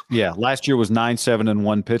close. Yeah, last year was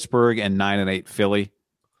 9-7-1 Pittsburgh and 9-8 Philly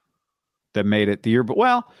that made it the year. But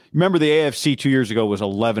remember the AFC 2 years ago was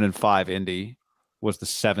 11-5 Indy was the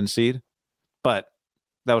 7 seed, but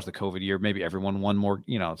that was the COVID year. Maybe everyone won more.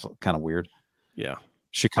 It's kind of weird. Yeah,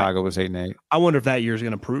 Chicago was 8-8. I wonder if that year is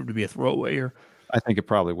going to prove to be a throwaway year. I think it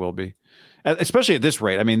probably will be, especially at this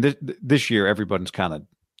rate. I mean, this year everybody's kind of,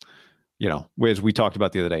 as we talked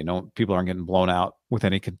about the other day, people aren't getting blown out with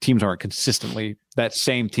any teams aren't consistently that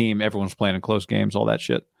same team. Everyone's playing in close games, all that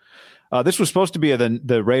shit. This was supposed to be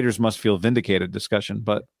the Raiders must feel vindicated discussion,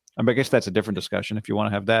 but I guess that's a different discussion if you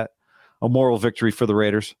want to have that. A moral victory for the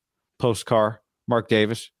Raiders. Post-Carr, Mark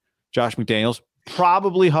Davis, Josh McDaniels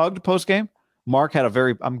probably hugged post-game. Mark had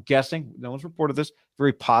I'm guessing, no one's reported this,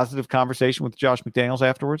 very positive conversation with Josh McDaniels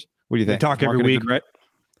afterwards. What do you think? They talk every week, right?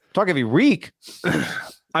 Talk every week.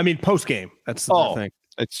 I mean, post-game. That's the thing.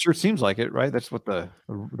 It sure seems like it, right? That's what the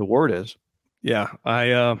word is. Yeah.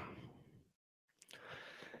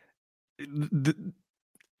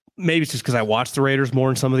 Maybe it's just because I watch the Raiders more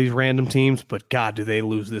than some of these random teams, but God, do they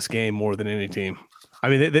lose this game more than any team. I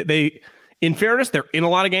mean, they in fairness, they're in a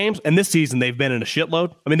lot of games, and this season they've been in a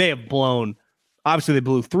shitload. I mean, they have blown, obviously they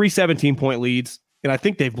blew 3 17-point leads, and I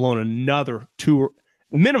think they've blown another 2,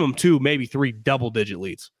 minimum 2, maybe 3 double-digit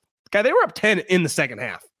leads. God, they were up 10 in the second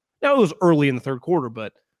half. Now, it was early in the third quarter,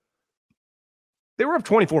 but they were up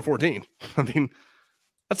 24-14. I mean,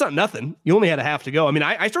 that's not nothing. You only had a half to go. I mean,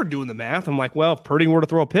 I started doing the math. I'm like, well, if Purdy were to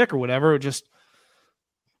throw a pick or whatever, it just...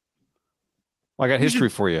 Well, I got history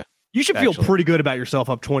for you. You should feel pretty good about yourself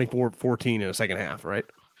up 24-14 in the second half, right?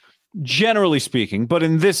 Generally speaking. But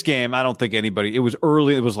in this game, I don't think anybody... It was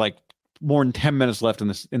early. It was like more than 10 minutes left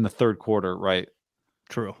in the third quarter, right?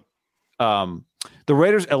 True. The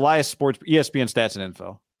Raiders, Elias Sports, ESPN Stats and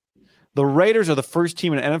Info. The Raiders are the first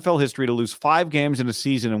team in NFL history to lose 5 games in a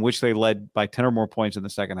season in which they led by 10 or more points in the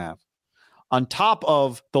second half. On top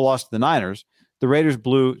of the loss to the Niners, the Raiders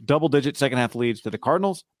blew double-digit second-half leads to the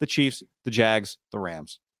Cardinals, the Chiefs, the Jags, the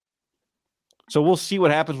Rams. So we'll see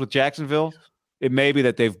what happens with Jacksonville. It may be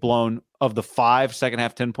that they've blown, of the 5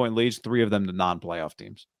 second-half 10-point leads, 3 of them to non-playoff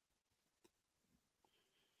teams.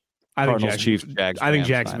 Cardinals, Chiefs, Jags, I think Rams,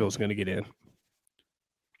 Jacksonville's going to get in.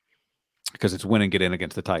 Because it's win and get in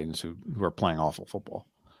against the Titans, who are playing awful football.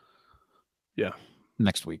 Yeah,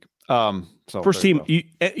 next week. First team,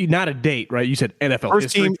 not a date, right? You said NFL first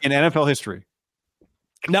history. Team in NFL history,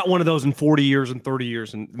 not one of those in 40 years and 30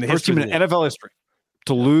 years. And first team in NFL history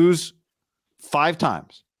to lose 5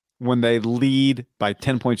 times when they lead by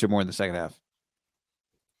 10 points or more in the second half.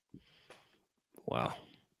 Wow,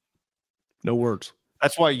 no words.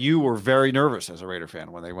 That's why you were very nervous as a Raider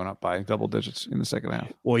fan when they went up by double digits in the second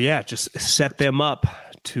half. Well, yeah, just set them up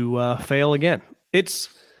to fail again. It's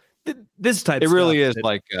this type. It really is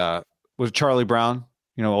like was Charlie Brown?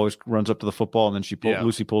 Always runs up to the football and then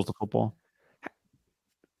Lucy pulls the football.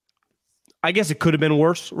 I guess it could have been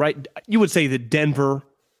worse, right? You would say that Denver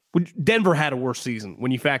had a worse season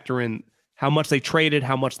when you factor in how much they traded,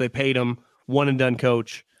 how much they paid him, one and done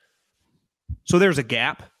coach. So there's a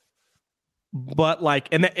gap. But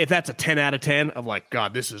if that's a 10 out of 10 of like,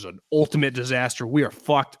 God, this is an ultimate disaster. We are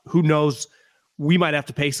fucked. Who knows? We might have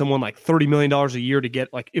to pay someone like $30 million a year to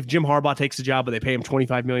get, like, if Jim Harbaugh takes the job, but they pay him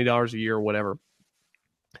 $25 million a year or whatever.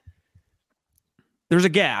 There's a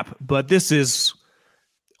gap, but this is,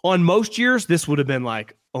 on most years, this would have been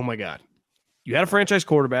like, oh my God. You had a franchise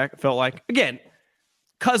quarterback. It felt like, again,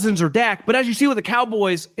 Cousins or Dak, but as you see with the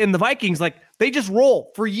Cowboys and the Vikings, like, they just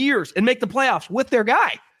roll for years and make the playoffs with their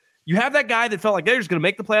guy. You have that guy that felt like they're just going to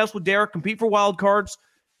make the playoffs with Derek, compete for wild cards.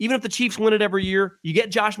 Even if the Chiefs win it every year, you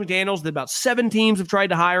get Josh McDaniels that about 7 teams have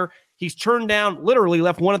tried to hire. He's turned down, literally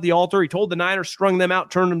left one at the altar. He told the Niners, strung them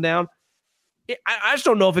out, turned them down. I just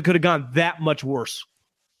don't know if it could have gone that much worse.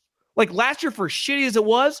 Like last year, for as shitty as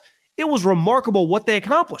it was remarkable what they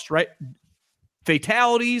accomplished, right?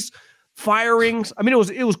 Fatalities, firings. I mean,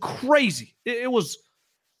 it was crazy. It was,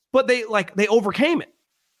 but they overcame it.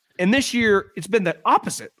 And this year, it's been the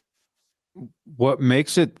opposite. What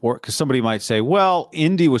makes it work? Because somebody might say, well,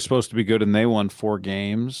 Indy was supposed to be good and they won 4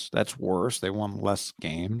 games. That's worse. They won less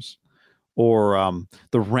games. Or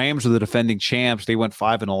the Rams are the defending champs. They went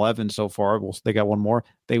 5-11 so far. Well, they got one more.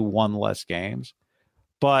 They won less games.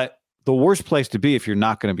 But the worst place to be if you're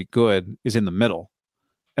not going to be good is in the middle.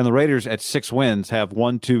 And the Raiders at 6 wins have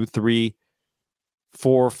 1, 2, 3,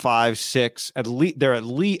 4, 5, 6. They're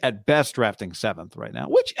at best drafting 7th right now,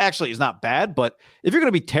 which actually is not bad. But if you're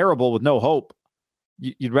going to be terrible with no hope,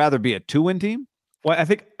 you'd rather be a 2-win team. Well, I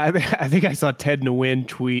think I saw Ted Nguyen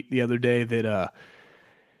tweet the other day that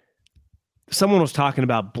someone was talking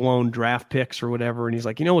about blown draft picks or whatever, and he's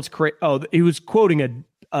like, what's crazy? Oh, he was quoting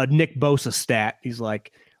a Nick Bosa stat. He's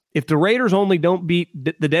like, if the Raiders only don't beat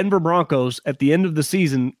the Denver Broncos at the end of the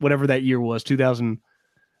season, whatever that year was,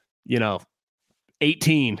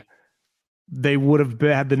 2018, they would have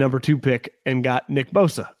had the number 2 pick and got Nick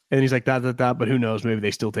Bosa. And he's like, but who knows? Maybe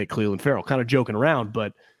they still take Cleveland Farrell. Kind of joking around,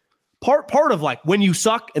 but part of like when you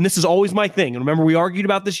suck, and this is always my thing. And remember, we argued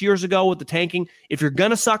about this years ago with the tanking. If you're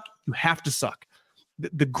gonna suck, you have to suck.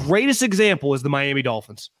 The greatest example is the Miami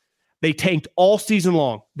Dolphins. They tanked all season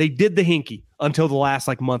long. They did the hinky until the last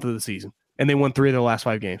month of the season, and they won 3 of their last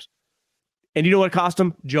 5 games. And you know what cost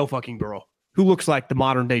them? Joe fucking Burrow, who looks like the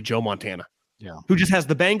modern day Joe Montana. Yeah, who just has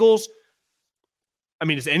the Bengals. I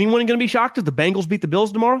mean, is anyone going to be shocked if the Bengals beat the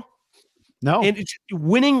Bills tomorrow? No. And it's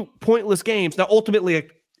winning pointless games. Now, ultimately,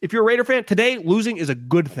 if you're a Raider fan, today losing is a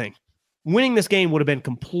good thing. Winning this game would have been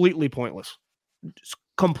completely pointless. Just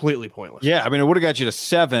completely pointless. Yeah, I mean, it would have got you to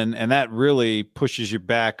 7, and that really pushes you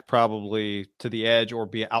back probably to the edge or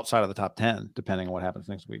be outside of the top 10, depending on what happens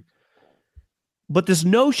next week. But this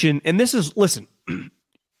notion, and this is, listen,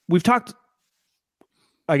 we've talked,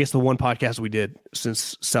 I guess the one podcast we did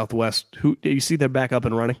since Southwest, who you see they're back up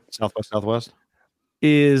and running? Southwest?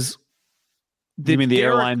 Is... You mean the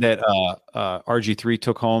airline that RG3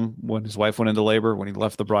 took home when his wife went into labor when he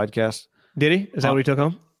left the broadcast? Did he? Is that what he took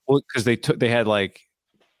home? Well, because they had like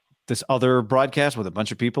this other broadcast with a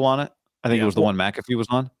bunch of people on it. I think it was the one McAfee was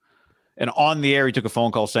on. And on the air, he took a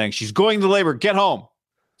phone call saying, "She's going to labor. Get home."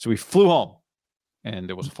 So he flew home, and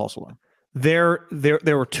it was a false alarm. There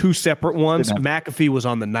were 2 separate ones. McAfee was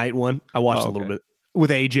on the night one. I watched a little bit with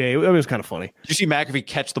AJ. It was kind of funny. Did you see McAfee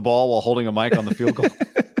catch the ball while holding a mic on the field goal?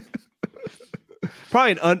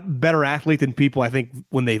 Probably a better athlete than people, I think,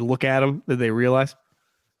 when they look at him, that they realize.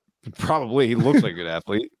 Probably. He looks like a good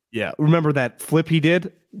athlete. Yeah. Remember that flip he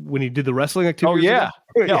did when he did the wrestling activity? Oh, yeah.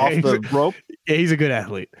 Yeah, off the rope. Yeah, he's a good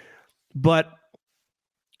athlete. But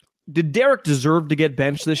did Derek deserve to get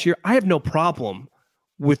benched this year? I have no problem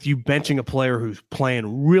with you benching a player who's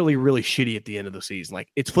playing really, really shitty at the end of the season. Like,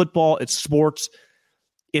 it's football, it's sports.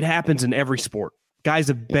 It happens in every sport. Guys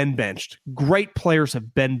have been benched. Great players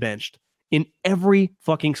have been benched in every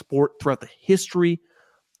fucking sport throughout the history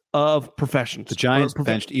of professions. The Giants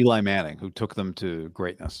benched Eli Manning, who took them to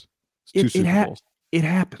greatness. It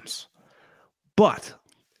happens. But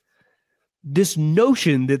this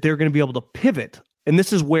notion that they're going to be able to pivot, and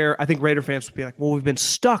this is where I think Raider fans would be like, well, we've been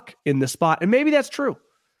stuck in this spot. And maybe that's true.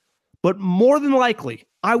 But more than likely,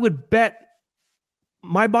 I would bet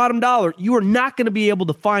my bottom dollar, you are not going to be able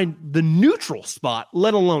to find the neutral spot,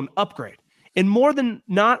 let alone upgrade. And more than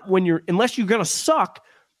not, unless you're going to suck,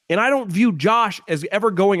 and I don't view Josh as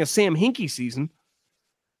ever going a Sam Hinkie season,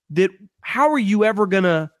 that how are you ever going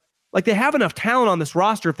to, like, they have enough talent on this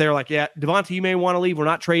roster if they're like, yeah, Devontae, you may want to leave. We're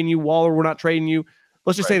not trading you. Waller, we're not trading you.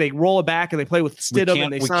 Let's just say they roll it back and they play with Stidham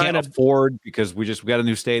and they sign We can't afford because we got a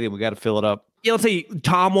new stadium. We got to fill it up. Yeah, let's say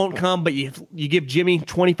Tom won't come, but you give Jimmy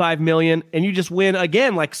 $25 million and you just win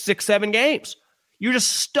again like 6-7 games. You're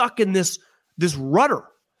just stuck in this rudder.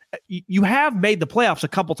 You have made the playoffs a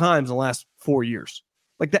couple times in the last 4 years.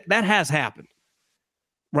 Like that has happened.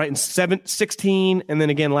 Right? In 16 and then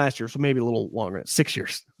again last year. So maybe a little longer. 6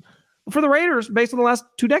 years. For the Raiders, based on the last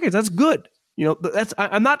 2 decades, that's good.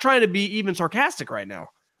 I'm not trying to be even sarcastic right now.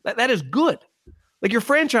 That is good. Like your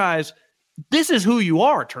franchise, this is who you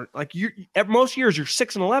are. Like most years you're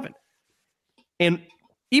 6-11. And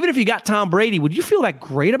even if you got Tom Brady, would you feel that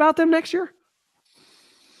great about them next year?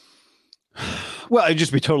 Well, it'd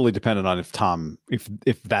just be totally dependent on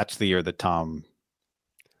if that's the year that Tom.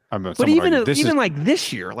 But even like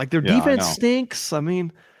this year, like their defense stinks. I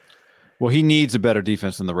mean, well, he needs a better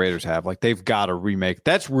defense than the Raiders have. Like they've got to remake.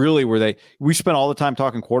 That's really where we spend all the time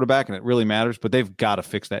talking quarterback, and it really matters. But they've got to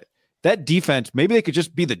fix that. That defense. Maybe they could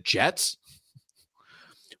just be the Jets,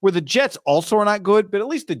 where the Jets also are not good, but at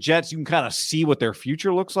least the Jets you can kind of see what their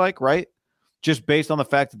future looks like, right? Just based on the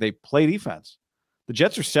fact that they play defense. The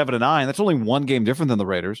Jets are 7-9. That's only 1 game different than the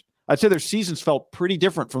Raiders. I'd say their seasons felt pretty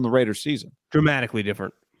different from the Raiders' season. Dramatically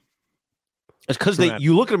different. It's because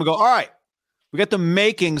you look at them and go, all right, we got the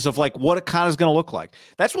makings of like what it kind of is going to look like.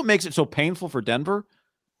 That's what makes it so painful for Denver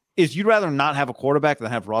is you'd rather not have a quarterback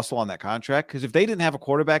than have Russell on that contract. Because if they didn't have a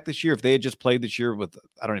quarterback this year, if they had just played this year with,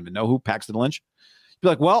 I don't even know who, Paxton Lynch, Be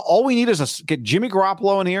like, well, all we need is get Jimmy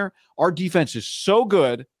Garoppolo in here. Our defense is so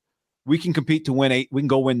good, we can compete to win 8. We can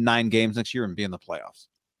go win 9 games next year and be in the playoffs.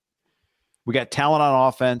 We got talent on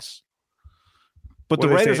offense. But the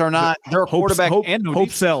Raiders are not. They're a quarterback and no hope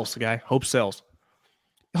defense. sells, guy. Hope sells.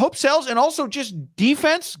 Hope sells, and also just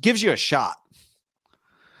defense gives you a shot.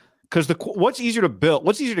 Because what's easier to build?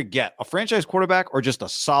 What's easier to get? A franchise quarterback or just a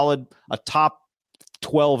top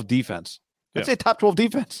 12 defense? I'd say top 12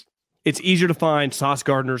 defense. It's easier to find Sauce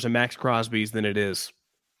Gardners and Max Crosbys than it is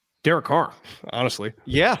Derek Carr, honestly.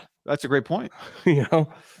 Yeah, that's a great point. You know?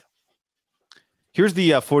 Here's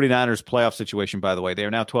the 49ers playoff situation, by the way. They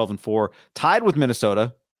are now 12-4, tied with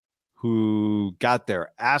Minnesota, who got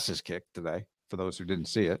their asses kicked today, for those who didn't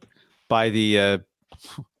see it, by the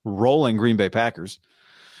rolling Green Bay Packers.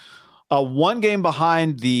 1 game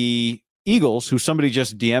behind the Eagles, who somebody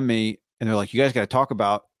just DM'd me, and they're like, you guys got to talk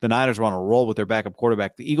about the Niners are on a roll with their backup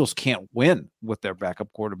quarterback. The Eagles can't win with their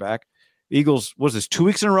backup quarterback. The Eagles, was this 2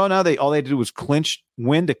 weeks in a row now? All they had to do was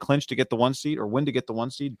win to get the 1 seed, or win to get the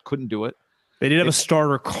 1 seed. Couldn't do it. They did have a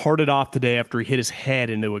starter carted off today after he hit his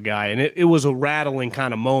head into a guy, and it was a rattling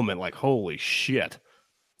kind of moment, like, holy shit.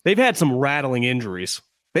 They've had some rattling injuries.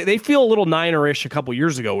 They feel a little Niner-ish a couple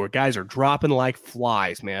years ago where guys are dropping like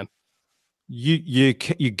flies, man. You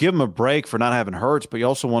give him a break for not having Hurts, but you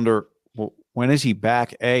also wonder, well, when is he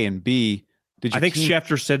back, A, and B? I think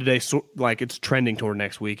Schefter said today, it's trending toward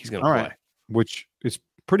next week. He's going to play. Right. Which is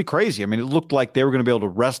pretty crazy. I mean, it looked like they were going to be able to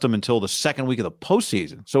rest him until the second week of the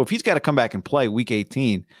postseason. So if he's got to come back and play week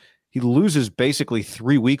 18, he loses basically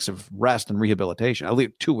 3 weeks of rest and rehabilitation. At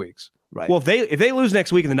least 2 weeks. Right. Well, if they lose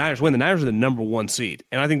next week and the Niners win, the Niners are the number 1 seed.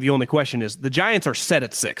 And I think the only question is the Giants are set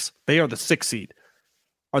at 6. They are the 6th seed.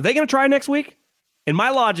 Are they going to try next week? And my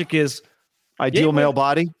logic is ideal male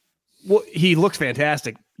body. Well, he looks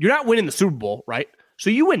fantastic. You're not winning the Super Bowl, right? So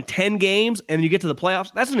you win 10 games and you get to the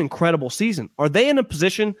playoffs. That's an incredible season. Are they in a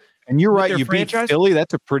position? And you're right. You beat Philly.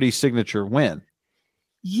 That's a pretty signature win.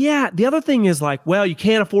 Yeah. The other thing is like, well, you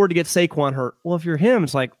can't afford to get Saquon hurt. Well, if you're him,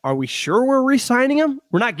 it's like, are we sure we're re-signing him?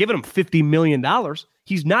 We're not giving him $50 million.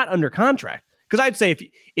 He's not under contract. Because I'd say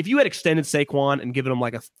if you had extended Saquon and given him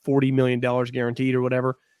like a $40 million guaranteed or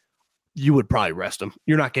whatever, you would probably rest him.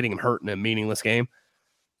 You're not getting him hurt in a meaningless game.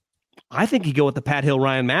 I think you go with the Pat Hill,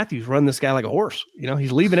 Ryan Matthews, run this guy like a horse. You know,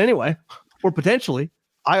 he's leaving anyway, or potentially.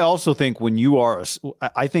 I also think when you are,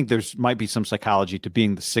 I think there's might be some psychology to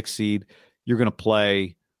being the 6th seed. You're going to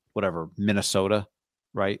play Minnesota,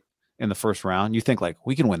 right, in the first round. You think like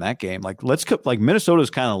we can win that game. Like Minnesota's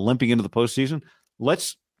kind of limping into the postseason.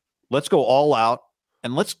 Let's go all out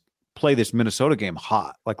and let's play this Minnesota game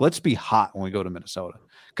hot. Like let's be hot when we go to Minnesota,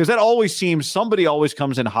 because that always seems somebody always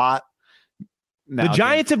comes in hot. The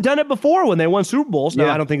Giants have done it before when they won Super Bowls.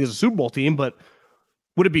 Now, I don't think it's a Super Bowl team, but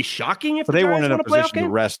would it be shocking if they weren't in a position to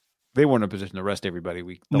rest? They weren't in a position to rest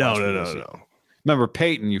everybody. No. Remember,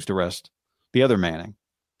 Peyton used to rest the other Manning.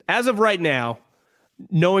 As of right now,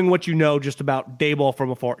 knowing what you know just about Daboll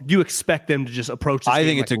from afar, do you expect them to just approach this game? I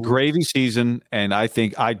think it's a gravy season, and I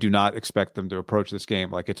do not expect them to approach this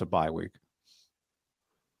game like it's a bye week.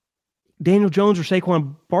 Daniel Jones or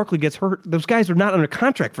Saquon Barkley gets hurt. Those guys are not under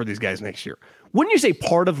contract for these guys next year. Wouldn't you say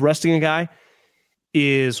part of resting a guy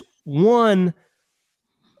is, one,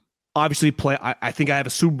 obviously I think I have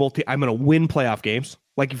a Super Bowl team. I'm going to win playoff games.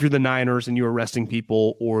 Like if you're the Niners and you're resting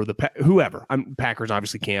people, or whoever. Packers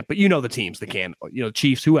obviously can't, but you know the teams that can.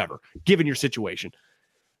 Chiefs, whoever, given your situation.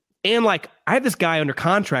 And like I have this guy under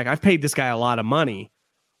contract. I've paid this guy a lot of money.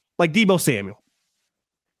 Like Deebo Samuel.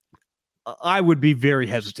 I would be very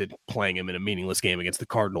hesitant playing him in a meaningless game against the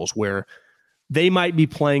Cardinals, where they might be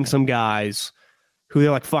playing some guys who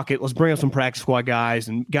they're like, fuck it, let's bring up some practice squad guys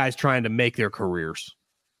and guys trying to make their careers.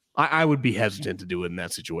 I would be hesitant to do it in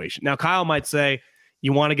that situation. Now, Kyle might say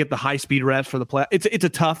you want to get the high-speed reps for the play. It's a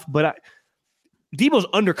tough, but Deebo's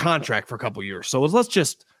under contract for a couple years, so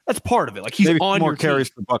that's part of it. Like he's maybe on more your carries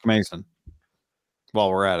team. for Buck Mason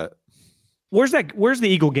while we're at it. Where's the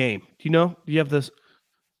Eagle game? Do you know? Do you have this?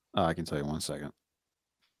 I can tell you 1 second.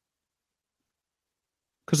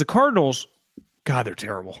 Because the Cardinals, God, they're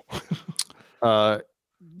terrible. The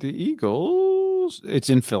Eagles, it's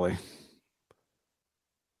in Philly.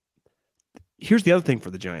 Here's the other thing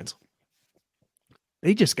for the Giants.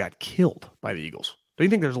 They just got killed by the Eagles. Don't you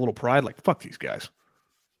think there's a little pride? Like, fuck these guys.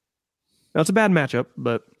 Now, it's a bad matchup,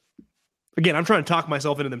 but again, I'm trying to talk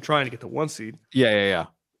myself into them trying to get the 1 seed. Yeah.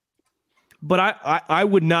 But I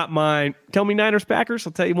would not mind. Tell me Niners, Packers.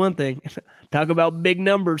 I'll tell you one thing. Talk about big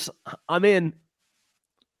numbers. I'm in.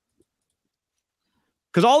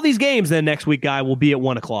 Because all these games then next week, guy, will be at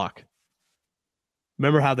 1:00.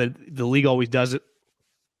 Remember how the league always does it?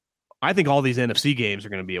 I think all these NFC games are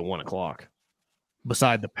going to be at 1:00,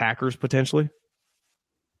 beside the Packers potentially.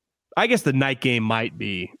 I guess the night game might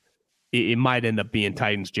be. It might end up being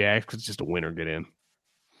Titans-Jags because it's just a winner get in.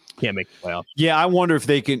 Can't make the playoffs. Yeah, I wonder if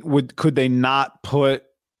they could they not put.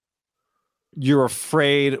 You're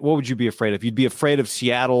afraid. What would you be afraid of? You'd be afraid of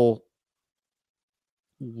Seattle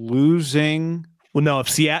losing. Well, no. If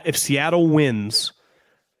Seattle wins,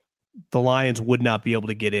 the Lions would not be able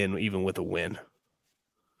to get in even with a win.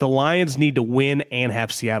 The Lions need to win and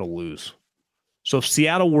have Seattle lose. So if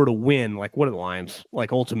Seattle were to win, like what are the Lions?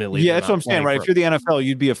 Like ultimately, yeah, that's what I'm saying, right? If you're the NFL,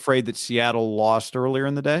 you'd be afraid that Seattle lost earlier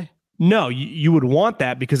in the day. No, you would want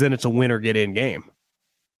that because then it's a win or get in game.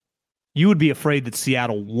 You would be afraid that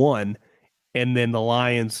Seattle won, and then the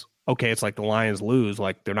Lions. Okay, it's like the Lions lose,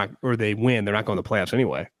 like they're not, or they win, they're not going to the playoffs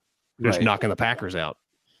anyway. They're just knocking the Packers out.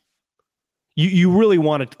 You really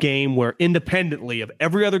want a game where independently of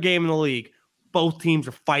every other game in the league, both teams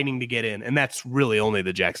are fighting to get in, and that's really only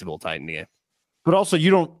the Jacksonville Titan game. But also, you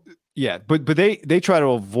don't. Yeah, but they try to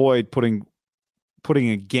avoid putting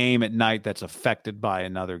a game at night that's affected by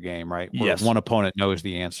another game, right? Where yes. One opponent knows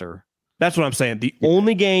the answer. That's what I'm saying. The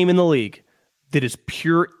only game in the league that is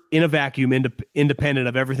pure in a vacuum, independent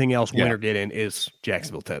of everything else, win or get in, is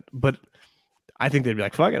Jacksonville 10. But I think they'd be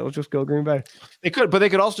like, fuck it, let's just go Green Bay. They could, but they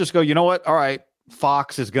could also just go, you know what? All right,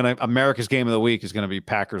 Fox is going to, America's game of the week is going to be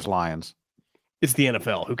Packers-Lions. It's the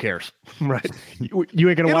NFL. Who cares? Right? You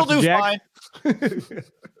ain't going to watch the Jags?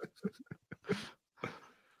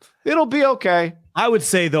 It'll be okay. I would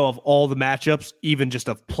say, though, of all the matchups, even just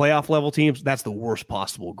of playoff level teams, that's the worst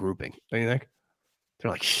possible grouping. Don't you think?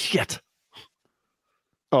 They're like, shit.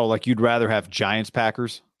 Oh, like you'd rather have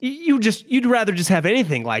Giants-Packers? You'd rather just have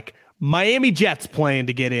anything like Miami Jets playing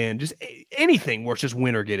to get in, just anything where it's just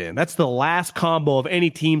win or get in. That's the last combo of any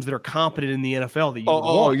teams that are competent in the NFL that you want.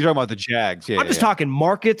 Oh, you're talking about the Jags. Yeah, I'm just talking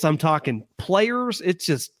markets. I'm talking players. It's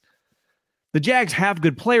just the Jags have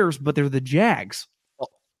good players, but they're the Jags.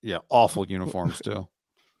 Yeah, awful uniforms too.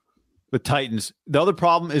 The Titans. The other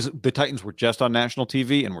problem is the Titans were just on national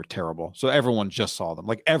TV and were terrible. So everyone just saw them.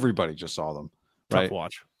 Like everybody just saw them. Right? Tough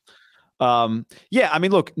watch. Yeah, I mean,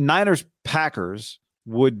 look, Niners-Packers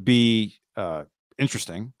would be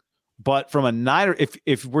interesting, but from a Niner,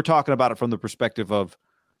 if we're talking about it from the perspective of,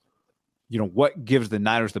 you know, what gives the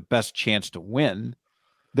Niners the best chance to win,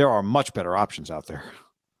 there are much better options out there.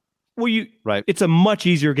 Well, right? It's a much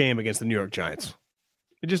easier game against the New York Giants.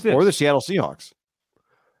 It just is. Or the Seattle Seahawks.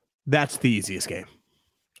 That's the easiest game,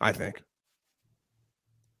 I think.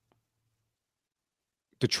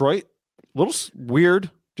 Detroit, a little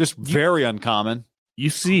weird, just very uncommon.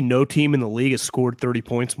 You see no team in the league has scored 30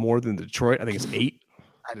 points more than Detroit. I think it's 8.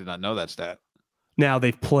 I did not know that stat. Now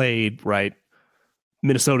they've played, right?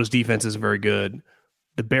 Minnesota's defense is very good.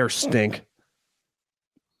 The Bears stink.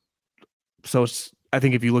 So I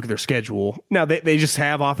think if you look at their schedule, now they just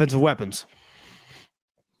have offensive weapons.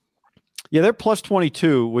 Yeah, they're plus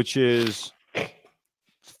 22, which is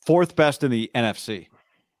 4th best in the NFC.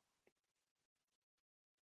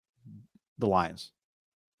 The Lions.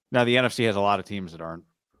 Now, the NFC has a lot of teams that aren't,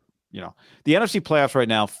 you know. The NFC playoffs right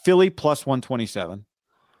now, Philly plus 127,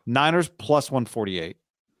 Niners plus 148,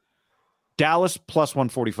 Dallas plus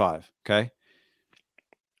 145, okay?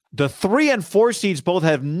 The 3 and 4 seeds both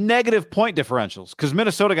have negative point differentials because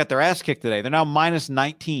Minnesota got their ass kicked today. They're now minus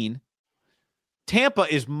 19.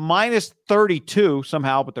 Tampa is minus 32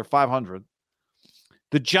 somehow, but they're 500.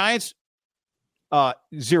 The Giants,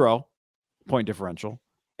 0 point differential,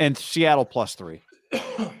 and Seattle plus 3.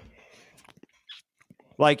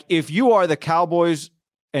 Like, if you are the Cowboys,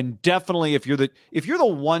 and definitely if you're the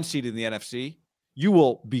 1 seed in the NFC, you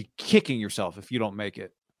will be kicking yourself if you don't make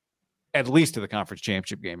it at least to the conference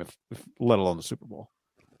championship game, if let alone the Super Bowl.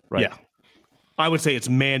 Right? Yeah, I would say it's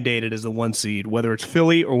mandated as the 1 seed, whether it's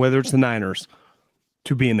Philly or whether it's the Niners,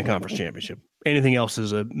 to be in the conference championship. Anything else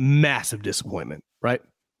is a massive disappointment, right?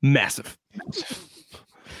 Massive.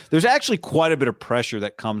 There's actually quite a bit of pressure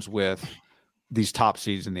that comes with these top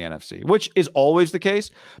seeds in the NFC, which is always the case.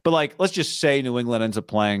 But like, let's just say New England ends up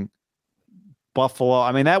playing Buffalo.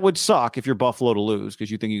 I mean, that would suck if you're Buffalo to lose because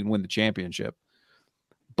you think you can win the championship.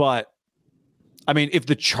 But I mean, if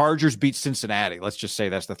the Chargers beat Cincinnati, let's just say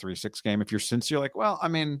that's the 3-6 game. If you're Cincy, you're like, well, I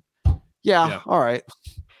mean, yeah. All right.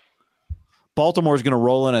 Baltimore is going to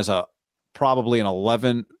roll in as probably an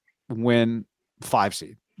 11-win 5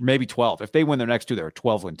 seed, maybe 12. If they win their next 2, they're a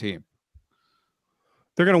 12-win team.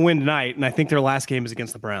 They're going to win tonight, and I think their last game is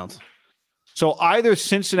against the Browns. So either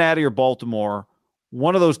Cincinnati or Baltimore,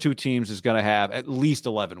 one of those 2 teams is going to have at least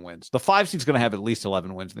 11 wins. The 5 seed is going to have at least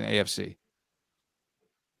 11 wins in the AFC.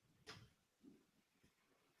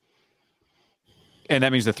 And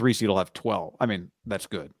that means the 3 seed will have 12. I mean, that's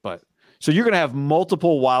good. But so you're going to have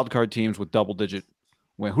multiple wild card teams with double-digit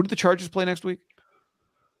win. Who do the Chargers play next week?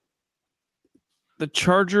 The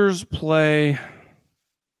Chargers play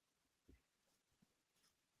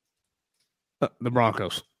the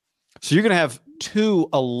Broncos. So you're going to have 2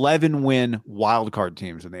 11-win wild card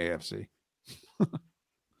teams in the AFC.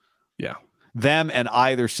 Yeah. Them and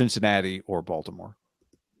either Cincinnati or Baltimore.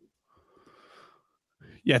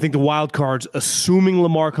 Yeah, I think the wild cards, assuming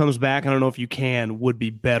Lamar comes back, I don't know if you can, would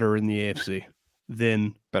be better in the AFC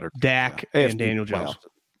than Dak and Daniel Jones.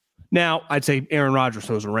 Now, I'd say Aaron Rodgers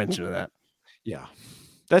throws a wrench into that. Yeah.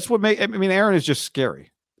 That's what Aaron is just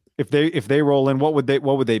scary. If they roll in, what would they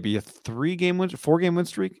be? A 4-game win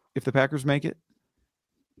streak if the Packers make it?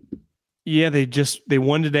 Yeah, they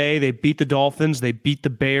won today. They beat the Dolphins. They beat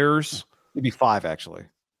the Bears. It'd be 5 actually.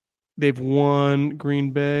 They've won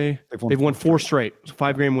Green Bay. They've won 4 straight. It's a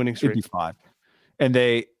 5-game winning streak. It'd be 5. And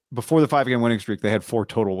before the 5-game winning streak, they had 4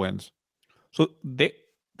 total wins. So they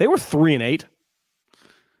were 3-8.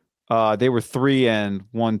 They were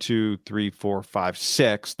 1, 2, 3, 4, 5,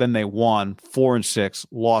 6. Then they won 4-6,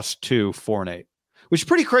 lost 2, 4-8, which is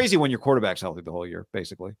pretty crazy when your quarterback's healthy the whole year,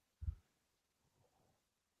 basically.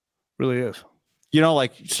 Really is. You know,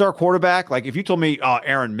 like star quarterback. Like if you told me,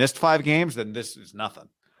 Aaron missed 5 games, then this is nothing.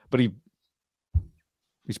 But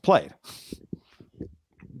he's played.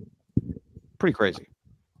 Pretty crazy.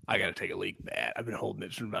 I got to take a leak bad. I've been holding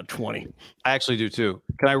it for about 20. I actually do too.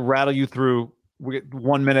 Can I rattle you through? We get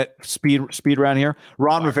 1 minute speed round here.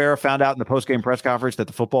 Ron Rivera found out in the post-game press conference that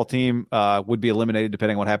the football team would be eliminated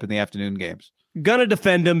depending on what happened in the afternoon games. Gonna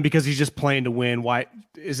defend him because he's just playing to win. Why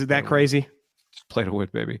is it that crazy? Just play to win,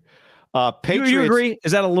 baby. Patriots, you agree?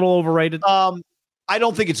 Is that a little overrated? I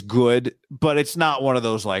don't think it's good, but it's not one of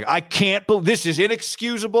those like I can't believe this is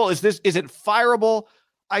inexcusable. Is it fireable?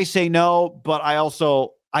 I say no, but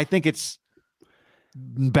I think it's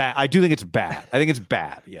bad. I do think it's bad. I think it's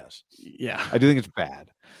bad. Yes. Yeah. I do think it's bad.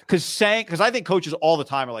 Because I think coaches all the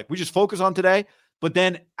time are like, we just focus on today, but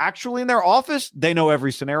then actually in their office, they know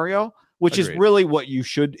every scenario, which Agreed. is really what you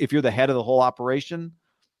should, if you're the head of the whole operation,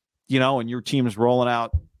 and your team is rolling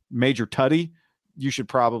out Major Tutty, you should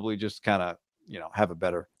probably just kind of, have a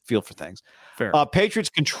better feel for things. Fair. Patriots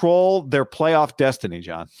control their playoff destiny,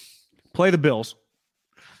 John. Play the Bills.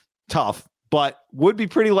 Tough, but would be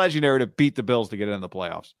pretty legendary to beat the Bills to get in the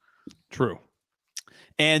playoffs. True.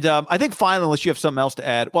 And I think finally, unless you have something else to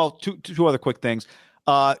add, well, two other quick things.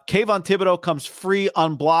 Kayvon Thibodeau comes free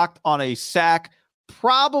unblocked on a sack,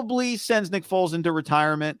 probably sends Nick Foles into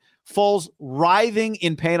retirement. Foles writhing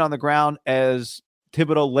in pain on the ground as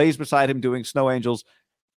Thibodeau lays beside him doing snow angels.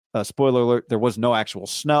 Spoiler alert, there was no actual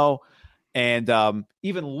snow. And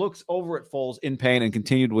even looks over at Foles in pain and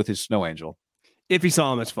continued with his snow angel. If he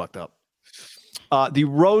saw him, it's fucked up. The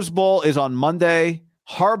Rose Bowl is on Monday.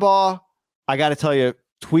 Harbaugh, I got to tell you,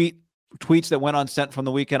 tweets that went unsent from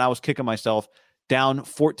the weekend. I was kicking myself. Down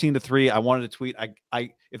 14-3. I wanted to tweet.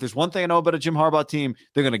 If there's one thing I know about a Jim Harbaugh team,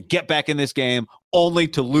 they're going to get back in this game only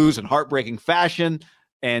to lose in heartbreaking fashion.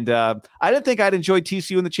 And I didn't think I'd enjoy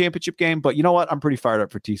TCU in the championship game, but you know what? I'm pretty fired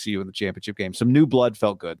up for TCU in the championship game. Some new blood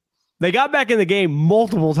felt good. They got back in the game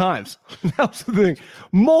multiple times. That was the thing.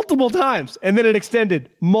 Multiple times. And then it extended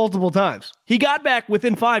multiple times. He got back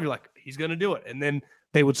within 5. You're like, he's going to do it. And then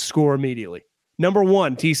they would score immediately. Number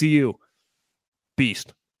 1, TCU.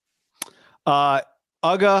 Beast.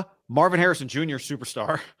 Uga, Marvin Harrison Jr.,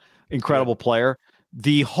 superstar, incredible player.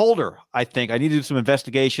 The holder, I think, I need to do some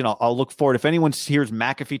investigation. I'll look for it. If anyone hears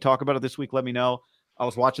McAfee talk about it this week, let me know. I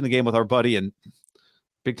was watching the game with our buddy and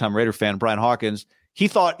big-time Raider fan, Brian Hawkins. He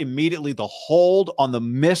thought immediately the hold on the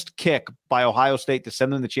missed kick by Ohio State to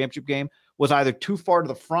send them in the championship game was either too far to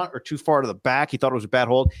the front or too far to the back. He thought it was a bad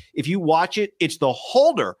hold. If you watch it, it's the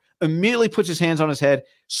holder immediately puts his hands on his head,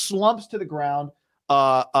 slumps to the ground.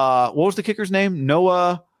 What was the kicker's name?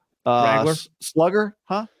 Noah Ragler? Slugger,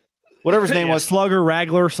 huh? Whatever his name was. Slugger,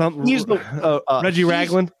 Ragler, something. He's the Reggie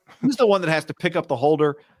Ragland. He's the one that has to pick up the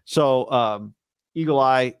holder. So Eagle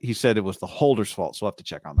Eye, he said it was the holder's fault. So we'll have to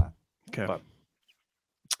check on that. Okay. But,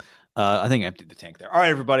 I think I emptied the tank there. All right,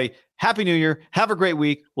 everybody. Happy New Year. Have a great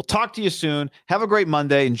week. We'll talk to you soon. Have a great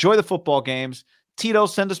Monday. Enjoy the football games. Tito,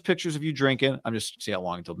 send us pictures of you drinking. I'm just see how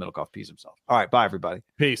long until Middlecoff pees himself. All right. Bye, everybody.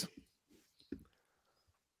 Peace.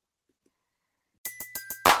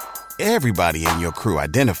 Everybody in your crew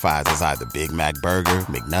identifies as either Big Mac Burger,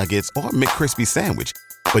 McNuggets, or McCrispy Sandwich.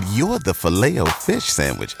 But you're the Filet-O-Fish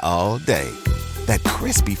Sandwich all day. That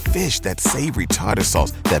crispy fish, that savory tartar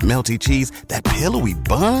sauce, that melty cheese, that pillowy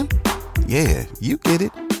bun. Yeah, you get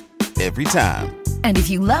it. Every time. And if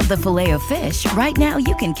you love the Filet-O-Fish, right now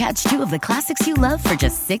you can catch 2 of the classics you love for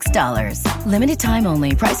just $6. Limited time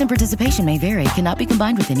only. Price and participation may vary. Cannot be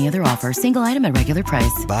combined with any other offer. Single item at regular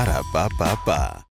price. Ba-da-ba-ba-ba.